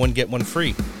get buy one, get one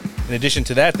free. In addition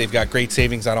to that, they've got great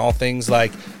savings on all things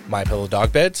like MyPillow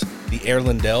dog beds, the Air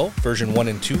Lindell version 1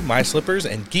 and 2, My Slippers,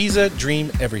 and Giza Dream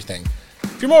Everything.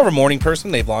 If you're more of a morning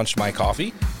person, they've launched My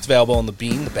Coffee. It's available in the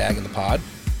bean, the bag, and the pod.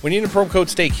 When you enter promo code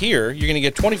STEAK here, you're going to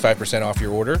get 25% off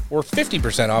your order or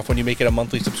 50% off when you make it a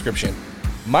monthly subscription.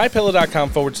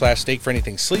 MyPillow.com/steak for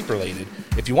anything sleep related.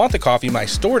 If you want the coffee,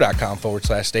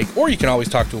 MyStore.com/steak, or you can always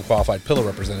talk to a qualified pillow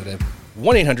representative.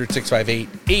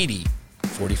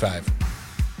 1-800-658-8045.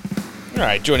 All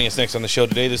right, joining us next on the show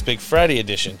today, this big Friday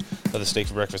edition of the Steak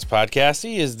for Breakfast podcast,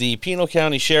 he is the Pinal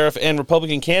County Sheriff and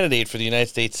Republican candidate for the United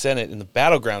States Senate in the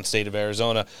battleground state of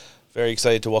Arizona. Very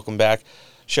excited to welcome back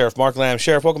Sheriff Mark Lamb.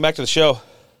 Sheriff, welcome back to the show.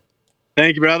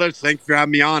 Thank you, brothers. Thank you for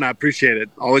having me on. I appreciate it.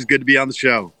 Always good to be on the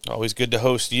show. Always good to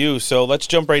host you. So let's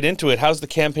jump right into it. How's the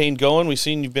campaign going? We've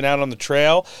seen you've been out on the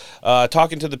trail,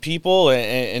 talking to the people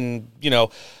and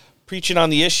preaching on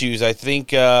the issues. I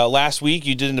think last week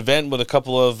you did an event with a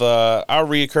couple of our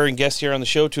reoccurring guests here on the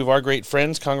show, two of our great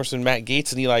friends, Congressman Matt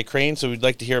Gaetz and Eli Crane, so we'd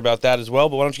like to hear about that as well.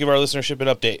 But why don't you give our listenership an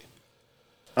update?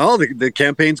 Oh, the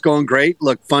campaign's going great.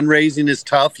 Look, fundraising is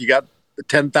tough. You got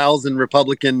 10,000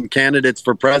 Republican candidates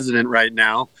for president right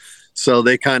now, so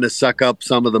they kind of suck up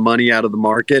some of the money out of the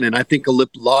market. And I think a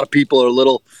lot of people are a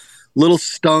little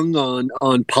stung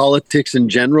on politics in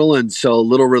general, and so a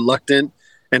little reluctant.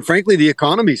 And frankly, the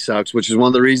economy sucks, which is one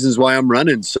of the reasons why I'm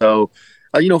running. So,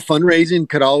 fundraising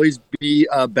could always be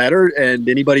better. And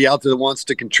anybody out there that wants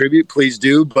to contribute, please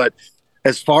do. But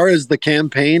as far as the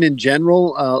campaign in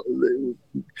general,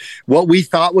 what we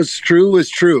thought was true is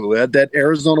true. That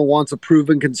Arizona wants a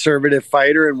proven conservative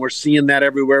fighter, and we're seeing that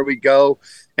everywhere we go.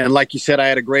 And like you said, I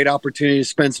had a great opportunity to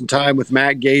spend some time with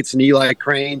Matt Gaetz and Eli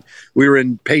Crane. We were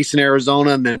in Payson,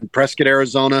 Arizona, and then Prescott,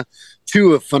 Arizona.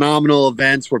 Two of phenomenal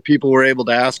events where people were able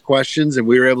to ask questions, and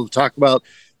we were able to talk about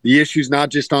the issues not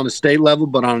just on a state level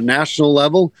but on a national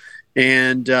level,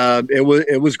 and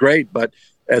it was great. But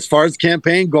as far as the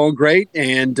campaign, going great,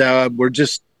 and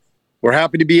we're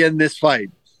happy to be in this fight.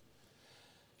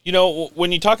 You know,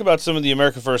 when you talk about some of the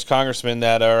America First congressmen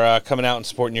that are coming out and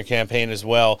supporting your campaign as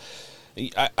well,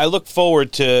 I look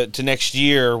forward to next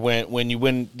year when you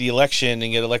win the election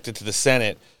and get elected to the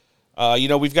Senate.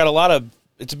 We've got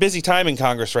it's a busy time in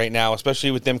Congress right now,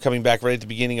 especially with them coming back right at the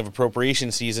beginning of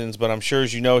appropriation seasons. But I'm sure,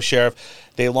 as you know,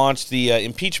 Sheriff, they launched the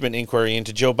impeachment inquiry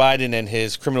into Joe Biden and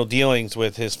his criminal dealings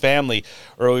with his family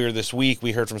earlier this week.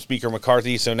 We heard from Speaker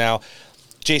McCarthy. So now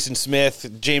Jason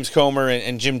Smith, James Comer,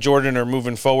 and Jim Jordan are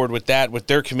moving forward with that, with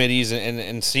their committees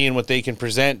and seeing what they can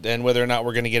present and whether or not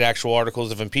we're going to get actual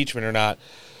articles of impeachment or not.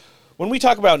 When we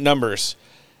talk about numbers,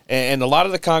 and a lot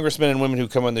of the congressmen and women who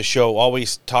come on the show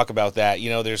always talk about that. You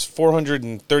know, there's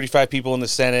 435 people in the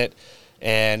Senate,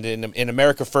 and in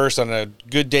America First, on a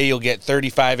good day, you'll get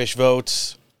 35-ish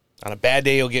votes. On a bad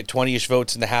day, you'll get 20-ish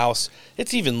votes in the House.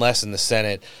 It's even less in the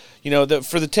Senate. You know,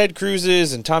 for the Ted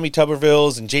Cruzes and Tommy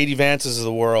Tubervilles and J.D. Vances of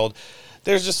the world,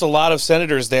 there's just a lot of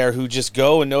senators there who just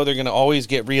go and know they're going to always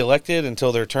get reelected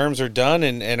until their terms are done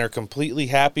and are completely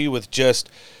happy with just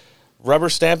rubber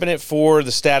stamping it for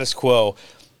the status quo.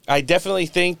 I definitely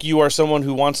think you are someone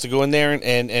who wants to go in there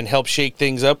and help shake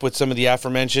things up with some of the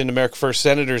aforementioned America First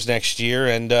senators next year.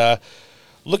 And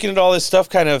looking at all this stuff,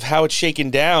 kind of how it's shaken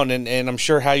down, and I'm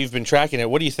sure how you've been tracking it.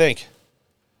 What do you think?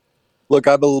 Look,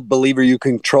 I'm a believer you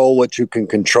control what you can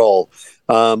control.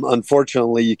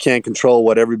 Unfortunately, you can't control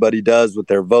what everybody does with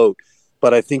their vote.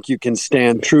 But I think you can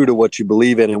stand true to what you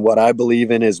believe in. And what I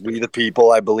believe in is we the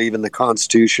people. I believe in the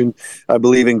Constitution. I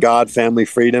believe in God, family,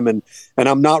 freedom. And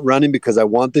I'm not running because I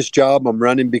want this job. I'm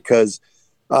running because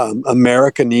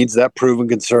America needs that proven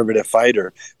conservative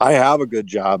fighter. I have a good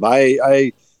job.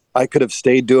 I could have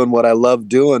stayed doing what I love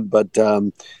doing, but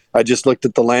I just looked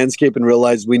at the landscape and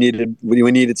realized we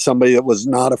needed somebody that was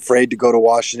not afraid to go to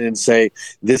Washington and say,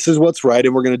 this is what's right,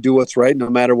 and we're going to do what's right no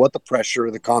matter what the pressure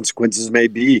or the consequences may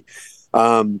be.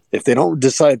 If they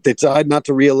decide not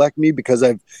to reelect me because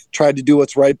I've tried to do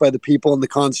what's right by the people and the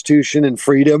Constitution and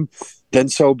freedom, then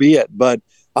so be it. But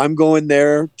I'm going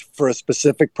there for a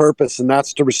specific purpose, and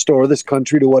that's to restore this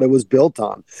country to what it was built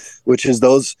on, which is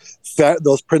those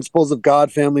principles of God,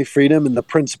 family, freedom, and the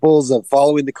principles of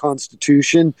following the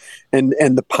Constitution and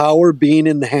the power being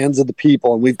in the hands of the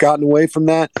people. And we've gotten away from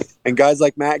that. And guys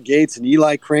like Matt Gaetz and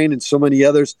Eli Crane and so many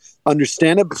others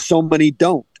understand it, but so many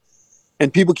don't.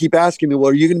 And people keep asking me,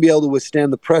 well, are you going to be able to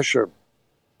withstand the pressure?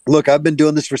 Look, I've been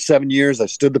doing this for 7 years. I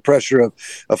stood the pressure of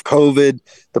COVID,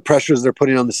 the pressures they're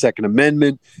putting on the Second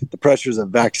Amendment, the pressures of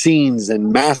vaccines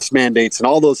and mask mandates and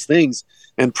all those things,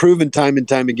 and proven time and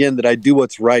time again that I do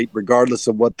what's right, regardless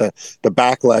of what the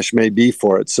backlash may be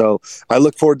for it. So I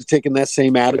look forward to taking that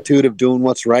same attitude of doing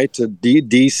what's right to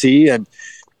D.C.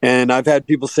 And I've had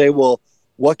people say, well,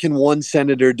 what can one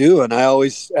senator do? And I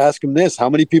always ask them this: how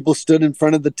many people stood in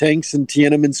front of the tanks in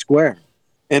Tiananmen Square?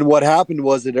 And what happened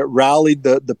was that it rallied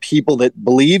the people that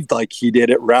believed like he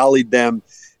did. It rallied them,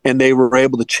 and they were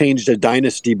able to change the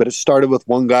dynasty. But it started with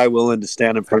one guy willing to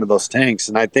stand in front of those tanks.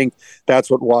 And I think that's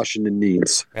what Washington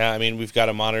needs. Yeah, I mean, we've got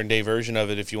a modern-day version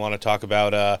of it if you want to talk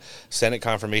about Senate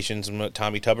confirmations and what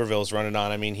Tommy Tuberville's running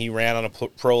on. I mean, he ran on a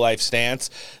pro-life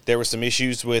stance. There were some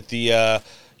issues with the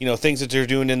things that they're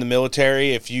doing in the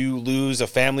military. If you lose a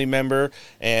family member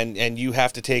and you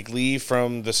have to take leave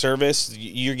from the service,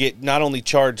 you get not only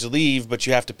charged leave, but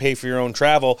you have to pay for your own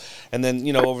travel. And then,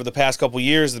 over the past couple of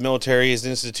years, the military has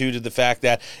instituted the fact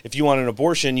that if you want an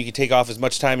abortion, you can take off as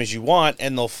much time as you want,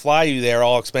 and they'll fly you there,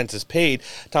 all expenses paid.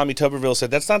 Tommy Tuberville said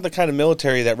that's not the kind of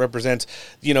military that represents,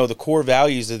 the core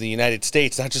values of the United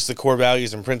States, not just the core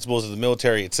values and principles of the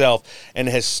military itself, and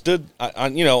has stood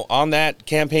on that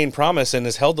campaign promise and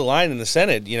has held the line in the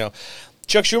Senate.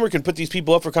 Chuck Schumer can put these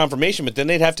people up for confirmation, but then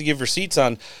they'd have to give receipts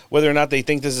on whether or not they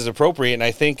think this is appropriate. And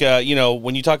I think,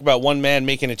 when you talk about one man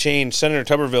making a change, Senator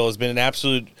Tuberville has been an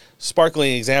absolute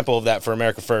sparkling example of that for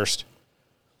America First.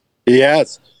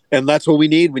 Yes, and that's what we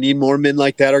need. We need more men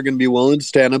like that are going to be willing to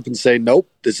stand up and say,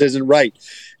 nope, this isn't right.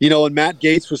 And Matt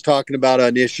Gaetz was talking about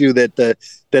an issue that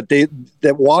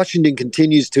Washington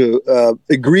continues to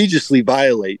egregiously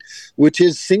violate, which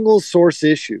is single source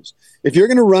issues. If you're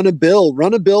going to run a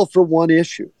bill for one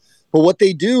issue. But what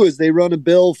they do is they run a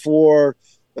bill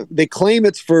they claim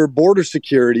it's for border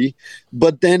security,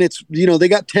 but then it's, they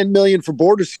got $10 million for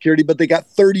border security, but they got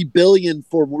 $30 billion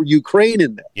for Ukraine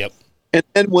in there. Yep. And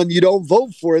then when you don't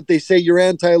vote for it, they say you're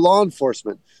anti-law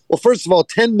enforcement. Well, first of all,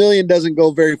 $10 million doesn't go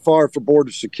very far for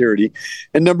border security.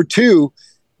 And number two,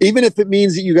 even if it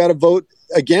means that you got to vote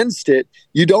against it,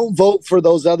 you don't vote for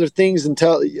those other things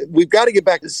until we've got to get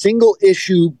back to single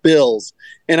issue bills.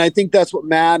 And I think that's what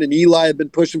Matt and Eli have been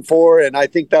pushing for. And I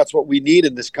think that's what we need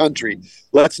in this country.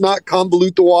 Let's not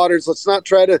convolute the waters. Let's not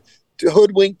try to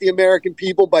hoodwink the American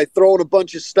people by throwing a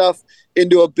bunch of stuff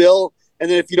into a bill. And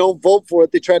then if you don't vote for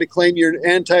it, they try to claim you're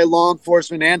anti-law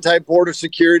enforcement, anti-border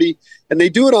security, and they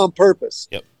do it on purpose.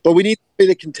 Yep. But we need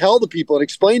somebody that can tell the people and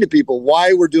explain to people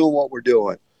why we're doing what we're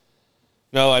doing.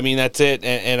 No, I mean, that's it.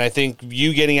 And I think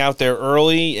you getting out there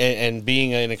early and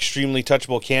being an extremely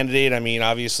touchable candidate, I mean,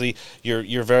 obviously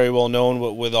you're very well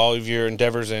known with all of your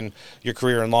endeavors and your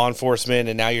career in law enforcement,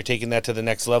 and now you're taking that to the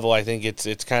next level. I think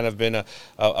it's kind of been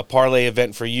a parlay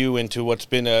event for you into what's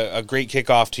been a great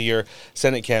kickoff to your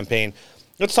Senate campaign.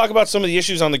 Let's talk about some of the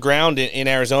issues on the ground in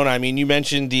Arizona. I mean, you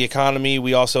mentioned the economy.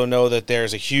 We also know that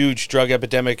there's a huge drug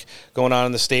epidemic going on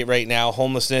in the state right now.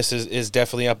 Homelessness is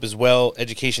definitely up as well.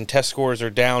 Education test scores are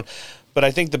down. But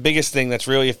I think the biggest thing that's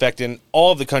really affecting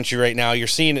all of the country right now, you're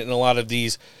seeing it in a lot of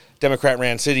these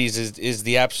Democrat-ran cities, is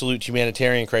the absolute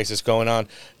humanitarian crisis going on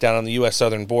down on the U.S.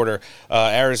 southern border.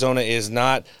 Arizona is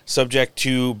not subject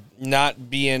to not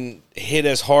being hit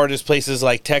as hard as places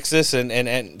like Texas,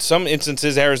 and some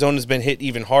instances Arizona's been hit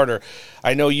even harder.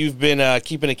 I know you've been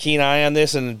keeping a keen eye on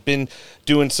this and been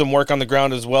doing some work on the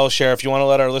ground as well, Sheriff. You want to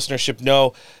let our listenership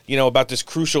know, about this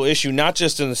crucial issue, not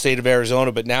just in the state of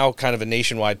Arizona, but now kind of a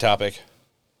nationwide topic.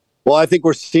 Well, I think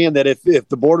we're seeing that if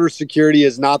the border security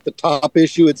is not the top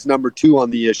issue, it's number 2 on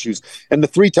the issues. And the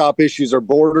 3 top issues are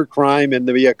border, crime, and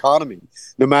the economy,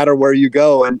 no matter where you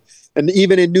go. And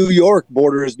even in New York,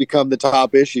 border has become the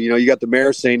top issue. You got the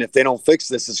mayor saying if they don't fix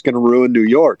this, it's going to ruin New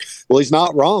York. Well, he's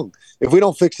not wrong. If we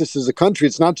don't fix this as a country,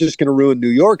 it's not just going to ruin New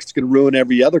York, it's going to ruin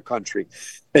every other country.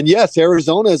 And yes,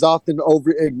 Arizona is often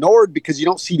ignored because you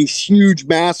don't see these huge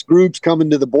mass groups coming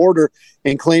to the border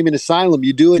and claiming asylum.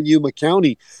 You do in Yuma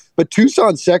County. But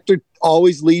Tucson sector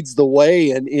always leads the way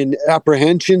in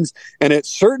apprehensions, and it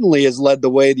certainly has led the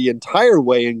way the entire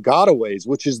way in gotaways,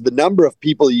 which is the number of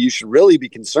people you should really be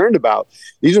concerned about.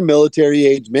 These are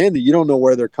military-age men that you don't know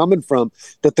where they're coming from,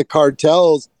 that the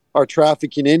cartels are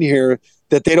trafficking in here,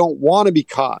 that they don't want to be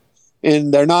caught.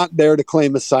 And they're not there to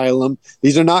claim asylum.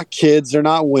 These are not kids. They're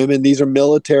not women. These are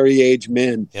military-age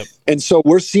men. Yep. And so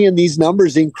we're seeing these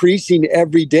numbers increasing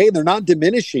every day. They're not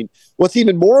diminishing. What's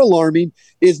even more alarming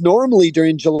is normally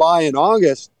during July and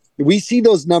August, we see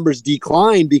those numbers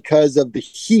decline because of the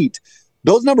heat.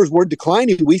 Those numbers were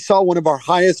declining. We saw one of our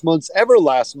highest months ever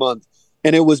last month,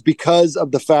 and it was because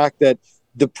of the fact that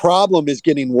the problem is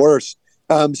getting worse.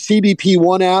 CBP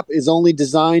One app is only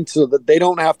designed so that they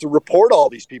don't have to report all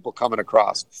these people coming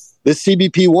across. This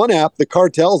CBP One app, the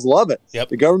cartels love it. Yep.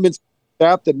 The government's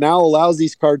app that now allows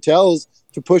these cartels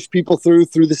to push people through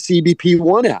the CBP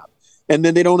One app. And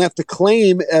then they don't have to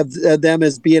claim them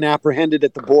as being apprehended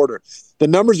at the border. The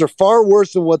numbers are far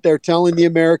worse than what they're telling the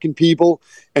American people.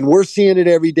 And we're seeing it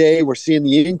every day. We're seeing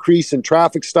the increase in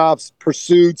traffic stops,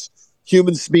 pursuits,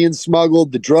 humans being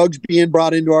smuggled, the drugs being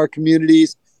brought into our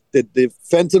communities, the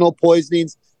fentanyl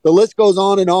poisonings, the list goes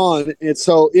on. And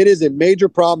so it is a major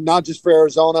problem, not just for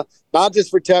Arizona, not just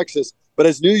for Texas, but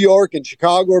as New York and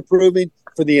Chicago are proving,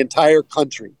 for the entire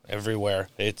country. Everywhere.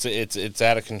 It's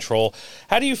out of control.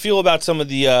 How do you feel about some of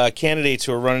the candidates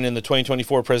who are running in the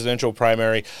 2024 presidential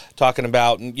primary, talking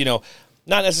about, not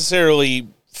necessarily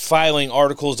filing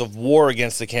articles of war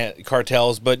against the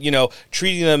cartels, but,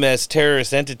 treating them as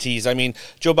terrorist entities? I mean,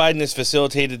 Joe Biden has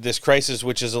facilitated this crisis,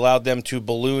 which has allowed them to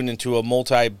balloon into a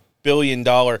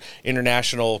multi-billion-dollar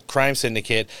international crime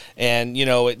syndicate. And,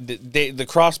 the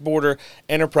cross-border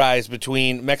enterprise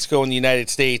between Mexico and the United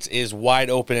States is wide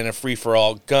open and a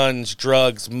free-for-all. Guns,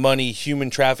 drugs, money, human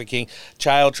trafficking,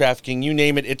 child trafficking, you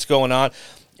name it, it's going on.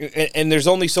 And there's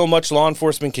only so much law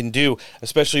enforcement can do,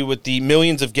 especially with the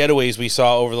millions of getaways we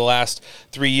saw over the last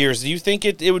 3 years. Do you think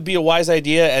it would be a wise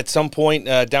idea at some point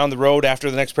down the road after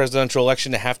the next presidential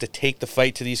election to have to take the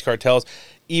fight to these cartels,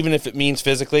 even if it means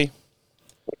physically?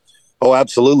 Oh,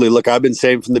 absolutely. Look, I've been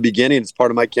saying from the beginning, it's part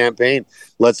of my campaign.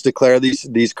 Let's declare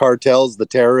these cartels the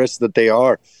terrorists that they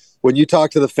are. When you talk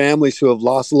to the families who have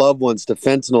lost loved ones to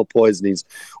fentanyl poisonings,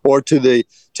 or to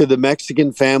the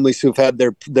Mexican families who've had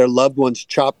their loved ones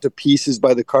chopped to pieces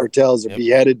by the cartels or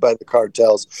beheaded by the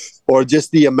cartels, or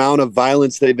just the amount of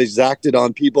violence they've exacted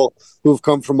on people who've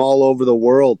come from all over the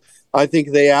world, I think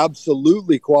they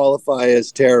absolutely qualify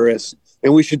as terrorists,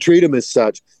 and we should treat them as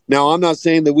such. Now, I'm not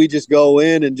saying that we just go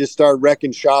in and just start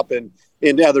wrecking shop in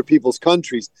other people's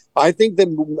countries. I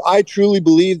truly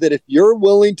believe that if you're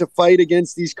willing to fight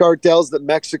against these cartels, that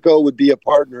Mexico would be a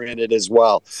partner in it as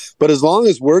well. But as long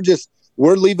as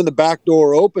we're leaving the back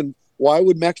door open, why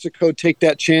would Mexico take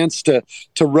that chance to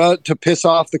piss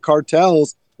off the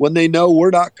cartels when they know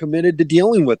we're not committed to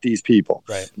dealing with these people?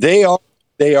 Right. They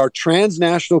They are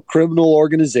transnational criminal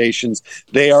organizations.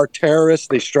 They are terrorists.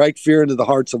 They strike fear into the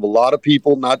hearts of a lot of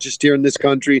people, not just here in this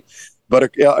country,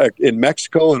 but in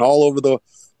Mexico and all over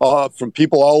from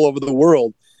people all over the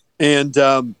world. And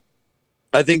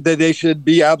I think that they should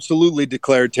be absolutely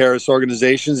declared terrorist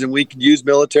organizations, and we could use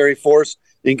military force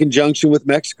in conjunction with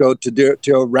Mexico to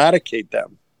eradicate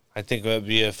them. I think that would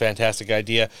be a fantastic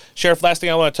idea. Sheriff, last thing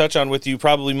I want to touch on with you,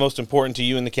 probably most important to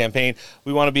you in the campaign,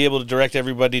 we want to be able to direct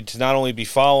everybody to not only be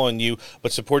following you,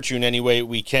 but support you in any way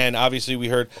we can. Obviously, we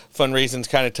heard fundraising's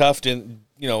kind of tough, and,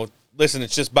 listen,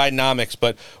 it's just Bidenomics,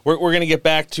 but we're going to get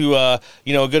back to, a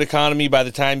good economy by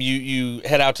the time you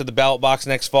head out to the ballot box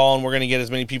next fall, and we're going to get as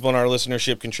many people in our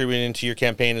listenership contributing to your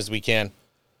campaign as we can.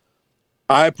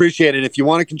 I appreciate it. If you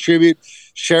want to contribute,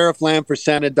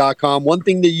 sherifflamforsenate.com. One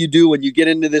thing that you do when you get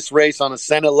into this race on a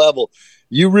Senate level,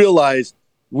 you realize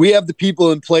we have the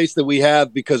people in place that we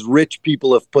have because rich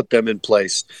people have put them in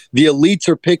place. The elites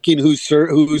are picking who's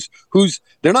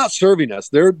they're not serving us.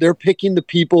 They're picking the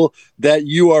people that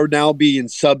you are now being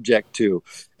subject to.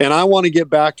 And I want to get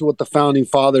back to what the founding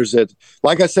fathers did.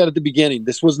 Like I said at the beginning,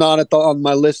 this was not on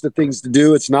my list of things to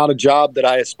do. It's not a job that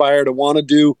I aspire to want to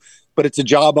do, but it's a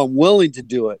job I'm willing to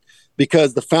do it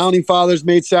because the founding fathers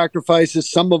made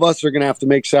sacrifices. Some of us are going to have to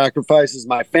make sacrifices.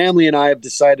 My family and I have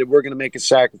decided we're going to make a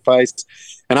sacrifice,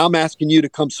 and I'm asking you to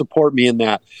come support me in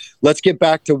that. Let's get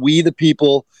back to we the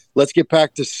people. Let's get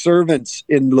back to servants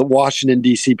in Washington,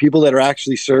 D.C., people that are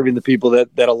actually serving the people that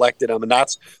elected them, and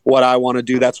that's what I want to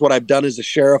do. That's what I've done as a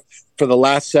sheriff for the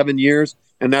last 7 years.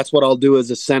 And that's what I'll do as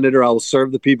a senator. I will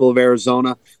serve the people of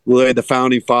Arizona the way the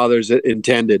founding fathers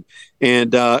intended.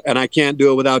 And I can't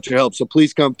do it without your help. So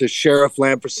please come to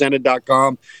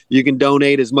sherifflamforsenate.com. You can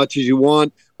donate as much as you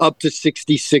want, up to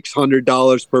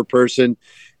 $6,600 per person.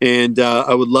 And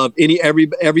I would love every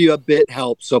bit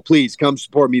helps. So please come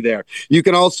support me there. You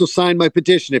can also sign my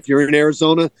petition. If you're in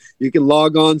Arizona, you can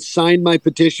log on, sign my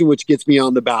petition, which gets me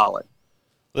on the ballot.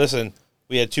 Listen.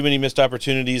 We had too many missed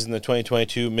opportunities in the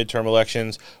 2022 midterm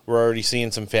elections. We're already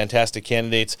seeing some fantastic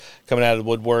candidates coming out of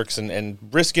the woodworks and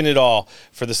risking it all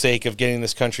for the sake of getting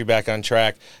this country back on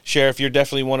track. Sheriff, you're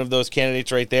definitely one of those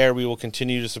candidates right there. We will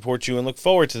continue to support you and look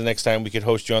forward to the next time we could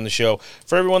host you on the show.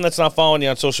 For everyone that's not following you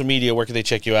on social media, where can they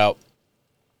check you out?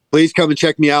 Please come and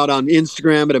check me out on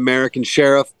Instagram at American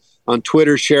Sheriff, on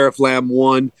Twitter, Sheriff Lamb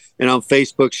 1, and on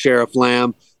Facebook, Sheriff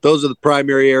Lamb. Those are the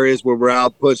primary areas where we're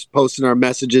out posting our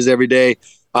messages every day.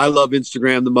 I love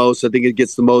Instagram the most. I think it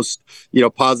gets the most,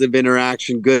 positive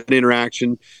interaction, good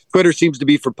interaction. Twitter seems to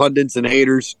be for pundits and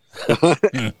haters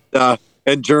and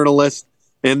journalists.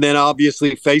 And then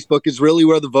obviously Facebook is really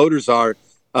where the voters are.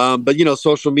 But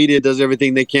social media does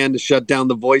everything they can to shut down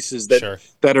the voices that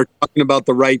are talking about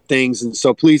the right things. And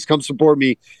so please come support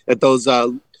me at those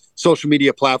social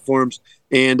media platforms.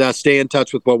 And stay in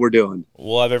touch with what we're doing.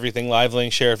 We'll have everything live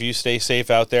link. Sheriff, you stay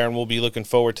safe out there, and we'll be looking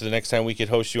forward to the next time we could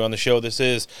host you on the show. This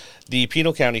is the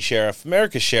Pinal County Sheriff,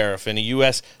 America's Sheriff, and a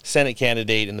U.S. Senate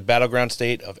candidate in the battleground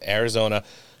state of Arizona.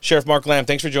 Sheriff Mark Lamb,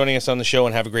 thanks for joining us on the show,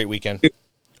 and have a great weekend.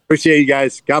 Appreciate you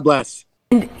guys. God bless.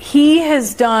 And he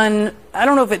has done, I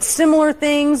don't know if it's similar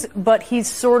things, but he's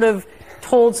sort of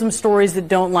told some stories that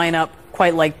don't line up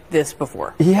quite like this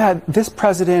before. Yeah, this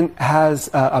president has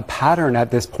a pattern at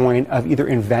this point of either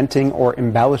inventing or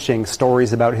embellishing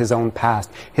stories about his own past,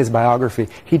 his biography.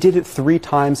 He did it 3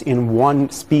 times in one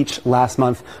speech last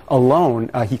month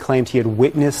alone. He claimed he had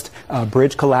witnessed a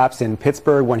bridge collapse in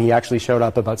Pittsburgh when he actually showed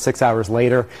up about 6 hours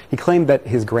later. He claimed that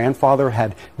his grandfather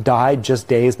had died just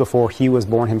days before he was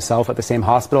born himself at the same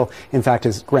hospital. In fact,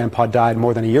 his grandpa died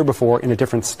more than a year before in a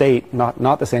different state,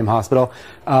 not the same hospital.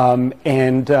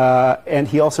 And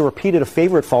he also repeated a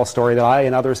favorite false story that I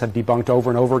and others have debunked over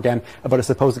and over again about a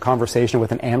supposed conversation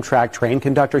with an Amtrak train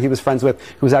conductor he was friends with,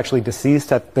 who was actually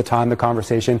deceased at the time the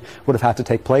conversation would have had to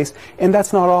take place. And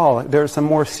that's not all. There are some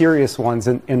more serious ones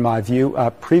in my view.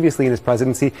 Previously in his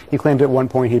presidency, he claimed at one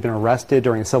point he'd been arrested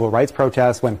during a civil rights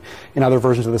protest when, in other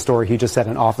versions of the story, he just said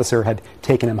an officer had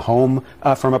taken him home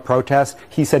from a protest.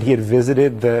 He said he had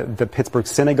visited the Pittsburgh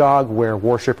synagogue where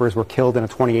worshipers were killed in a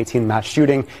 2018 mass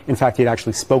shooting. In fact, he had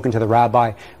actually spoken to the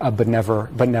rabbi, but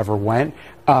never went.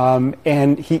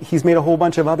 And he's made a whole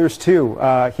bunch of others too.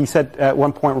 He said at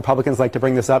one point, Republicans like to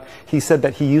bring this up, he said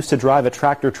that he used to drive a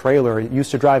tractor trailer, he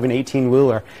used to drive an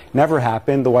 18-wheeler. Never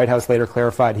happened. The White House later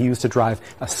clarified he used to drive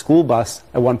a school bus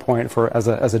at one point as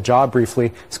a job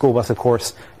briefly. School bus, of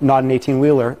course, not an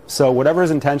 18-wheeler. So whatever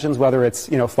his intentions, whether it's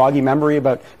foggy memory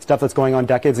about stuff that's going on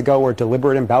decades ago or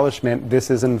deliberate embellishment, this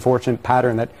is an unfortunate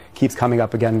pattern that keeps coming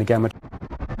up again and again.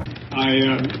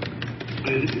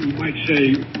 You might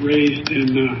say, raised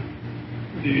in the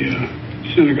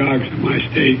synagogues of my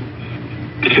state.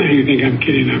 You think I'm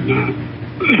kidding? I'm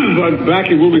not. But back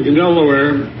in Wilmington,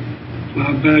 Delaware,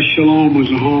 Beth Shalom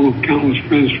was a home of countless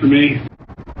friends for me.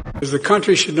 The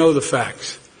country should know the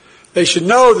facts. They should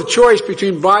know the choice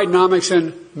between Bidenomics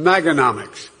and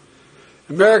MAGAnomics.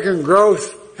 American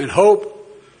growth and hope,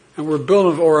 and we're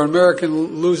building, or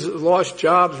American lost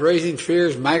jobs, raising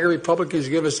fears. MAGA Republicans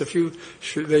gave us a few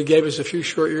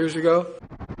short years ago.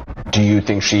 Do you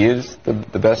think she is the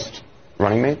best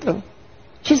running mate, though?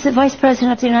 She's the vice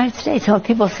president of the United States. So when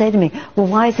people say to me, well,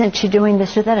 why isn't she doing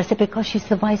this or that? I said, because she's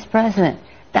the vice president.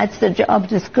 That's the job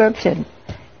description.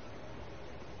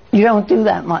 You don't do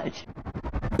that much.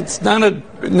 It's not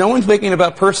no one's making it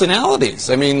about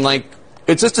personalities. I mean,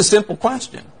 it's just a simple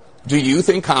question. Do you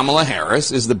think Kamala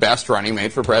Harris is the best running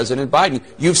mate for President Biden?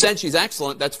 You've said she's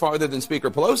excellent. That's farther than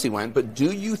Speaker Pelosi went. But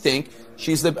do you think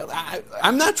she's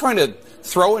I'm not trying to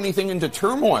throw anything into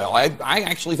turmoil. I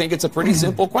actually think it's a pretty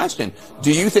simple question.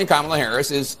 Do you think Kamala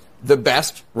Harris is the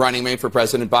best running mate for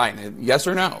President Biden? Yes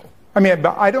or no? I mean,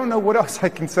 I don't know what else I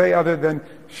can say other than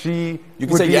she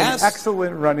would be an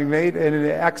excellent running mate and an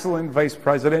excellent vice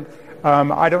president.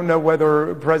 I don't know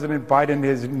whether President Biden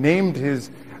has named his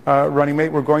running mate.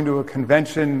 We're going to a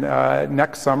convention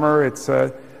next summer. It's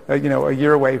a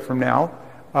year away from now,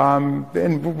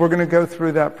 and we're going to go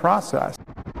through that process.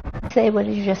 What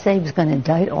did you just say? He was going to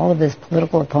indict all of his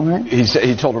political opponents?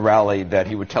 He told a rally that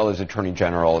he would tell his attorney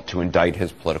general to indict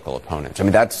his political opponents. I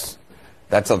mean, that's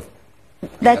a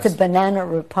banana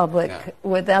republic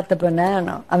without the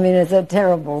banana. I mean, it's a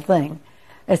terrible thing.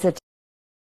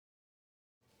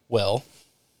 Well,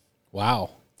 wow.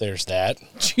 There's that.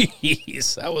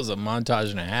 Jeez, that was a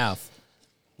montage and a half.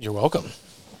 You're welcome.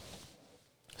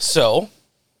 So,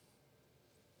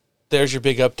 there's your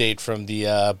big update from the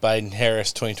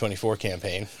Biden-Harris 2024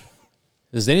 campaign.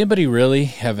 Does anybody really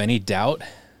have any doubt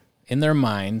in their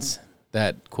minds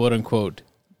that, quote-unquote,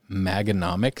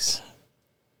 MAGAnomics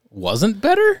wasn't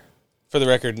better? For the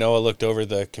record, Noah looked over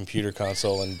the computer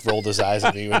console and rolled his eyes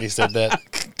at me when he said that.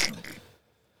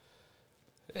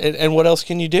 And what else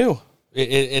can you do?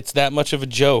 It's that much of a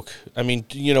joke. I mean,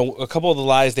 a couple of the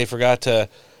lies they forgot to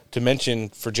mention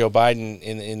for Joe Biden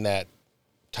in that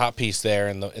top piece there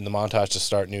in the montage to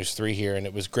start News 3 here, and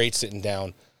it was great sitting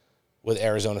down with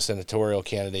Arizona senatorial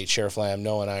candidate Sheriff Lamb.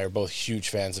 Noah and I are both huge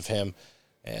fans of him,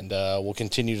 and we'll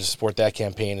continue to support that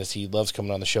campaign as he loves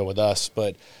coming on the show with us.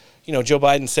 But, Joe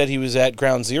Biden said he was at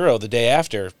ground zero the day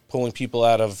after, pulling people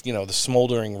out of, the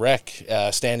smoldering wreck,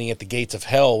 standing at the gates of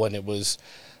hell when it was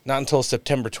not until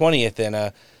September 20th, and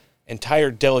an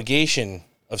entire delegation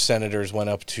of senators went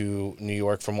up to New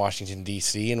York from Washington,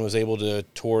 D.C., and was able to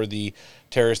tour the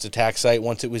terrorist attack site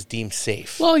once it was deemed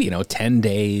safe. Well, 10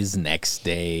 days, next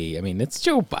day. I mean, it's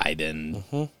Joe Biden.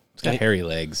 Mm-hmm. He's got hairy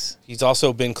legs. He's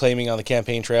also been claiming on the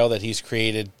campaign trail that he's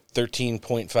created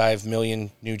 13.5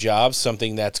 million new jobs,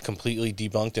 something that's completely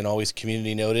debunked and always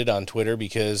community noted on Twitter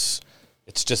because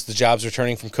it's just the jobs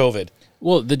returning from COVID.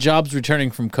 Well, the jobs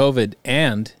returning from COVID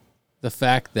and the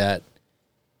fact that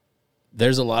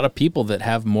there's a lot of people that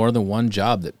have more than one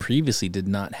job that previously did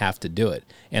not have to do it.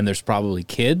 And there's probably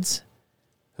kids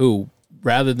who,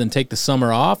 rather than take the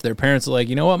summer off, their parents are like,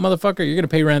 you know what, motherfucker, you're going to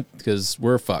pay rent because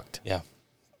we're fucked. Yeah.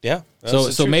 Yeah.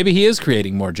 So maybe he is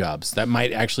creating more jobs. That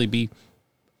might actually be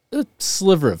a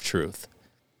sliver of truth.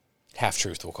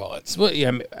 Half-truth, we'll call it. So, well,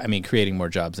 yeah, I mean, creating more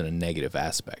jobs in a negative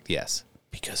aspect, yes.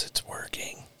 Because it's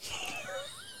working.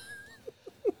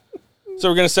 So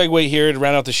we're going to segue here to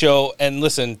round out the show. And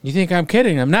listen. You think I'm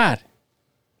kidding? I'm not.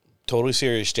 Totally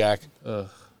serious, Jack. Ugh.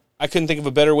 I couldn't think of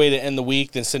a better way to end the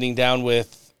week than sitting down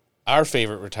with our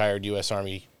favorite retired U.S.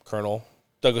 Army Colonel,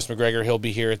 Douglas Macgregor. He'll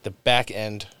be here at the back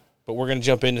end. But we're going to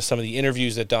jump into some of the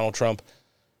interviews that Donald Trump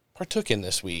partook in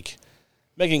this week.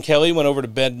 Megyn Kelly went over to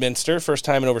Bedminster, first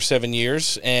time in over 7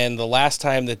 years, and the last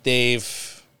time that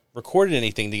they've recorded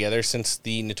anything together since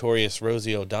the notorious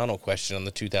Rosie O'Donnell question on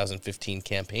the 2015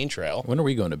 campaign trail. When are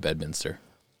we going to Bedminster?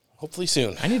 Hopefully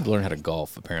soon. I need to learn how to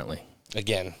golf, apparently.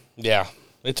 Again, yeah.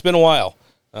 It's been a while.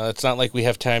 It's not like we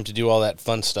have time to do all that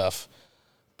fun stuff.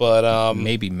 But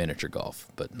maybe miniature golf,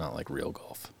 but not like real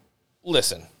golf.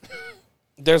 Listen,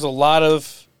 there's a lot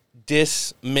of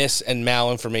miss, and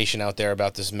malinformation out there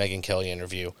about this Megyn Kelly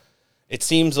interview. It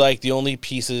seems like the only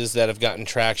pieces that have gotten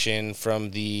traction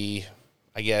from the,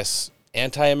 I guess,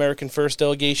 anti-American First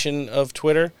delegation of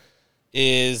Twitter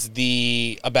is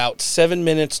the about 7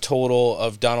 minutes total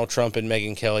of Donald Trump and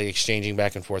Megyn Kelly exchanging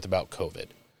back and forth about COVID.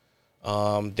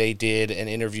 They did an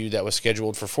interview that was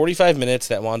scheduled for 45 minutes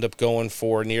that wound up going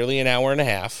for nearly an hour and a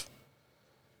half.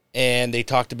 And they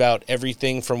talked about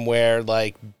everything from where,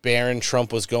 like, Barron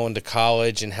Trump was going to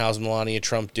college and how's Melania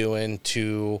Trump doing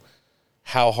to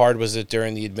how hard was it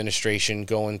during the administration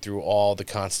going through all the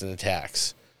constant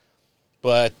attacks.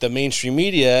 But the mainstream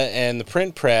media and the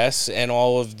print press and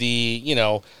all of the,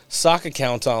 sock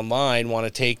accounts online want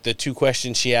to take the 2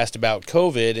 questions she asked about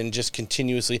COVID and just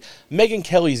continuously... Megyn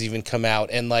Kelly's even come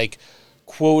out and,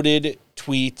 quoted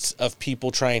tweets of people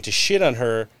trying to shit on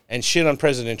her and shit on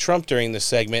President Trump during this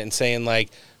segment and saying,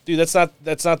 dude, that's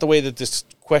not the way that this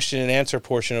question and answer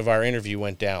portion of our interview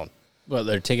went down. Well,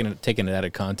 they're taking it out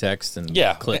of context and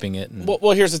clipping it. And...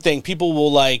 Well, here's the thing. People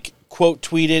will, quote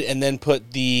tweet it and then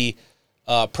put the...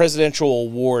 presidential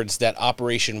awards that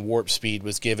Operation Warp Speed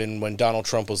was given when Donald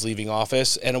Trump was leaving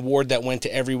office, an award that went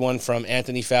to everyone from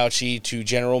Anthony Fauci to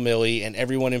General Milley and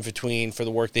everyone in between for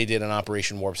the work they did on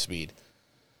Operation Warp Speed.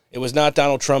 It was not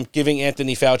Donald Trump giving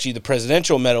Anthony Fauci the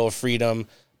Presidential Medal of Freedom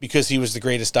because he was the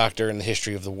greatest doctor in the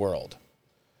history of the world.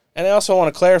 And I also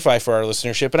want to clarify for our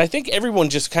listenership, and I think everyone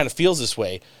just kind of feels this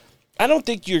way, I don't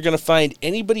think you're going to find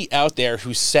anybody out there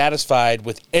who's satisfied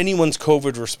with anyone's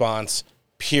COVID response,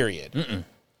 period. Mm-mm.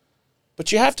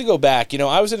 But you have to go back.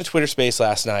 I was in a Twitter space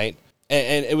last night,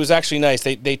 and it was actually nice.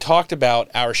 They talked about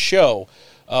our show.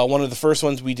 One of the first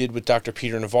ones we did with Dr.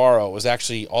 Peter Navarro was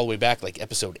actually all the way back,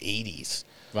 episode 80s.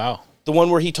 Wow. The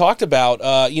one where he talked about,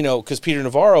 because Peter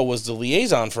Navarro was the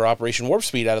liaison for Operation Warp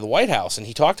Speed out of the White House, and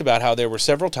he talked about how there were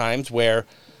several times where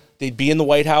they'd be in the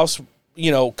White House,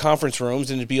 conference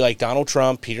rooms, and it'd be like Donald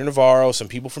Trump, Peter Navarro, some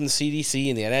people from the CDC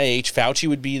and the NIH, Fauci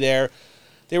would be there.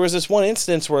 There was this one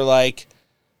instance where,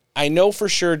 I know for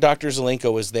sure Dr.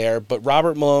 Zelenko was there, but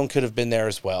Robert Malone could have been there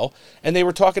as well. And they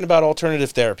were talking about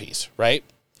alternative therapies, right?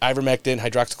 Ivermectin,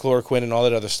 hydroxychloroquine, and all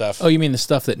that other stuff. Oh, you mean the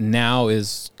stuff that now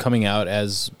is coming out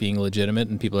as being legitimate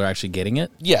and people are actually getting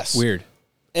it? Yes. Weird.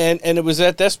 And it was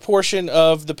at this portion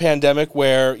of the pandemic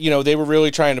where, they were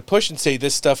really trying to push and say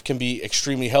this stuff can be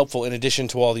extremely helpful in addition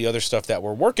to all the other stuff that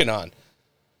we're working on.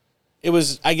 It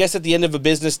was, I guess, at the end of a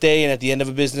business day and at the end of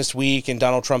a business week, and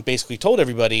Donald Trump basically told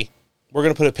everybody, we're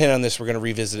going to put a pin on this, we're going to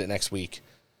revisit it next week.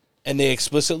 And they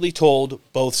explicitly told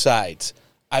both sides,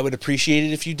 I would appreciate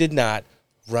it if you did not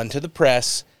run to the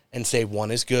press and say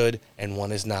one is good and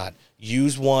one is not.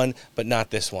 Use one, but not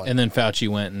this one. And then Fauci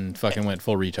went and fucking went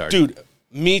full retard. Dude,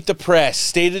 Meet the Press,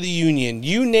 State of the Union,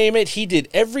 you name it, he did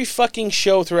every fucking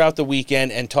show throughout the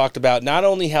weekend and talked about not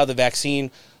only how the vaccine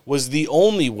was the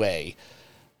only way,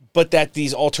 but that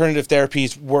these alternative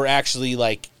therapies were actually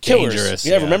killers. Dangerous.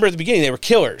 Yeah, remember at the beginning, they were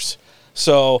killers.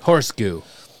 So horse goo.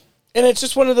 And it's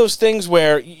just one of those things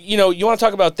where, you want to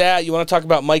talk about that. You want to talk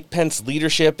about Mike Pence's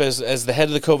leadership as the head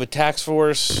of the COVID task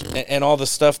force and all the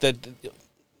stuff that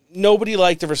nobody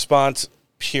liked the response,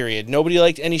 period. Nobody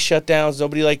liked any shutdowns.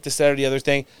 Nobody liked this, that, or the other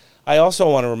thing. I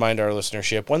also want to remind our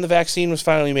listenership, when the vaccine was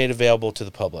finally made available to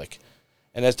the public,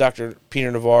 and as Dr. Peter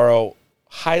Navarro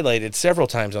highlighted several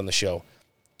times on the show,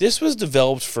 this was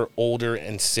developed for older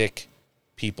and sick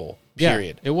people,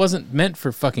 period. Yeah, it wasn't meant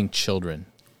for fucking children.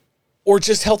 Or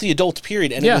just healthy adults,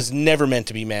 period. And it was never meant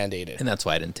to be mandated. And that's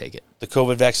why I didn't take it. The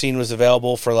COVID vaccine was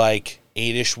available for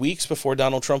 8-ish weeks before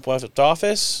Donald Trump left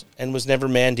office and was never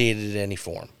mandated in any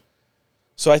form.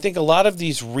 So I think a lot of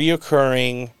these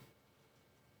reoccurring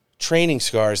training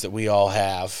scars that we all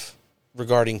have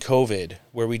regarding COVID,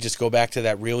 where we just go back to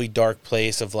that really dark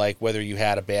place of whether you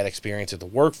had a bad experience at the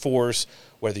workforce,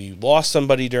 whether you lost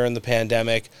somebody during the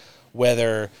pandemic,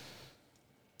 whether,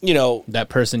 that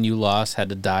person you lost had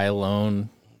to die alone,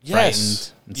 yes,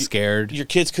 frightened and scared. Your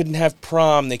kids couldn't have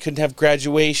prom, they couldn't have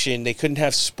graduation, they couldn't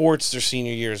have sports their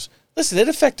senior years. Listen, it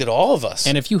affected all of us.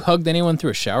 And if you hugged anyone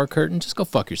through a shower curtain, just go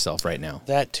fuck yourself right now.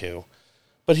 That too.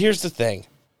 But here's the thing.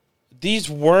 These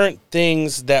weren't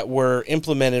things that were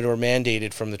implemented or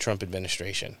mandated from the Trump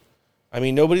administration. I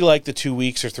mean, nobody liked the 2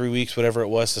 weeks or 3 weeks, whatever it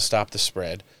was, to stop the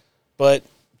spread. But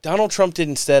Donald Trump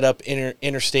didn't set up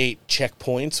interstate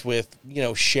checkpoints with,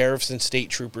 sheriffs and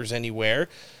state troopers anywhere.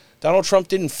 Donald Trump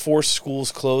didn't force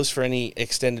schools closed for any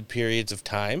extended periods of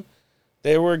time.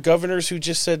 There were governors who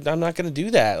just said, I'm not going to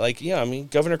do that.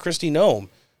 Governor Kristi Noem,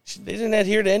 they didn't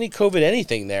adhere to any COVID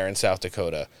anything there in South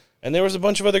Dakota. And there was a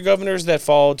bunch of other governors that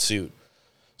followed suit.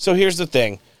 So here's the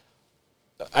thing.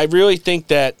 I really think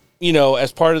that,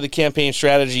 as part of the campaign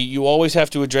strategy, you always have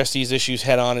to address these issues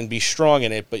head on and be strong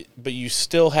in it, but you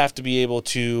still have to be able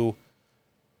to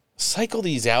cycle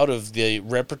these out of the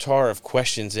repertoire of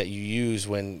questions that you use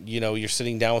when, you're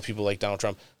sitting down with people like Donald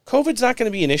Trump. COVID's not going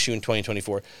to be an issue in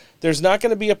 2024. There's not going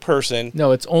to be a person.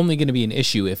 No, it's only going to be an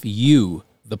issue if you,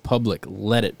 the public,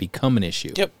 let it become an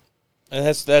issue. Yep. And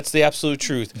that's the absolute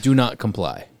truth. Do not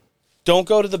comply. Don't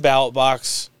go to the ballot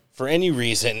box for any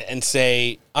reason and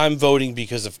say, I'm voting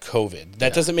because of COVID.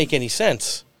 That doesn't make any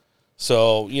sense.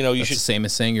 So, you know, you That's should. the same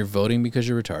as saying you're voting because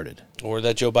you're retarded. Or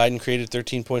that Joe Biden created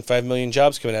 13.5 million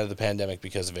jobs coming out of the pandemic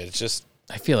because of it. It's just.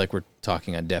 I feel like we're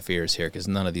talking on deaf ears here because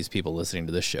none of these people listening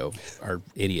to this show are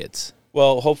idiots.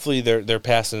 Well, hopefully they're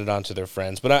passing it on to their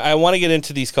friends. But I want to get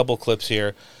into these couple clips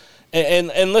here.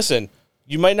 And listen,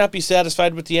 you might not be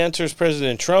satisfied with the answers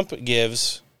President Trump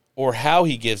gives or how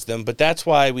he gives them, but that's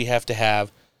why we have to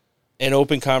have an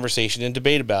open conversation and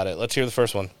debate about it. Let's hear the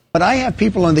first one. But I have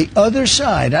people on the other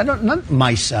side, not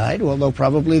my side, although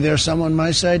probably there's some on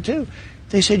my side too.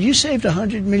 They said, you saved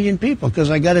 100 million people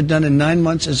because I got it done in 9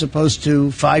 months as opposed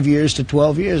to 5 years to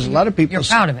 12 years. A lot of people... You're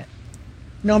proud of it.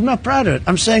 No, I'm not proud of it.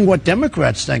 I'm saying what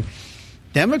Democrats think.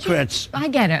 Democrats... I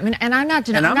get it. I mean, and I'm not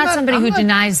somebody who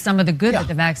denies some of the good that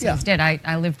the vaccines did.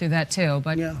 I lived through that too.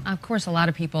 But of course, a lot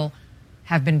of people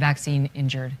have been vaccine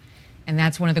injured. And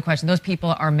that's one of the questions. Those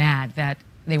people are mad that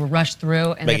they were rushed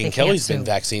through and Megyn Kelly's been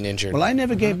vaccine injured. Well, I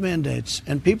never gave mandates,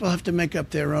 and people have to make up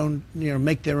their own,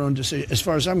 make their own decision. As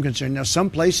far as I'm concerned, now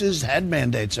some places had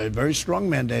mandates, very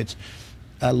strong mandates,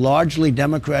 largely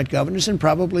Democrat governors and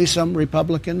probably some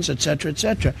Republicans, et cetera, et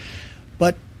cetera.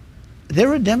 But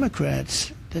there are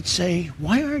Democrats that say,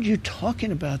 "Why aren't you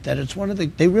talking about that?" It's one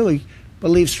of they really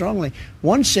believe strongly.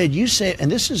 One said, "You say,"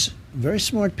 and this is very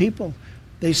smart people.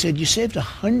 They said, you saved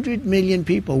 100 million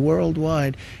people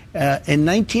worldwide. In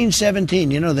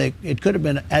 1917, it could have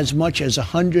been as much as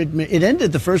 100 million. It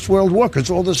ended the First World War because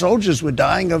all the soldiers were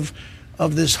dying of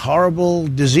this horrible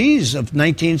disease of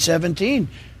 1917.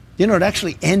 It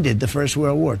actually ended the First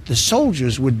World War. The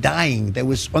soldiers were dying. They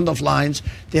was on the lines.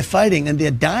 They're fighting, and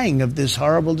they're dying of this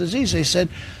horrible disease. They said,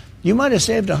 you might have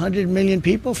saved 100 million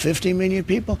people, 50 million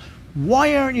people.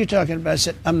 Why aren't you talking about it? I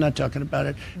said, I'm not talking about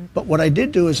it. But what I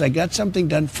did do is I got something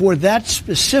done for that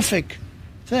specific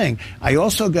thing. I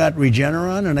also got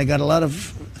Regeneron, and I got a lot of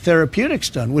therapeutics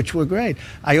done, which were great.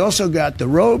 I also got the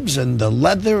robes and the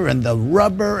leather and the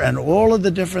rubber and all of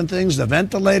the different things, the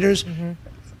ventilators. Mm-hmm.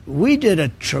 We did a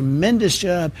tremendous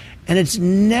job, and it's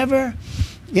never...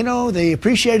 they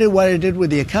appreciated what I did with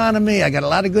the economy. I got a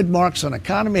lot of good marks on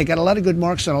economy. I got a lot of good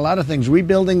marks on a lot of things.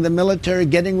 Rebuilding the military,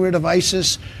 getting rid of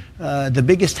ISIS, the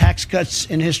biggest tax cuts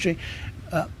in history.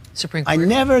 Supreme Court. I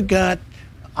never got,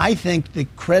 I think, the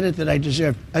credit that I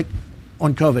deserved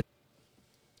on COVID.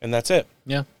 And that's it.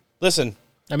 Yeah. Listen.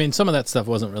 I mean, some of that stuff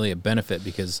wasn't really a benefit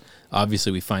because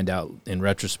obviously we find out in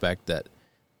retrospect that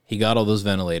he got all those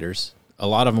ventilators. A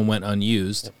lot of them went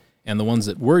unused. Yep. And the ones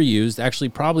that were used actually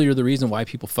probably are the reason why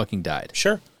people fucking died.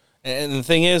 Sure. And the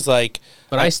thing is, but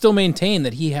I still maintain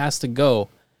that he has to go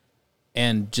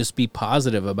and just be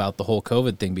positive about the whole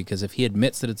COVID thing, because if he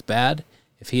admits that it's bad,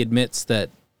 if he admits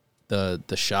that the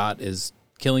shot is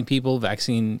killing people,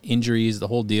 vaccine injuries, the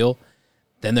whole deal,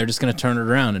 then they're just going to turn it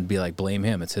around and be like, blame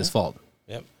him. It's his fault.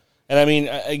 Yep. And I mean,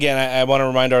 again, I want to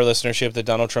remind our listenership that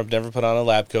Donald Trump never put on a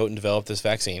lab coat and developed this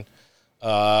vaccine.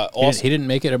 Also, he didn't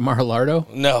make it at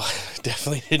Mar-a-Lardo? No,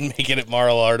 definitely didn't make it at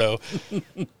Mar-a-Lardo.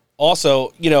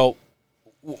 Also,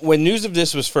 when news of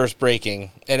this was first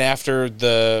breaking, and after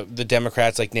the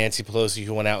Democrats like Nancy Pelosi,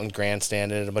 who went out and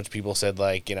grandstanded, and a bunch of people said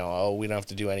we don't have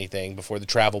to do anything before the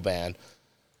travel ban.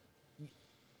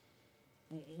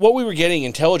 What we were getting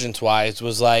intelligence-wise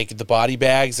was the body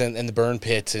bags and the burn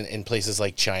pits in places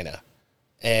like China.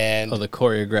 And the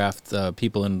choreographed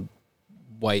people in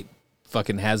white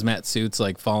fucking hazmat suits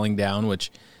falling down,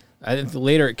 which I think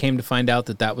later it came to find out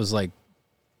that was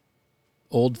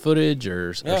old footage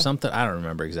or something. I don't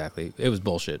remember exactly. It was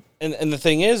bullshit. And the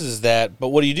thing is that, but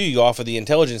what do? You go off of the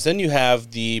intelligence. Then you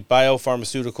have the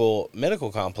biopharmaceutical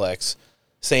medical complex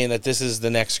saying that this is the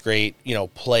next great,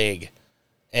 plague.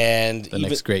 And the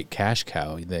next great cash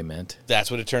cow, they meant. That's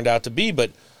what it turned out to be.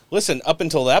 But listen, up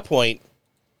until that point,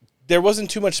 there wasn't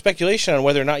too much speculation on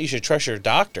whether or not you should trust your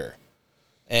doctor.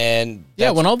 And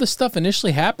when all this stuff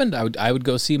initially happened, I would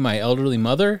go see my elderly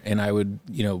mother, and I would,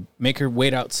 make her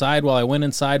wait outside while I went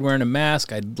inside wearing a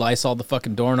mask. I'd Lysol the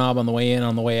fucking doorknob on the way in,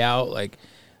 on the way out.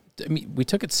 We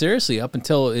took it seriously up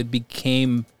until it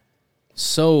became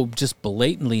so just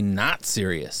blatantly not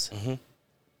serious. Mm-hmm.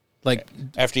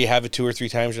 After you have it 2 or 3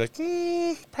 times, you're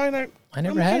like, probably not. I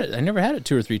never had it. I never had it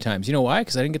 2 or 3 times. You know why?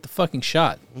 Because I didn't get the fucking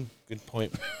shot. Good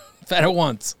point. I've had it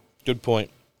once. Good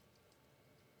point.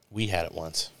 We had it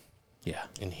once. Yeah.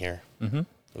 In here. Mm-hmm.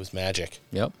 It was magic.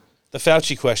 Yep. The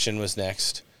Fauci question was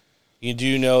next. You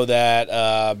do know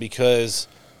that because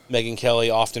Megyn Kelly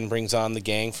often brings on the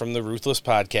gang from the Ruthless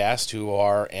podcast who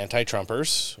are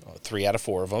anti-Trumpers, 3 out of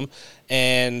 4 of them,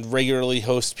 and regularly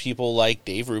host people like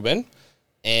Dave Rubin,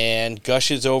 and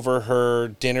gushes over her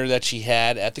dinner that she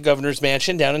had at the governor's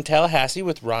mansion down in Tallahassee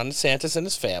with Ron DeSantis and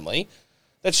his family,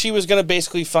 that she was going to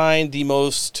basically find the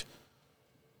most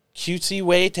cutesy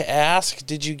way to ask,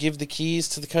 did you give the keys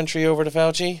to the country over to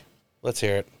Fauci? Let's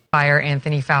hear it. Fire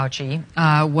Anthony Fauci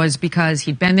was because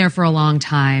he'd been there for a long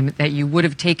time, that you would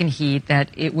have taken heat, that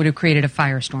it would have created a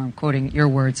firestorm, quoting your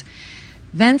words.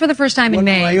 Then for the first time in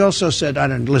May... I also said I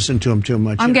didn't listen to him too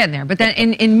much. I'm getting there. But then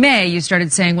in May, you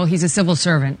started saying, well, he's a civil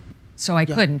servant, so I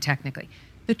couldn't technically.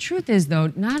 The truth is,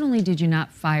 though, not only did you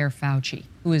not fire Fauci,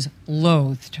 who is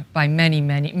loathed by many,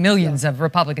 millions of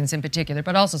Republicans in particular,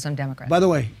 but also some Democrats. By the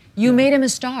way... You made him a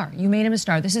star. You made him a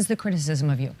star. This is the criticism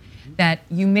of you, that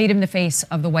you made him the face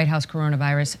of the White House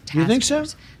coronavirus task You think so?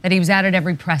 force, that he was out at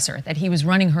every presser, that he was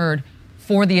running herd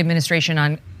for the administration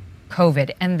on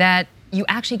COVID, and that you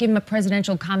actually gave him a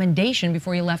presidential commendation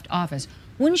before he left office.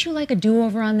 Wouldn't you like a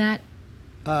do-over on that?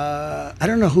 I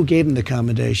don't know who gave him the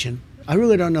commendation. I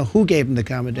really don't know who gave him the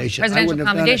commendation. Presidential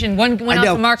commendation. One went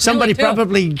out to Mark Somebody Milley, too.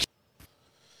 probably...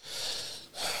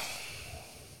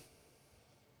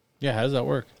 Yeah, how does that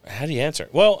work? How do you answer?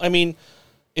 Well, I mean,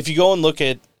 if you go and look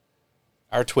at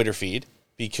our Twitter feed,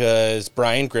 because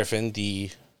Brian Griffin,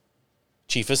 the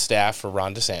chief of staff for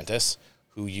Ron DeSantis,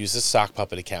 who uses sock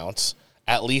puppet accounts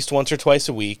at least once or twice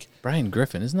a week. Brian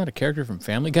Griffin, isn't that a character from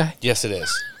Family Guy? Yes, it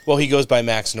is. Well, he goes by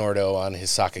Max Nordo on his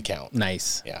sock account.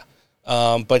 Nice. Yeah.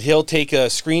 But he'll take a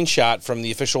screenshot from the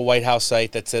official White House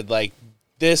site that said, like,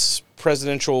 this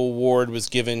presidential award was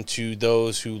given to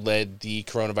those who led the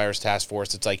coronavirus task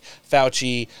force. It's like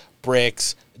Fauci,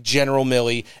 Bricks, General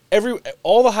Milley.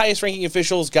 All the highest ranking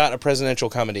officials got a presidential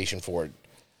commendation for it.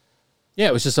 Yeah,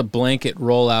 it was just a blanket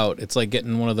rollout. It's like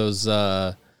getting one of those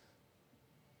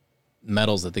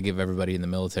medals that they give everybody in the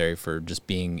military for just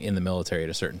being in the military at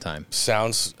a certain time.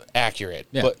 Sounds accurate.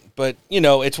 Yeah. But you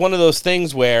know, it's one of those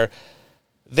things where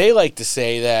they like to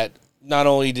say that not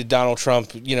only did Donald Trump,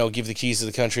 you know, give the keys to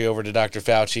the country over to Dr.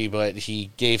 Fauci, but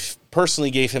he personally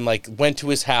gave him, like, went to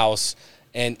his house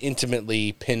and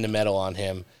intimately pinned a medal on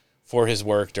him for his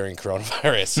work during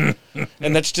coronavirus.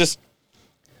 And that's just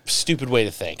a stupid way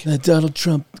to think. Donald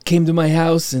Trump came to my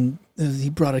house and he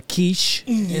brought a quiche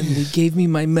and he gave me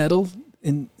my medal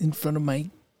in front of my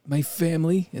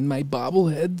family and my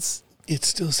bobbleheads. It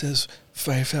still says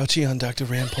Fire Fauci on Dr.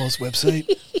 Rand Paul's website.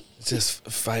 It says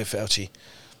Fire Fauci.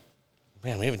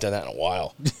 Man, we haven't done that in a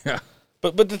while. Yeah.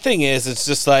 But the thing is, it's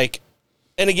just like,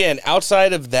 and again,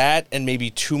 outside of that and maybe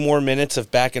 2 more minutes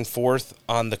of back and forth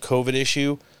on the COVID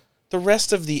issue, the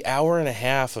rest of the hour and a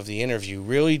half of the interview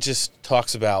really just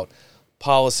talks about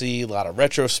policy, a lot of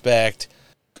retrospect,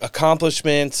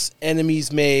 accomplishments,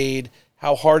 enemies made,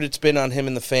 how hard it's been on him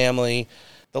and the family.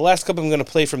 The last clip I'm going to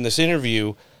play from this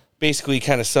interview basically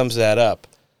kind of sums that up.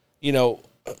 You know,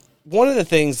 one of the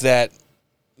things that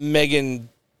Megyn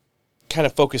kind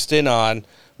of focused in on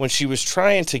when she was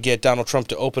trying to get Donald Trump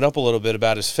to open up a little bit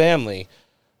about his family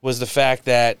was the fact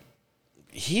that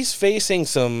he's facing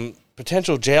some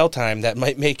potential jail time that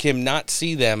might make him not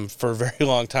see them for a very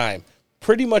long time,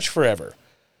 pretty much forever.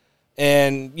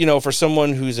 And, you know, for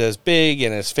someone who's as big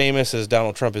and as famous as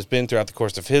Donald Trump has been throughout the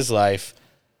course of his life,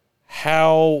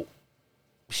 how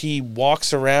he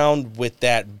walks around with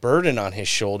that burden on his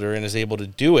shoulder and is able to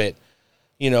do it,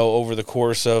 you know, over the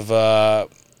course of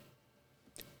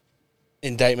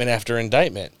indictment after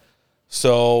indictment.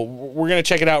 So we're going to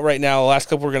check it out right now. The last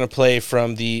clip we're going to play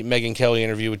from the Megyn Kelly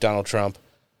interview with Donald Trump.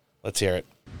 Let's hear it.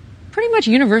 Pretty much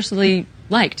universally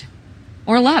liked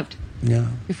or loved Yeah.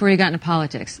 before you got into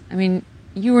politics. I mean,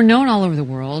 you were known all over the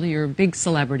world. You're a big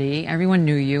celebrity. Everyone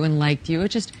knew you and liked you. It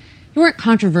just, you weren't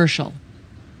controversial.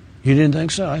 You didn't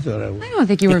think so? I thought I would. I don't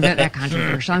think you were that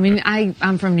controversial. I mean,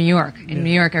 I'm from New York. In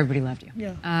New York, everybody loved you.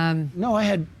 Yeah. No, I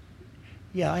had...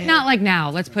 Yeah, I had, not like now.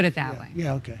 Let's put it that way.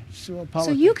 Yeah, okay.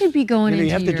 So you could be going into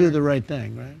you have to do the right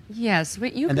thing, right? Yes,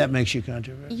 but and that makes you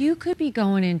controversial. You could be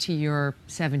going into your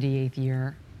 78th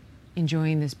year,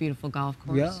 enjoying this beautiful golf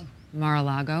course,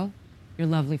 Mar-a-Lago, your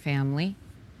lovely family.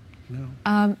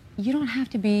 No. You don't have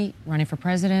to be running for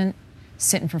president,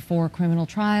 sitting for 4 criminal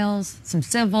trials, some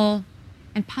civil,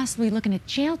 and possibly looking at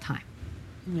jail time.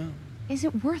 No. Is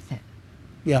it worth it?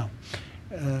 Yeah.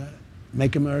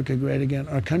 Make America great again.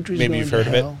 Our country's Maybe going you've heard to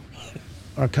of it. hell.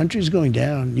 Our country's going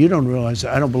down. You don't realize it.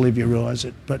 I don't believe you realize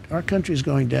it. But our country's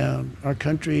going down. Our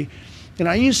country, and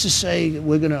I used to say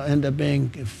we're going to end up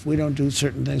being, if we don't do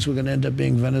certain things, we're going to end up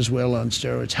being Venezuela on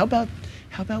steroids. How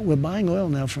about we're buying oil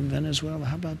now from Venezuela?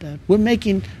 How about that? We're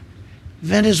making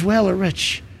Venezuela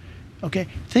rich. Okay,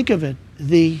 think of it.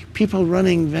 The people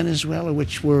running Venezuela,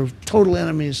 which were total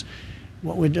enemies,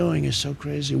 what we're doing is so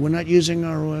crazy. We're not using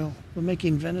our oil. We're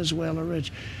making Venezuela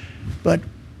rich. But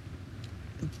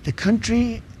the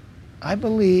country I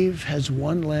believe, has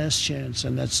one last chance,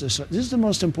 and that's this. This is the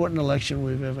most important election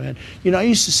we've ever had. You know, I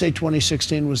used to say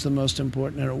 2016 was the most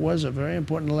important, and it was a very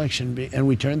important election, and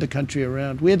we turned the country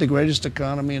around. We had the greatest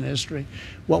economy in history.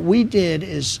 What we did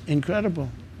is incredible.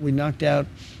 We knocked out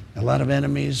a lot of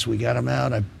enemies. We got them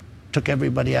out. I took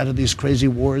everybody out of these crazy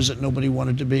wars that nobody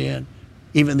wanted to be in.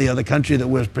 Even the other country that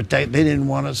was protected, they didn't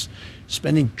want us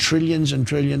spending trillions and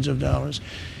trillions of dollars.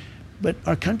 But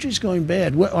our country's going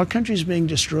bad. Our country's being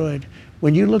destroyed.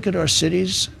 When you look at our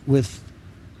cities with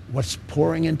what's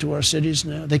pouring into our cities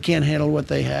now, they can't handle what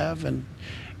they have. And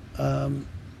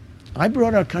I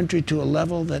brought our country to a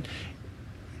level that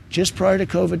just prior to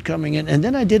COVID coming in, and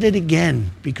then I did it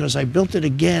again because I built it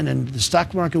again, and the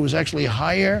stock market was actually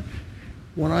higher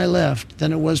when I left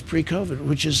than it was pre-COVID,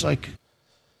 which is like...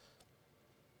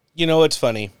 You know, it's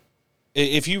funny.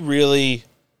 If you really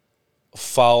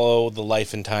follow the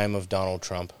life and time of Donald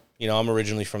Trump, you know, I'm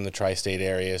originally from the tri-state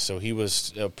area, so he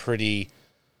was a pretty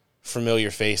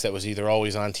familiar face that was either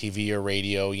always on TV or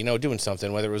radio, you know, doing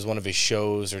something, whether it was one of his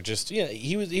shows or just, you know,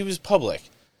 he was public.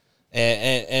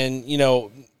 And you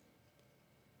know,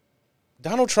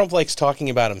 Donald Trump likes talking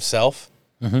about himself,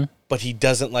 but he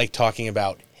doesn't like talking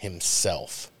about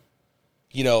himself.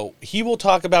 You know, he will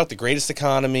talk about the greatest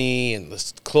economy and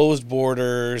the closed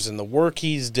borders and the work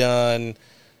he's done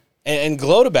and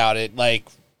gloat about it like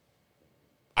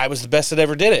I was the best that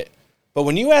ever did it. But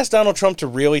when you ask Donald Trump to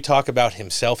really talk about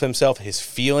himself, his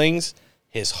feelings,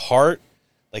 his heart,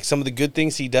 like some of the good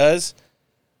things he does,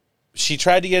 she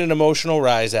tried to get an emotional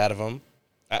rise out of him.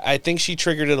 I think she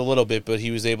triggered it a little bit, but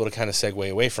he was able to kind of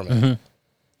segue away from it.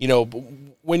 You know,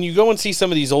 when you go and see some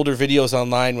of these older videos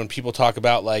online when people talk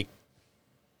about, like,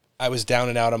 I was down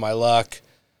and out on my luck,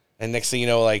 and next thing you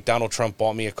know, like, Donald Trump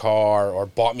bought me a car or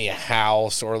bought me a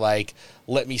house or, like,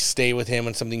 let me stay with him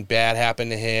when something bad happened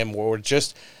to him or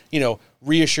just, you know,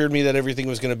 reassured me that everything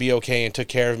was going to be okay and took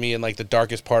care of me in, like, the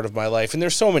darkest part of my life. And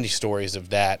there's so many stories of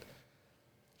that.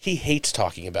 He hates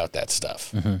talking about that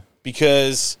stuff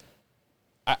because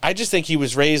I just think he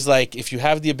was raised like, if you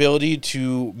have the ability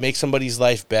to make somebody's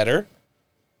life better,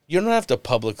 you don't have to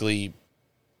publicly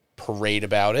parade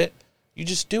about it. You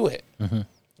just do it.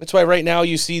 That's why right now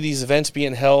you see these events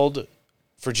being held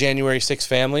for January 6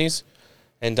 families,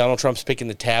 and Donald Trump's picking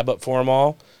the tab up for them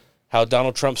all. How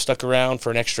Donald Trump stuck around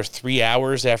for an extra 3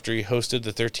 hours after he hosted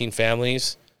the 13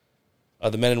 families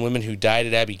of the men and women who died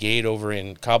at Abbey Gate over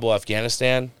in Kabul,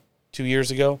 Afghanistan 2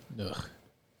 years ago.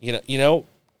 You know,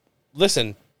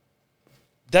 listen,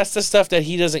 that's the stuff that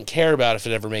he doesn't care about if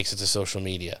it ever makes it to social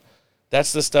media.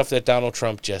 That's the stuff that Donald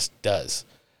Trump just does.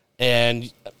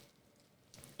 And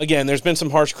again, there's been some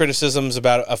harsh criticisms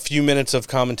about a few minutes of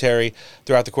commentary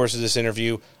throughout the course of this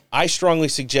interview. I strongly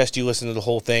suggest you listen to the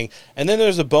whole thing. And then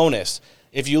there's a bonus.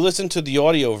 If you listen to the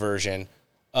audio version,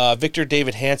 Victor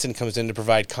David Hanson comes in to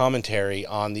provide commentary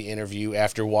on the interview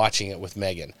after watching it with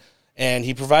Megyn. And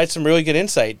he provides some really good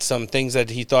insight, some things that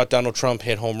he thought Donald Trump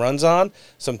hit home runs on,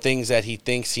 some things that he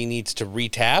thinks he needs to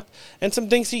retap, and some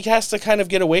things he has to kind of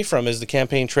get away from as the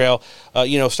campaign trail,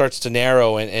 starts to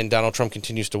narrow and Donald Trump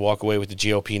continues to walk away with the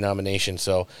GOP nomination.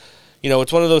 So, you know,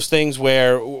 it's one of those things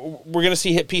where we're going to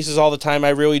see hit pieces all the time. I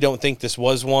really don't think this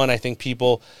was one. I think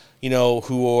people, you know,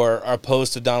 who are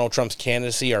opposed to Donald Trump's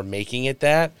candidacy are making it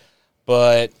that,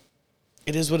 but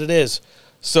it is what it is.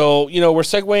 So, you know, we're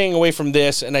segueing away from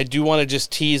this, and I do want to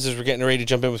just tease as we're getting ready to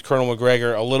jump in with Colonel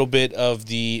McGregor a little bit of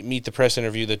the Meet the Press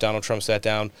interview that Donald Trump sat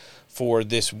down for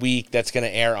this week. That's going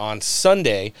to air on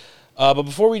Sunday. But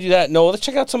before we do that, Noah, let's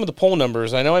check out some of the poll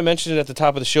numbers. I know I mentioned it at the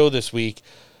top of the show this week.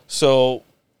 So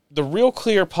the Real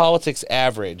Clear Politics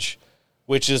average,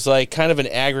 which is like kind of an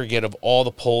aggregate of all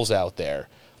the polls out there,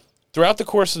 throughout the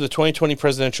course of the 2020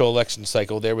 presidential election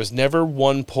cycle, there was never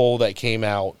one poll that came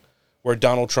out where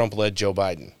Donald Trump led Joe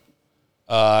Biden.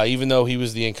 Even though he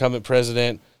was the incumbent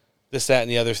president, this, that, and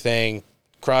the other thing,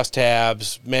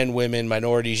 crosstabs, men, women,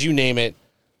 minorities, you name it,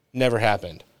 never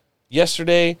happened.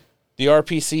 Yesterday, the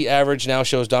RPC average now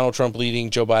shows Donald Trump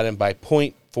leading Joe Biden by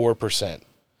 0.4%. 0.4?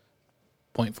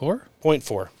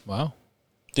 0.4. Wow.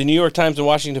 The New York Times and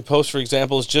Washington Post, for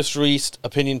example, has just released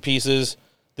opinion pieces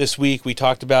this week. We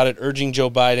talked about it, urging Joe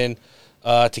Biden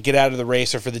to get out of the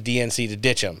race or for the DNC to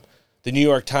ditch him. The New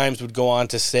York Times would go on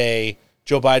to say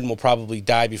Joe Biden will probably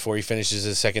die before he finishes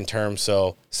his second term,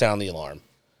 so sound the alarm.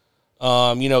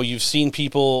 You know, you've seen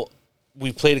people,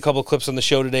 we've played a couple of clips on the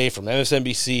show today from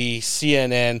MSNBC,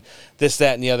 CNN, this,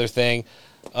 that, and the other thing.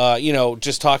 You know,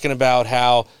 just talking about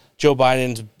how Joe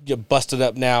Biden's busted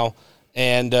up now,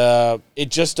 and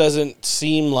it just doesn't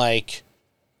seem like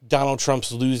Donald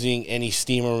Trump's losing any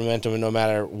steam or momentum no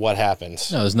matter what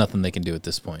happens. No, there's nothing they can do at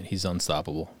this point. He's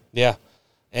unstoppable. Yeah.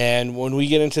 And when we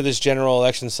get into this general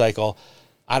election cycle,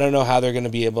 I don't know how they're going to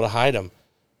be able to hide him.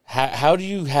 How do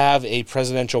you have a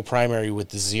presidential primary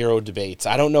with 0 debates?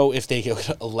 I don't know if they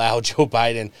could allow Joe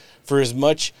Biden, for as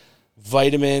much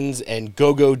vitamins and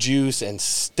go-go juice and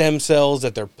stem cells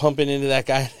that they're pumping into that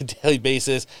guy on a daily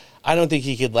basis. I don't think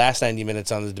he could last 90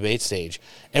 minutes on the debate stage.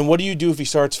 And what do you do if he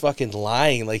starts fucking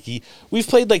lying? We've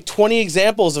played like 20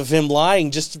 examples of him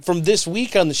lying just from this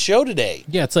week on the show today.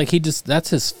 Yeah, it's like that's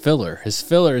his filler. His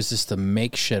filler is just to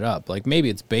make shit up. Like maybe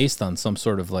it's based on some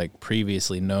sort of like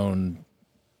previously known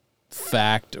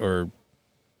fact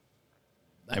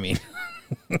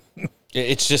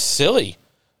it's just silly.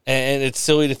 And it's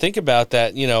silly to think about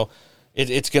that,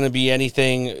 it's going to be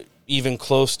anything even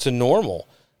close to normal.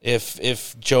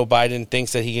 If Joe Biden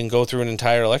thinks that he can go through an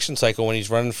entire election cycle when he's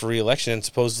running for re-election and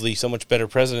supposedly so much better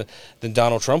president than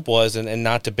Donald Trump was and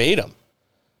not debate him,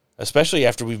 especially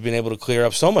after we've been able to clear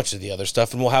up so much of the other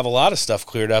stuff, and we'll have a lot of stuff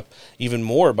cleared up even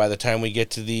more by the time we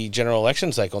get to the general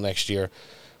election cycle next year.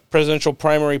 Presidential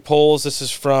primary polls, this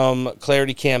is from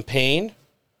Clarity Campaign.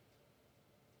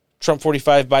 Trump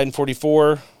 45, Biden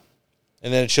 44,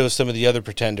 and then it shows some of the other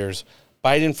pretenders.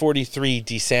 Biden 43,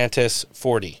 DeSantis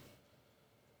 40.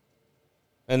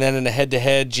 And then in a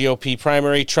head-to-head GOP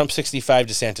primary, Trump 65,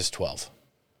 DeSantis 12.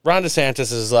 Ron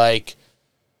DeSantis is like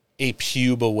a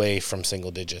pube away from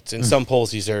single digits. In some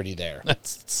polls, he's already there.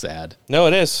 That's sad. No,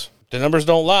 it is. The numbers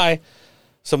don't lie.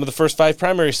 Some of the first 5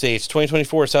 primary states,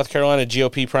 2024 South Carolina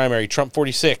GOP primary, Trump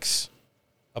 46,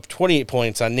 up 28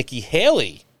 points on Nikki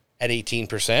Haley at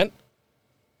 18%,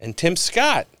 and Tim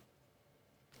Scott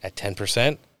at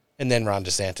 10%, and then Ron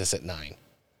DeSantis at 9%.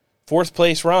 4th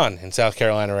place Ron in South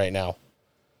Carolina right now.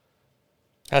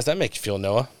 How does that make you feel,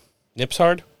 Noah? Nips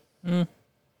hard?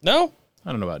 No?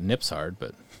 I don't know about nips hard,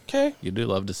 but okay, you do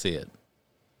love to see it.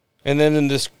 And then in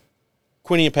this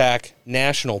Quinnipiac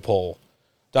national poll,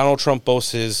 Donald Trump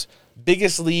boasts his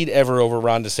biggest lead ever over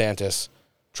Ron DeSantis.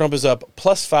 Trump is up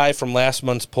 +5 from last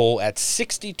month's poll at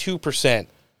 62%.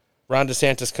 Ron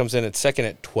DeSantis comes in at second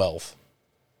at 12%.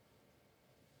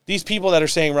 These people that are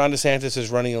saying Ron DeSantis is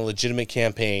running a legitimate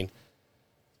campaign,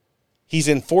 he's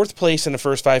in 4th place in the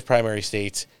first 5 primary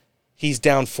states. He's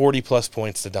down 40-plus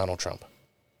points to Donald Trump.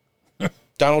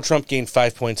 Donald Trump gained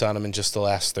 5 points on him in just the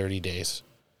last 30 days.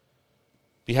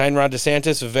 Behind Ron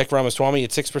DeSantis, Vivek Ramaswamy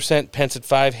at 6%, Pence at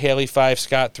 5%, Haley 5%,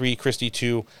 Scott 3%, Christie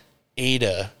 2%,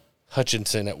 Ada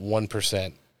Hutchinson at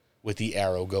 1%, with the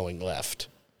arrow going left.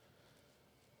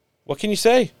 What can you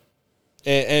say?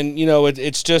 And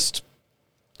it's just,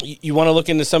 you want to look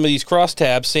into some of these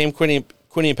crosstabs, same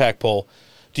Quinnipiac poll.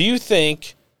 Do you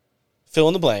think, fill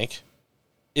in the blank,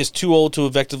 is too old to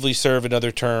effectively serve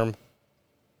another term,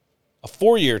 a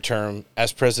 4-year term,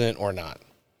 as president or not?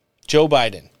 Joe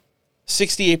Biden,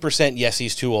 68% yes,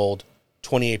 he's too old,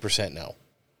 28% no.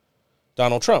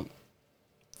 Donald Trump,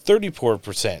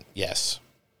 34% yes,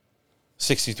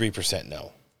 63%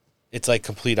 no. It's like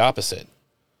complete opposite.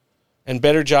 And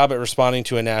better job at responding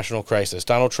to a national crisis.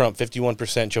 Donald Trump,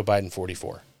 51%, Joe Biden,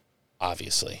 44%.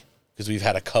 Obviously. Because we've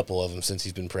had a couple of them since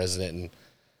he's been president, and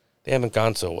they haven't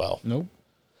gone so well. Nope.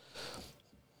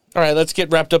 All right, let's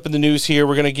get wrapped up in the news here.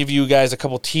 We're going to give you guys a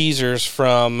couple teasers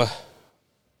from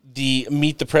the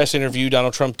Meet the Press interview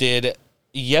Donald Trump did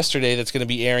yesterday that's going to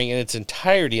be airing in its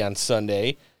entirety on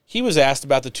Sunday. He was asked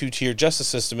about the 2-tier justice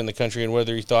system in the country and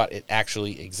whether he thought it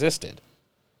actually existed.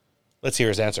 Let's hear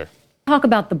his answer. Talk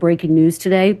about the breaking news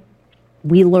today.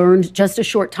 We learned just a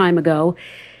short time ago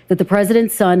that the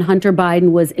president's son, Hunter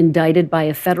Biden, was indicted by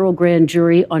a federal grand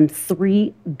jury on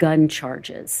 3 gun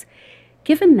charges.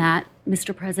 Given that,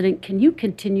 Mr. President, can you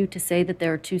continue to say that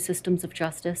there are 2 systems of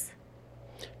justice?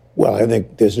 Well, I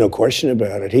think there's no question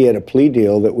about it. He had a plea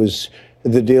deal that was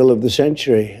the deal of the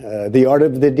century, the art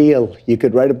of the deal. You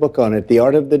could write a book on it, the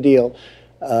art of the deal.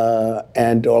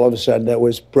 And all of a sudden that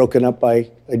was broken up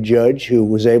by a judge who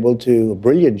was able to, a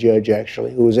brilliant judge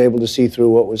actually, who was able to see through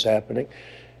what was happening.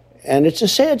 And it's a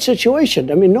sad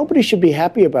situation. I mean, nobody should be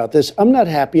happy about this. I'm not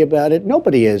happy about it.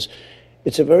 Nobody is.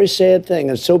 It's a very sad thing.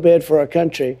 It's so bad for our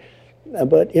country.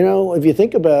 But, if you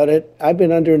think about it, I've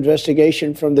been under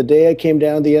investigation from the day I came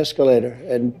down the escalator,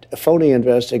 and a phony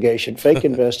investigation, fake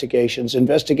investigations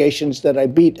that I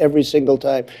beat every single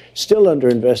time, still under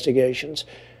investigations.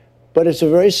 But it's a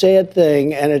very sad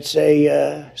thing, and it's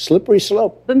a slippery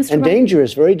slope, and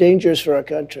dangerous, very dangerous for our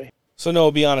country. So,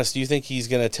 Noah, be honest, do you think he's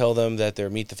going to tell them that they're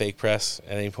Meet the Fake Press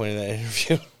at any point in that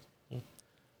interview?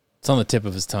 It's on the tip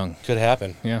of his tongue. Could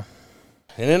happen. Yeah.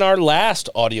 And in our last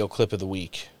audio clip of the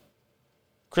week,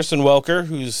 Kristen Welker,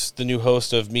 who's the new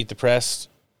host of Meet the Press,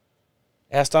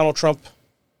 asked Donald Trump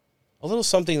a little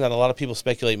something that a lot of people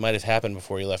speculate might have happened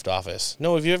before he left office.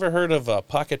 No, have you ever heard of a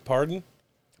pocket pardon?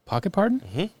 Pocket pardon?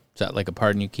 Mm-hmm. Is that like a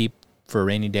pardon you keep for a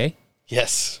rainy day?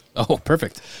 Yes. Oh,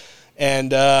 perfect. And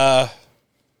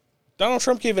Donald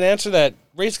Trump gave an answer that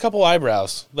raised a couple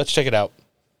eyebrows. Let's check it out.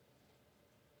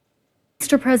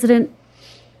 Mr. President,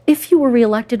 if you were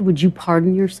reelected, would you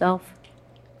pardon yourself?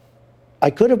 I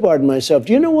could have pardoned myself.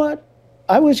 Do you know what?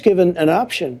 I was given an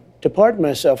option to pardon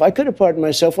myself. I could have pardoned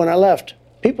myself when I left.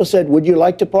 People said, would you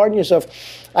like to pardon yourself?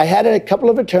 I had a couple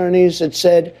of attorneys that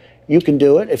said, you can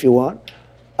do it if you want.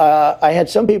 I had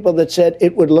some people that said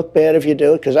it would look bad if you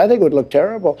do it, because I think it would look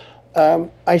terrible.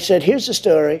 I said, here's the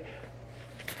story.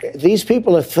 These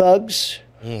people are thugs,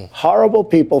 horrible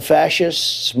people,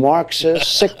 fascists, Marxists,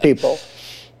 sick people.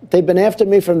 They've been after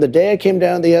me from the day I came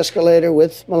down the escalator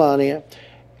with Melania,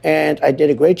 and I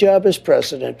did a great job as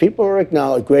president. People are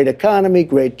acknowledged. Great economy,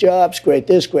 great jobs, great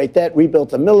this, great that, rebuilt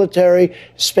the military,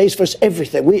 Space Force,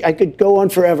 everything. I could go on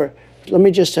forever. Let me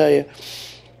just tell you.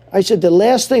 I said, the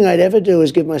last thing I'd ever do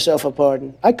is give myself a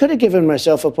pardon. I could have given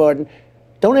myself a pardon.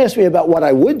 Don't ask me about what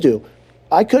I would do.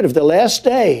 I could have, the last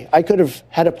day, I could have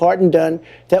had a pardon done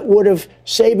that would have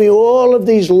saved me all of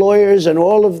these lawyers and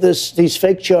all of these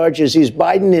fake charges, these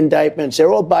Biden indictments.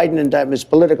 They're all Biden indictments,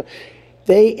 political.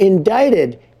 They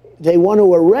indicted, they want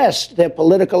to arrest their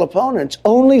political opponents.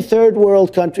 Only third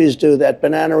world countries do that,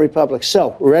 banana republics.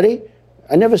 So, ready?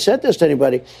 I never said this to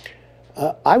anybody.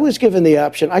 I was given the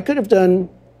option. I could have done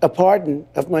a pardon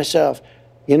of myself.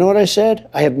 You know what I said?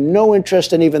 I have no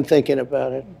interest in even thinking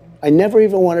about it. I never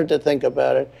even wanted to think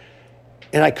about it.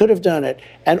 And I could have done it.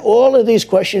 And all of these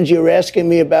questions you're asking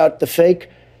me about the fake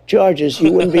charges,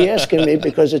 you wouldn't be asking me,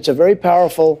 because it's a very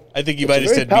powerful, I think you might have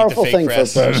said powerful beat the fake thing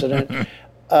press. for a president.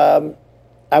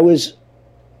 I was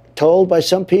told by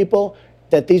some people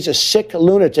that these are sick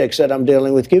lunatics that I'm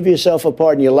dealing with. Give yourself a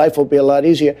pardon. Your life will be a lot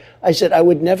easier. I said, I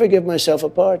would never give myself a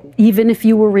pardon. Even if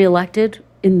you were reelected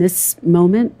in this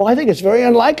moment? Well, I think it's very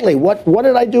unlikely. What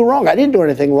did I do wrong? I didn't do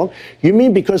anything wrong. You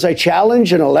mean because I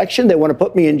challenged an election, they want to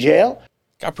put me in jail?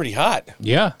 Got pretty hot.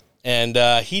 Yeah. And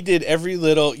he did every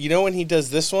little, you know when he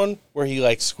does this one, where he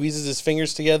like squeezes his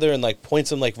fingers together and like points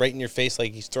them like right in your face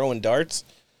like he's throwing darts?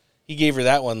 He gave her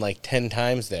that one like 10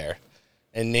 times there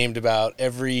and named about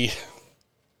every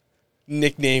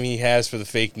nickname he has for the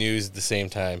fake news at the same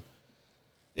time.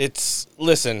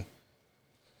 Listen,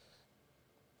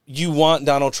 you want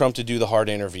Donald Trump to do the hard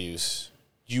interviews.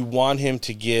 You want him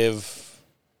to give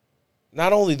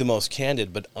not only the most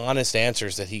candid, but honest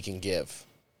answers that he can give.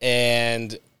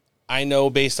 And I know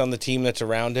based on the team that's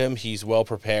around him, he's well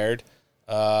prepared.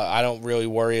 I don't really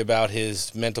worry about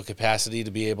his mental capacity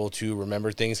to be able to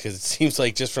remember things, because it seems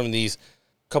like just from these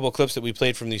couple of clips that we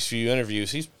played from these few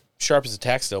interviews, he's sharp as a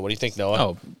tack still. What do you think, Noah?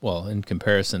 Oh, well, in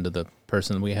comparison to the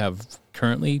person we have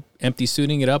currently empty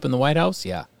suiting it up in the White House,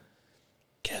 yeah.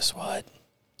 Guess what?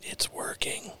 It's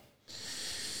working.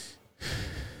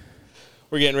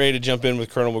 We're getting ready to jump in with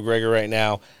Colonel McGregor right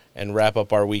now and wrap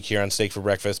up our week here on Steak for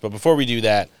Breakfast. But before we do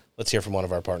that, let's hear from one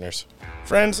of our partners.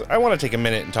 Friends, I want to take a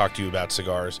minute and talk to you about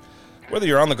cigars. Whether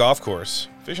you're on the golf course,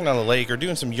 fishing on the lake, or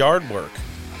doing some yard work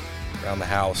around the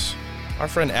house, our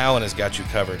friend Alan has got you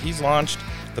covered. He's launched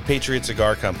the Patriot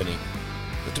Cigar Company.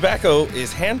 The tobacco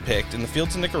is hand-picked in the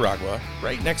fields of Nicaragua,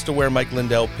 right next to where Mike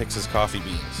Lindell picks his coffee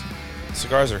beans. The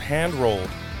cigars are hand-rolled,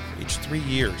 aged 3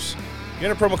 years. If you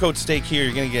enter promo code STEAK here,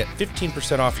 you're going to get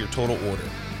 15% off your total order.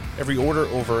 Every order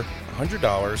over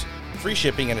 $100, free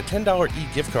shipping, and a $10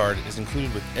 e-gift card is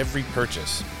included with every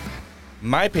purchase.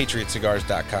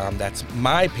 MyPatriotCigars.com, that's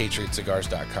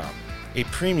MyPatriotCigars.com, a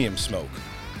premium smoke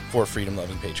for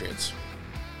freedom-loving patriots.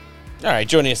 All right,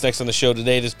 joining us next on the show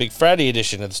today, this Big Friday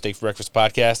edition of the Steak for Breakfast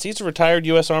podcast, he's a retired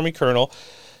U.S. Army colonel.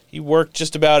 He worked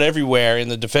just about everywhere in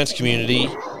the defense community.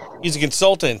 He's a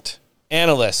consultant,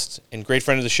 analyst, and great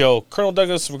friend of the show, Colonel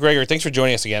Douglas McGregor. Thanks for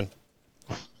joining us again.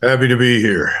 Happy to be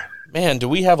here. Man, do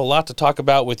we have a lot to talk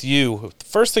about with you. The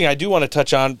first thing I do want to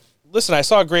touch on, listen, I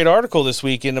saw a great article this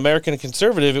week in American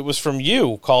Conservative. It was from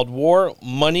you, called War,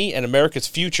 Money, and America's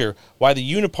Future, Why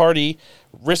the Uniparty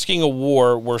Risking a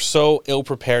War We're So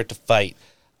Ill-Prepared to Fight.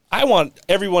 I want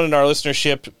everyone in our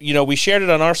listenership, we shared it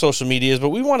on our social medias, but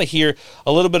we want to hear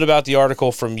a little bit about the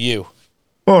article from you.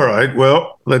 All right.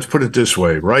 Well, let's put it this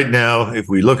way. Right now, if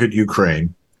we look at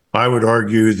Ukraine, I would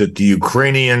argue that the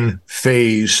Ukrainian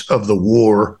phase of the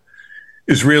war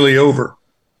is really over.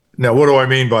 Now, what do I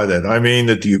mean by that? I mean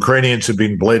that the Ukrainians have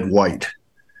been bled white.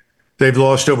 They've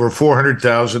lost over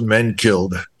 400,000 men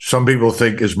killed. Some people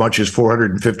think as much as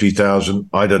 450,000.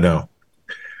 I don't know.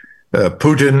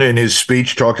 Putin, in his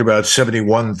speech, talked about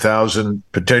 71,000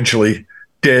 potentially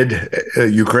dead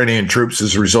Ukrainian troops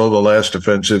as a result of the last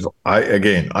offensive? I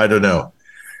don't know.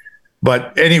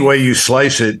 But any way you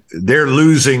slice it, they're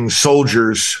losing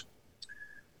soldiers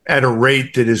at a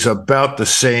rate that is about the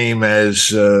same as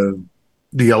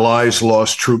the Allies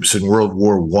lost troops in World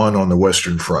War I on the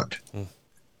Western Front.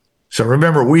 So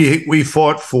remember, we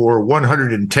fought for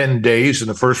 110 days in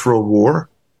the First World War,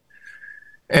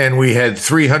 and we had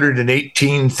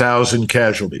 318,000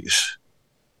 casualties.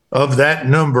 Of that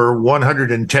number,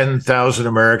 110,000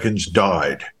 Americans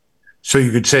died. So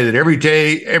you could say that every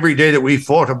day that we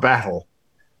fought a battle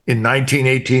in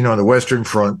 1918 on the Western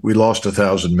Front, we lost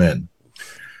 1,000 men.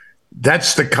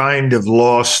 That's the kind of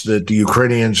loss that the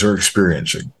Ukrainians are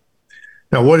experiencing.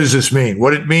 Now, what does this mean?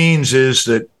 What it means is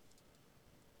that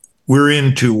we're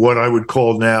into what I would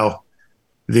call now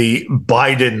the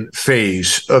Biden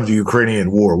phase of the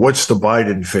Ukrainian war. What's the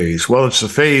Biden phase? Well, it's the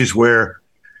phase where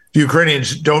the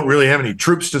Ukrainians don't really have any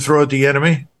troops to throw at the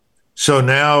enemy. So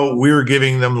now we're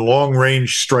giving them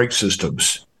long-range strike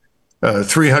systems,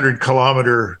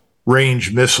 300-kilometer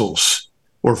range missiles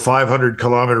or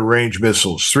 500-kilometer range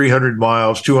missiles, 300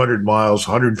 miles, 200 miles,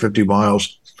 150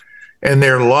 miles. And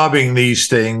they're lobbing these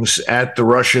things at the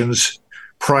Russians,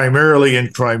 primarily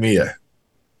in Crimea.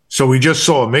 So we just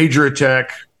saw a major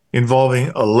attack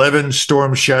involving 11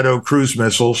 Storm Shadow cruise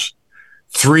missiles.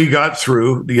 3 got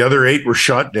through. The other 8 were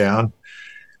shot down.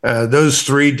 Those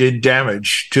 3 did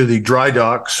damage to the dry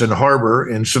docks and harbor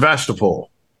in Sevastopol,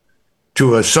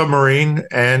 to a submarine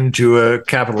and to a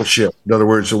capital ship, in other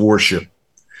words, a warship.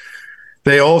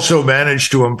 They also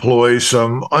managed to employ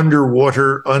some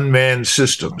underwater unmanned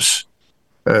systems.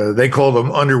 They call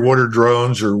them underwater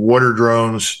drones or water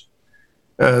drones.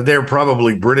 They're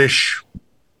probably British.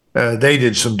 They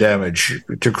did some damage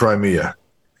to Crimea.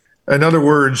 In other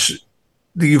words,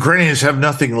 the Ukrainians have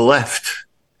nothing left.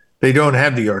 They don't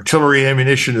have the artillery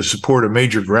ammunition to support a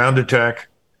major ground attack.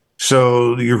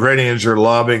 So the Ukrainians are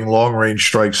lobbing long-range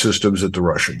strike systems at the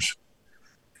Russians.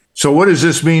 So what does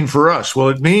this mean for us? Well,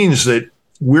 it means that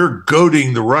we're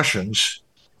goading the Russians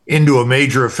into a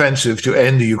major offensive to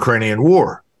end the Ukrainian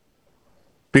war.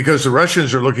 Because the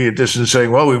Russians are looking at this and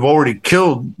saying, well, we've already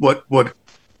killed what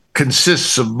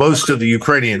consists of most of the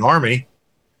Ukrainian army.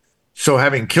 So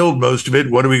having killed most of it,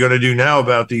 what are we going to do now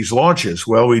about these launches?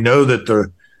 Well, we know that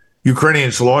the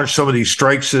Ukrainians launched some of these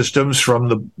strike systems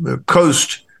from the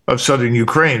coast of southern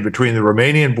Ukraine between the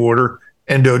Romanian border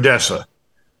and Odessa.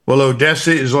 Well,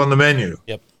 Odessa is on the menu.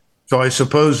 Yep. So I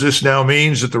suppose this now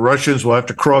means that the Russians will have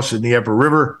to cross the Dnieper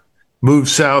River, move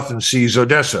south, and seize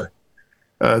Odessa.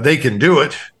 They can do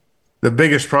it. The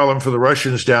biggest problem for the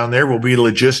Russians down there will be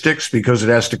logistics, because it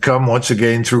has to come once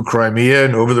again through Crimea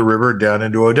and over the river down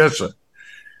into Odessa.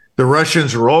 The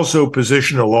Russians are also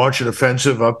positioned to launch an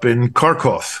offensive up in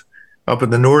Kharkov, up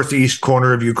in the northeast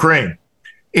corner of Ukraine.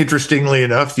 Interestingly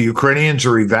enough, the Ukrainians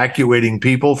are evacuating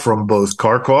people from both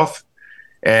Kharkov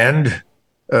and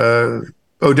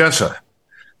Odessa.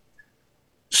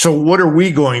 So what are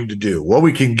we going to do? Well,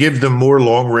 we can give them more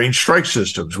long-range strike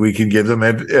systems. We can give them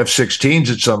F-16s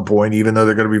at some point, even though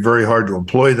they're going to be very hard to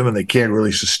employ them and they can't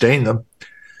really sustain them.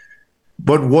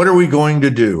 But what are we going to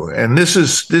do? And this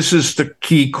is the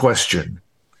key question,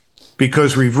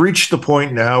 because we've reached the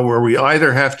point now where we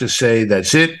either have to say,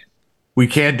 that's it, we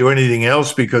can't do anything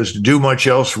else because to do much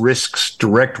else risks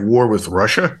direct war with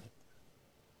Russia,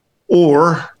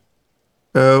 or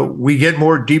we get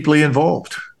more deeply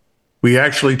involved. We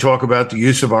actually talk about the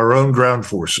use of our own ground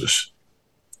forces.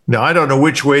 Now, I don't know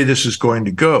which way this is going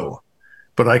to go,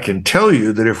 but I can tell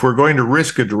you that if we're going to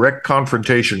risk a direct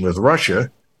confrontation with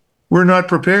Russia, we're not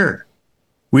prepared.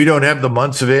 We don't have the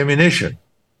months of ammunition.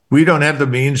 We don't have the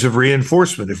means of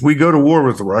reinforcement. If we go to war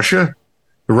with Russia,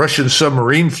 the Russian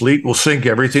submarine fleet will sink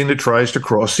everything that tries to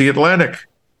cross the Atlantic.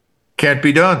 Can't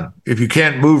be done. If you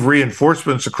can't move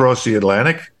reinforcements across the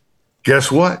Atlantic,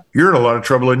 guess what? You're in a lot of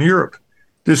trouble in Europe.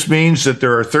 This means that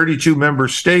there are 32 member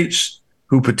states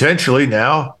who potentially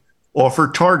now offer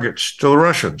targets to the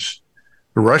Russians.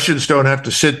 The Russians don't have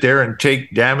to sit there and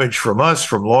take damage from us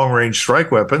from long-range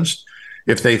strike weapons.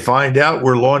 If they find out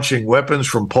we're launching weapons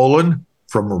from Poland,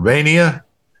 from Romania,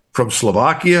 from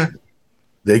Slovakia,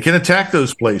 they can attack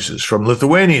those places, from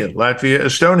Lithuania, Latvia,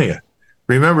 Estonia.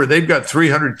 Remember, they've got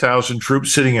 300,000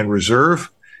 troops sitting in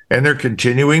reserve, and they're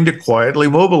continuing to quietly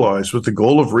mobilize with the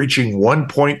goal of reaching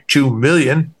 1.2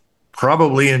 million,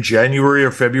 probably in January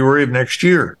or February of next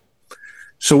year.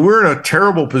 So we're in a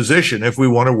terrible position if we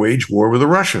want to wage war with the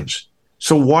Russians.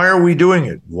 So why are we doing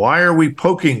it? Why are we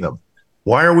poking them?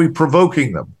 Why are we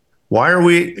provoking them? Why are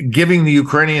we giving the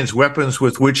Ukrainians weapons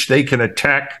with which they can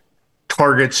attack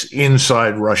targets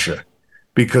inside Russia?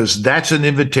 because that's an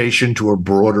invitation to a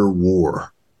broader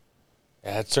war.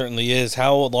 Yeah, it certainly is.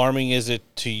 How alarming is it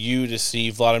to you to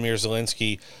see Vladimir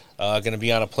Zelensky going to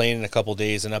be on a plane in a couple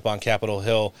days and up on Capitol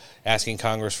Hill asking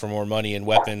Congress for more money and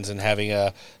weapons and having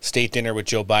a state dinner with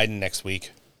Joe Biden next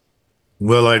week?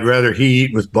 Well, I'd rather he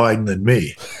eat with Biden than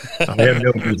me. I have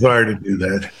no desire to do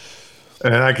that.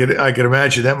 And I could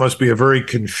imagine that must be a very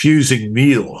confusing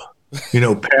meal,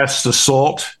 past the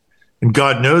salt, and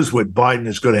God knows what Biden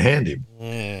is going to hand him.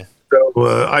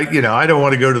 So I don't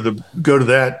want to go to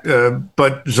that.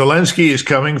 But Zelensky is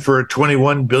coming for a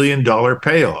 $21 billion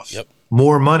payoff. Yep.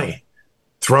 More money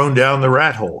thrown down the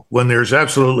rat hole when there's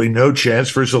absolutely no chance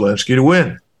for Zelensky to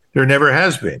win. There never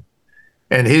has been.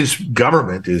 And his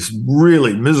government is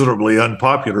really miserably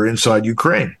unpopular inside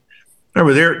Ukraine.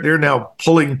 Remember, they're now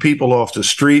pulling people off the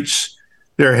streets.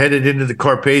 They're headed into the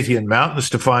Carpathian Mountains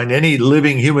to find any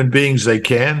living human beings they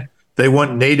can. They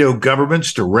want NATO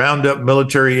governments to round up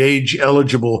military-age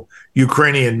eligible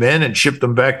Ukrainian men and ship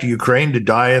them back to Ukraine to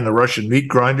die in the Russian meat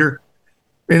grinder.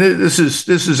 I mean, this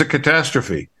is a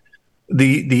catastrophe.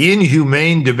 The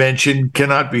inhumane dimension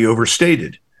cannot be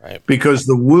overstated, right? Because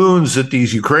the wounds that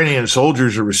these Ukrainian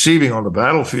soldiers are receiving on the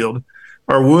battlefield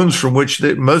are wounds from which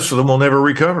most of them will never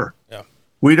recover. Yeah.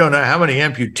 We don't know how many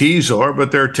amputees are,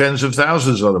 but there are tens of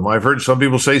thousands of them. I've heard some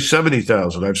people say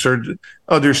 70,000. I've heard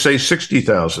others say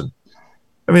 60,000.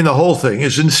 I mean, the whole thing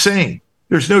is insane.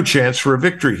 There's no chance for a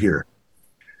victory here.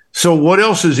 So what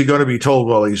else is he going to be told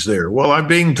while he's there? Well, I'm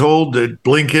being told that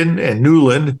Blinken and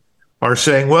Nuland are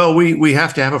saying, well, we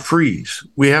have to have a freeze.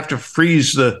 We have to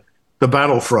freeze the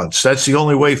battlefronts. That's the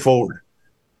only way forward.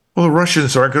 Well, the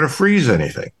Russians aren't going to freeze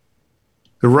anything.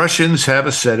 The Russians have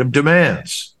a set of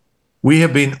demands. We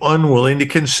have been unwilling to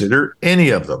consider any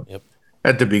of them. Yep.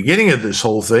 At the beginning of this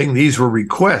whole thing, these were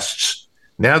requests.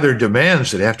 Now they're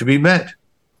demands that have to be met.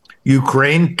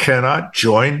 Ukraine cannot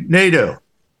join NATO.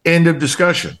 End of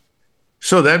discussion.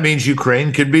 So that means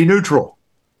Ukraine can be neutral.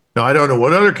 Now, I don't know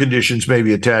what other conditions may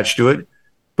be attached to it,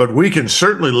 but we can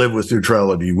certainly live with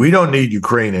neutrality. We don't need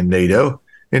Ukraine in NATO.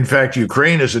 In fact,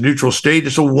 Ukraine as a neutral state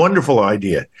is a wonderful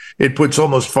idea. It puts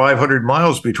almost 500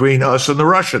 miles between us and the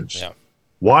Russians. Yeah.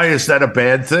 Why is that a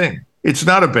bad thing? It's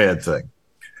not a bad thing.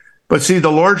 But see,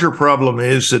 the larger problem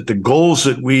is that the goals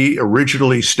that we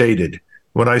originally stated,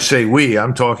 when I say we,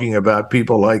 I'm talking about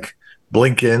people like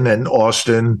Blinken and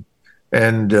Austin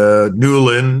and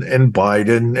Nuland and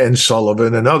Biden and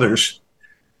Sullivan and others,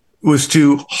 was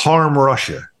to harm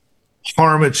Russia,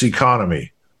 harm its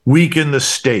economy, weaken the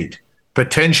state,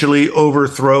 potentially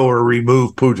overthrow or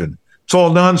remove Putin. It's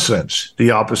all nonsense.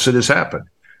 The opposite has happened.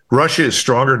 Russia is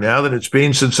stronger now than it's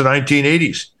been since the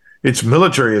 1980s. Its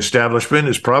military establishment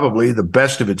is probably the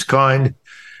best of its kind,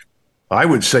 I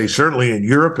would say certainly in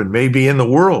Europe and maybe in the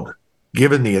world,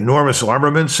 given the enormous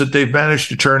armaments that they've managed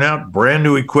to turn out, brand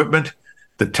new equipment,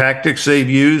 the tactics they've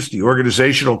used, the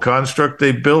organizational construct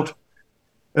they've built.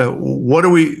 What are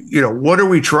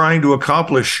we trying to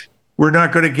accomplish? We're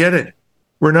not going to get it.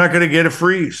 We're not going to get a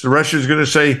freeze. The Russians are going to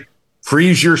say,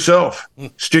 freeze yourself,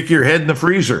 stick your head in the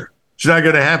freezer. It's not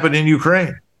going to happen in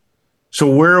Ukraine. So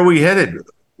where are we headed?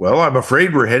 Well, I'm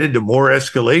afraid we're headed to more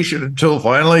escalation until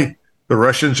finally the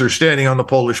Russians are standing on the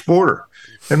Polish border.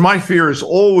 And my fear has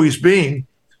always been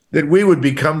that we would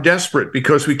become desperate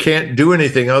because we can't do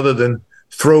anything other than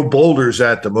throw boulders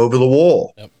at them over the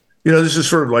wall. Yep. This is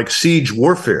sort of like siege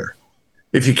warfare.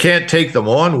 If you can't take them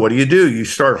on, what do? You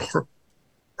start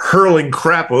hurling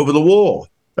crap over the wall.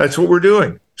 That's what we're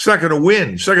doing. It's not going to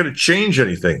win. It's not going to change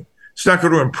anything. It's not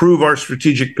going to improve our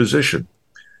strategic position.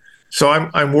 So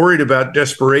I'm worried about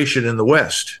desperation in the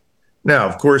West. Now,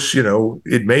 of course,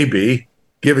 it may be,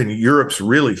 given Europe's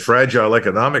really fragile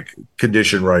economic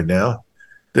condition right now,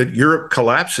 that Europe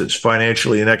collapses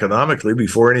financially and economically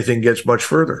before anything gets much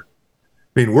further.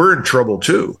 I mean, we're in trouble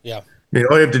too. Yeah.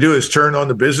 All you have to do is turn on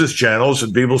the business channels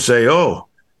and people say, oh,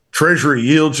 Treasury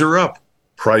yields are up.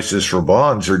 Prices for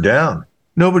bonds are down.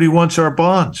 Nobody wants our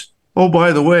bonds. Oh,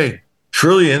 by the way,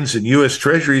 trillions in U.S.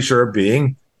 Treasuries are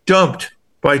being dumped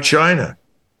by China,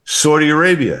 Saudi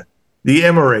Arabia, the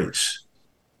Emirates.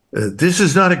 This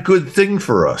is not a good thing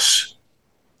for us.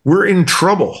 We're in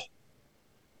trouble.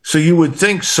 So you would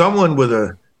think someone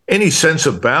with any sense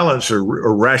of balance or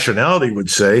rationality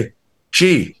would say,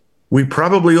 gee, we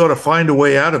probably ought to find a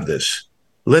way out of this.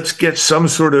 Let's get some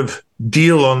sort of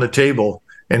deal on the table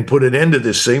and put an end to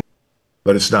this thing.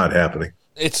 But it's not happening.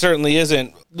 It certainly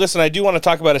isn't. Listen, I do want to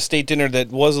talk about a state dinner that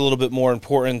was a little bit more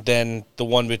important than the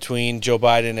one between Joe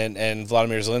Biden and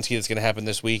Vladimir Zelensky that's going to happen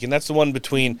this week, and that's the one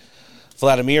between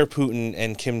Vladimir Putin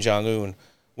and Kim Jong-un.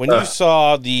 When you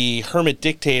saw the hermit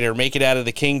dictator make it out of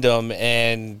the kingdom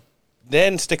and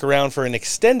then stick around for an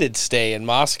extended stay in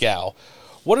Moscow.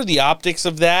 What are the optics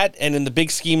of that? And in the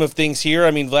big scheme of things here,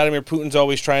 I mean, Vladimir Putin's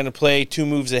always trying to play 2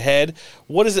 moves ahead.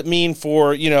 What does it mean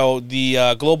for,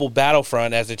 the global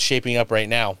battlefront as it's shaping up right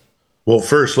now? Well,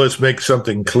 first, let's make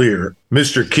something clear.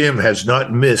 Mr. Kim has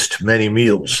not missed many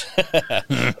meals.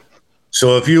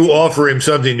 So if you offer him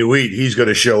something to eat, he's going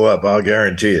to show up. I'll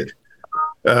guarantee it.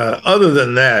 Other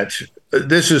than that,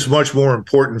 this is much more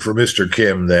important for Mr.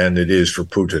 Kim than it is for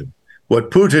Putin. What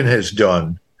Putin has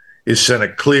done is sent a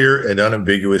clear and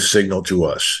unambiguous signal to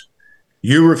us.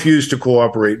 You refuse to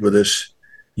cooperate with us.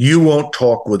 You won't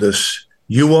talk with us.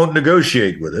 You won't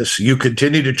negotiate with us. You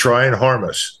continue to try and harm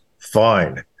us.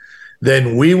 Fine.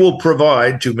 Then we will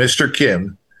provide to Mr.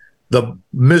 Kim the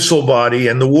missile body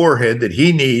and the warhead that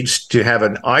he needs to have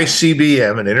an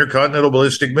ICBM, an intercontinental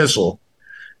ballistic missile,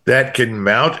 that can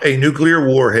mount a nuclear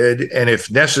warhead and, if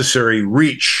necessary,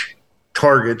 reach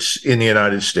targets in the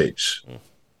United States.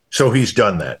 So he's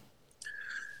done that.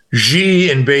 Xi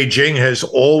in Beijing has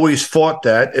always fought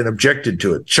that and objected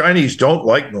to it. Chinese don't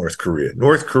like North Korea.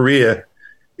 North Korea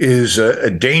is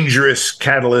a dangerous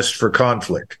catalyst for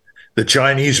conflict. The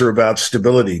Chinese are about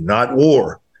stability, not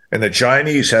war. And the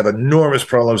Chinese have enormous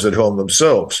problems at home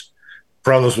themselves.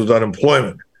 Problems with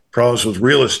unemployment, problems with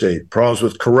real estate, problems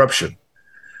with corruption.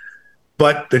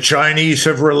 But the Chinese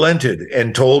have relented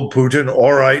and told Putin,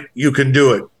 all right, you can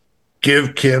do it.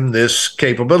 Give Kim this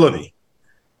capability.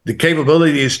 The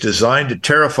capability is designed to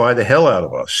terrify the hell out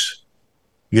of us.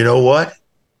 You know what?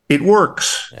 It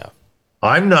works. Yeah.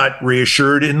 I'm not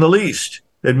reassured in the least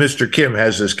that Mr. Kim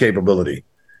has this capability.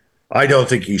 I don't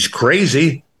think he's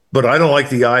crazy, but I don't like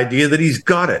the idea that he's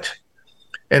got it.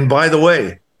 And by the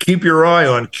way, keep your eye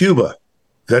on Cuba,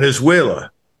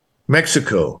 Venezuela,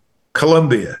 Mexico,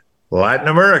 Colombia, Latin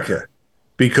America,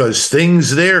 because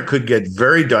things there could get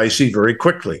very dicey very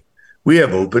quickly. We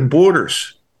have open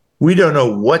borders. We don't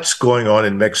know what's going on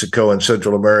in Mexico and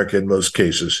Central America in most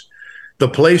cases. The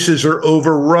places are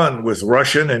overrun with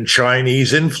Russian and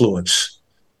Chinese influence,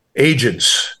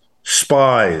 agents,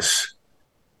 spies,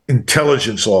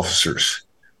 intelligence officers.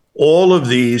 All of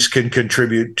these can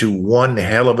contribute to one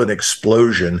hell of an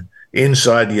explosion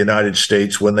inside the United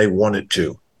States when they want it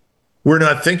to. We're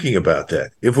not thinking about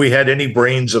that. If we had any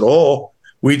brains at all,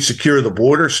 we'd secure the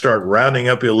border, start rounding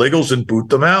up illegals, and boot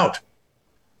them out.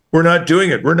 We're not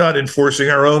doing it. We're not enforcing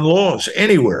our own laws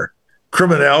anywhere.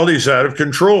 Criminality is out of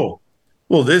control.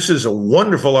 Well, this is a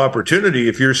wonderful opportunity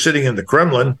if you're sitting in the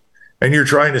Kremlin and you're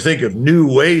trying to think of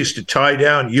new ways to tie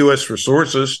down U.S.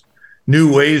 resources,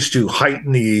 new ways to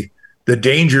heighten the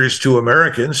dangers to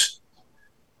Americans.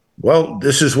 Well,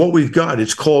 this is what we've got.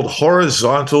 It's called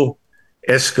horizontal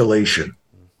escalation.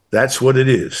 That's what it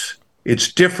is.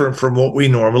 It's different from what we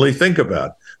normally think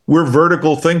about. We're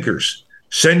vertical thinkers.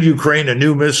 Send Ukraine a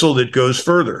new missile that goes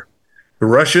further. The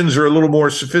Russians are a little more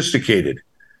sophisticated.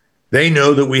 They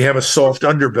know that we have a soft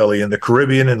underbelly in the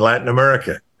Caribbean and Latin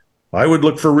America. I would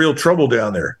look for real trouble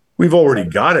down there. We've already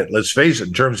got it, let's face it,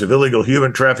 in terms of illegal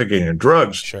human trafficking and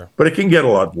drugs. Sure. But it can get a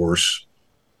lot worse.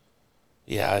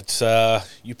 Yeah, it's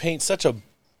you paint such a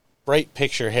bright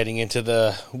picture heading into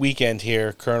the weekend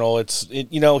here, Colonel.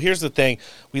 Here's the thing.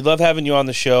 We love having you on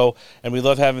the show, and we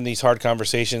love having these hard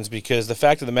conversations because the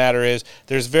fact of the matter is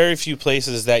there's very few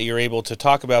places that you're able to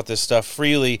talk about this stuff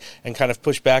freely and kind of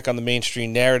push back on the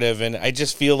mainstream narrative. And I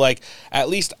just feel like at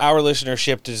least our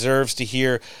listenership deserves to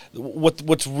hear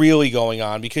what's really going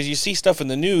on, because you see stuff in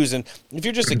the news, and if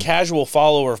you're just a casual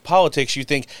follower of politics, you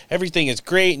think everything is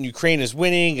great and Ukraine is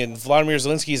winning and Vladimir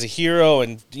Zelensky is a hero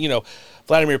and,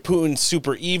 Vladimir Putin's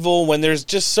super evil, when there's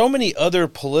just so many other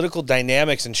political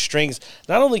dynamics and strings,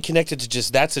 not only connected to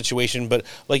just that situation, but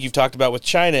like you've talked about with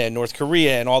China and North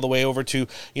Korea and all the way over to,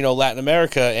 Latin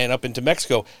America and up into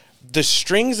Mexico. The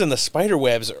strings and the spider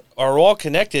webs are all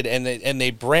connected, and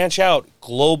they branch out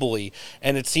globally.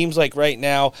 And it seems like right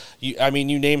now,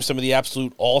 you name some of the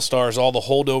absolute all-stars, all the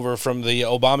holdover from the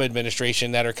Obama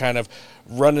administration that are kind of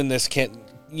running this,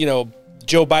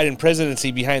 Joe Biden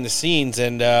presidency behind the scenes,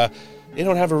 and they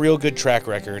don't have a real good track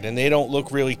record, and they don't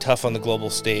look really tough on the global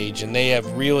stage, and they have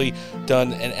really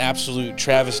done an absolute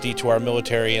travesty to our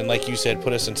military, and like you said,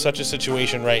 put us in such a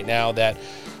situation right now that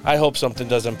I hope something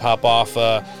doesn't pop off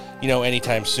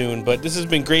anytime soon. But this has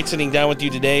been great sitting down with you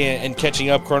today and catching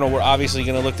up, Colonel. We're obviously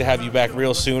going to look to have you back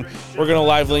real soon. We're going to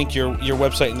live link your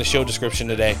website in the show description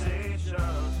today.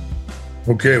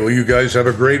 Okay, well, you guys have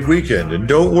a great weekend, and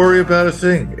don't worry about a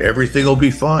thing. Everything will be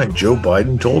fine. Joe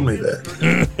Biden told me that.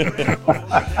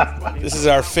 This is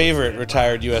our favorite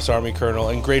retired U.S. Army colonel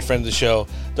and great friend of the show,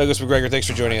 Douglas Macgregor. Thanks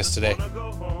for joining us today.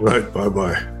 Right,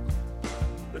 bye-bye.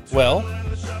 Well,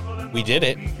 we did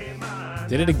it.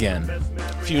 Did it again.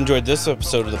 If you enjoyed this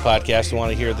episode of the podcast and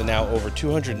want to hear the now over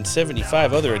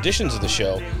 275 other editions of the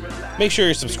show, make sure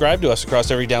you're subscribed to us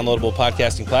across every downloadable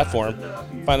podcasting platform.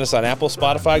 Find us on Apple,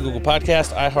 Spotify, Google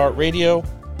Podcast, iHeartRadio,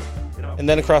 and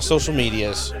then across social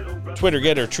medias, Twitter,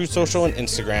 Getter, Truth Social, and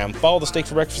Instagram. Follow the Steak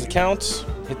for Breakfast accounts.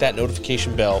 Hit that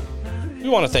notification bell. We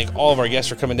want to thank all of our guests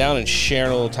for coming down and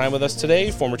sharing a little time with us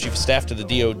today. Former Chief of Staff to the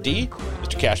DOD,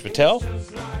 Mr. Kash Patel.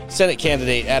 Senate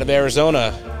candidate out of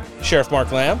Arizona, Sheriff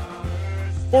Mark Lamb.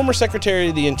 Former Secretary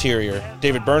of the Interior,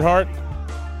 David Bernhardt.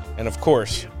 And, of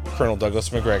course, Colonel Douglas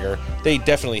McGregor. They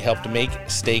definitely helped to make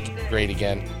steak great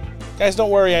again. Guys, don't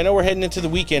worry. I know we're heading into the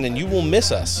weekend and you will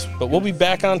miss us. But we'll be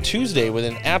back on Tuesday with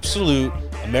an absolute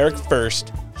America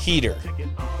First heater.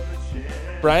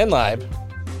 Brian Leib,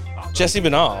 Jesse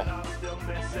Banal,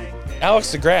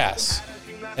 Alex DeGrasse,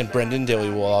 and Brendan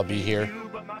Dilley will all be here.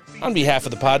 On behalf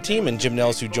of the pod team and Jim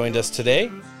Nellis, who joined us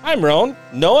today, I'm Roan.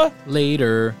 Noah?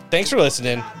 Later. Thanks for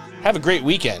listening. Have a great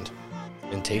weekend,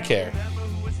 and take care.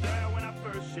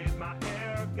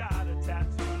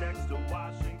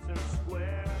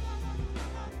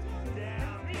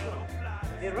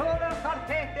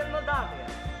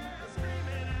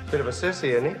 Bit of a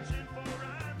sissy, isn't he?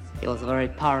 He was a very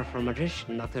powerful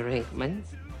magician, Dr. Rinkman.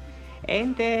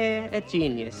 And a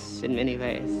genius in many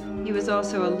ways. He was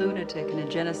also a lunatic and a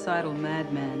genocidal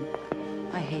madman.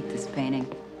 I hate this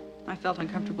painting. I felt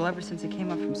uncomfortable ever since he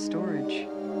came up from storage.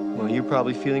 Well, you're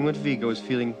probably feeling what Vigo's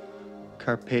feeling.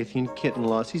 Carpathian kitten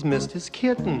loss. He's missed his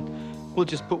kitten. We'll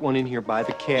just put one in here by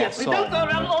the castle. Yes, we don't go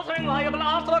around altering liable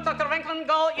afterwards, Dr. Rinkman.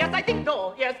 Go. Yes, I think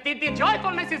so. Yes, the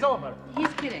joyfulness is over.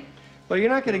 He's kidding. Well, you're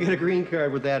not going to get a green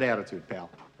card with that attitude, pal.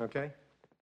 Okay?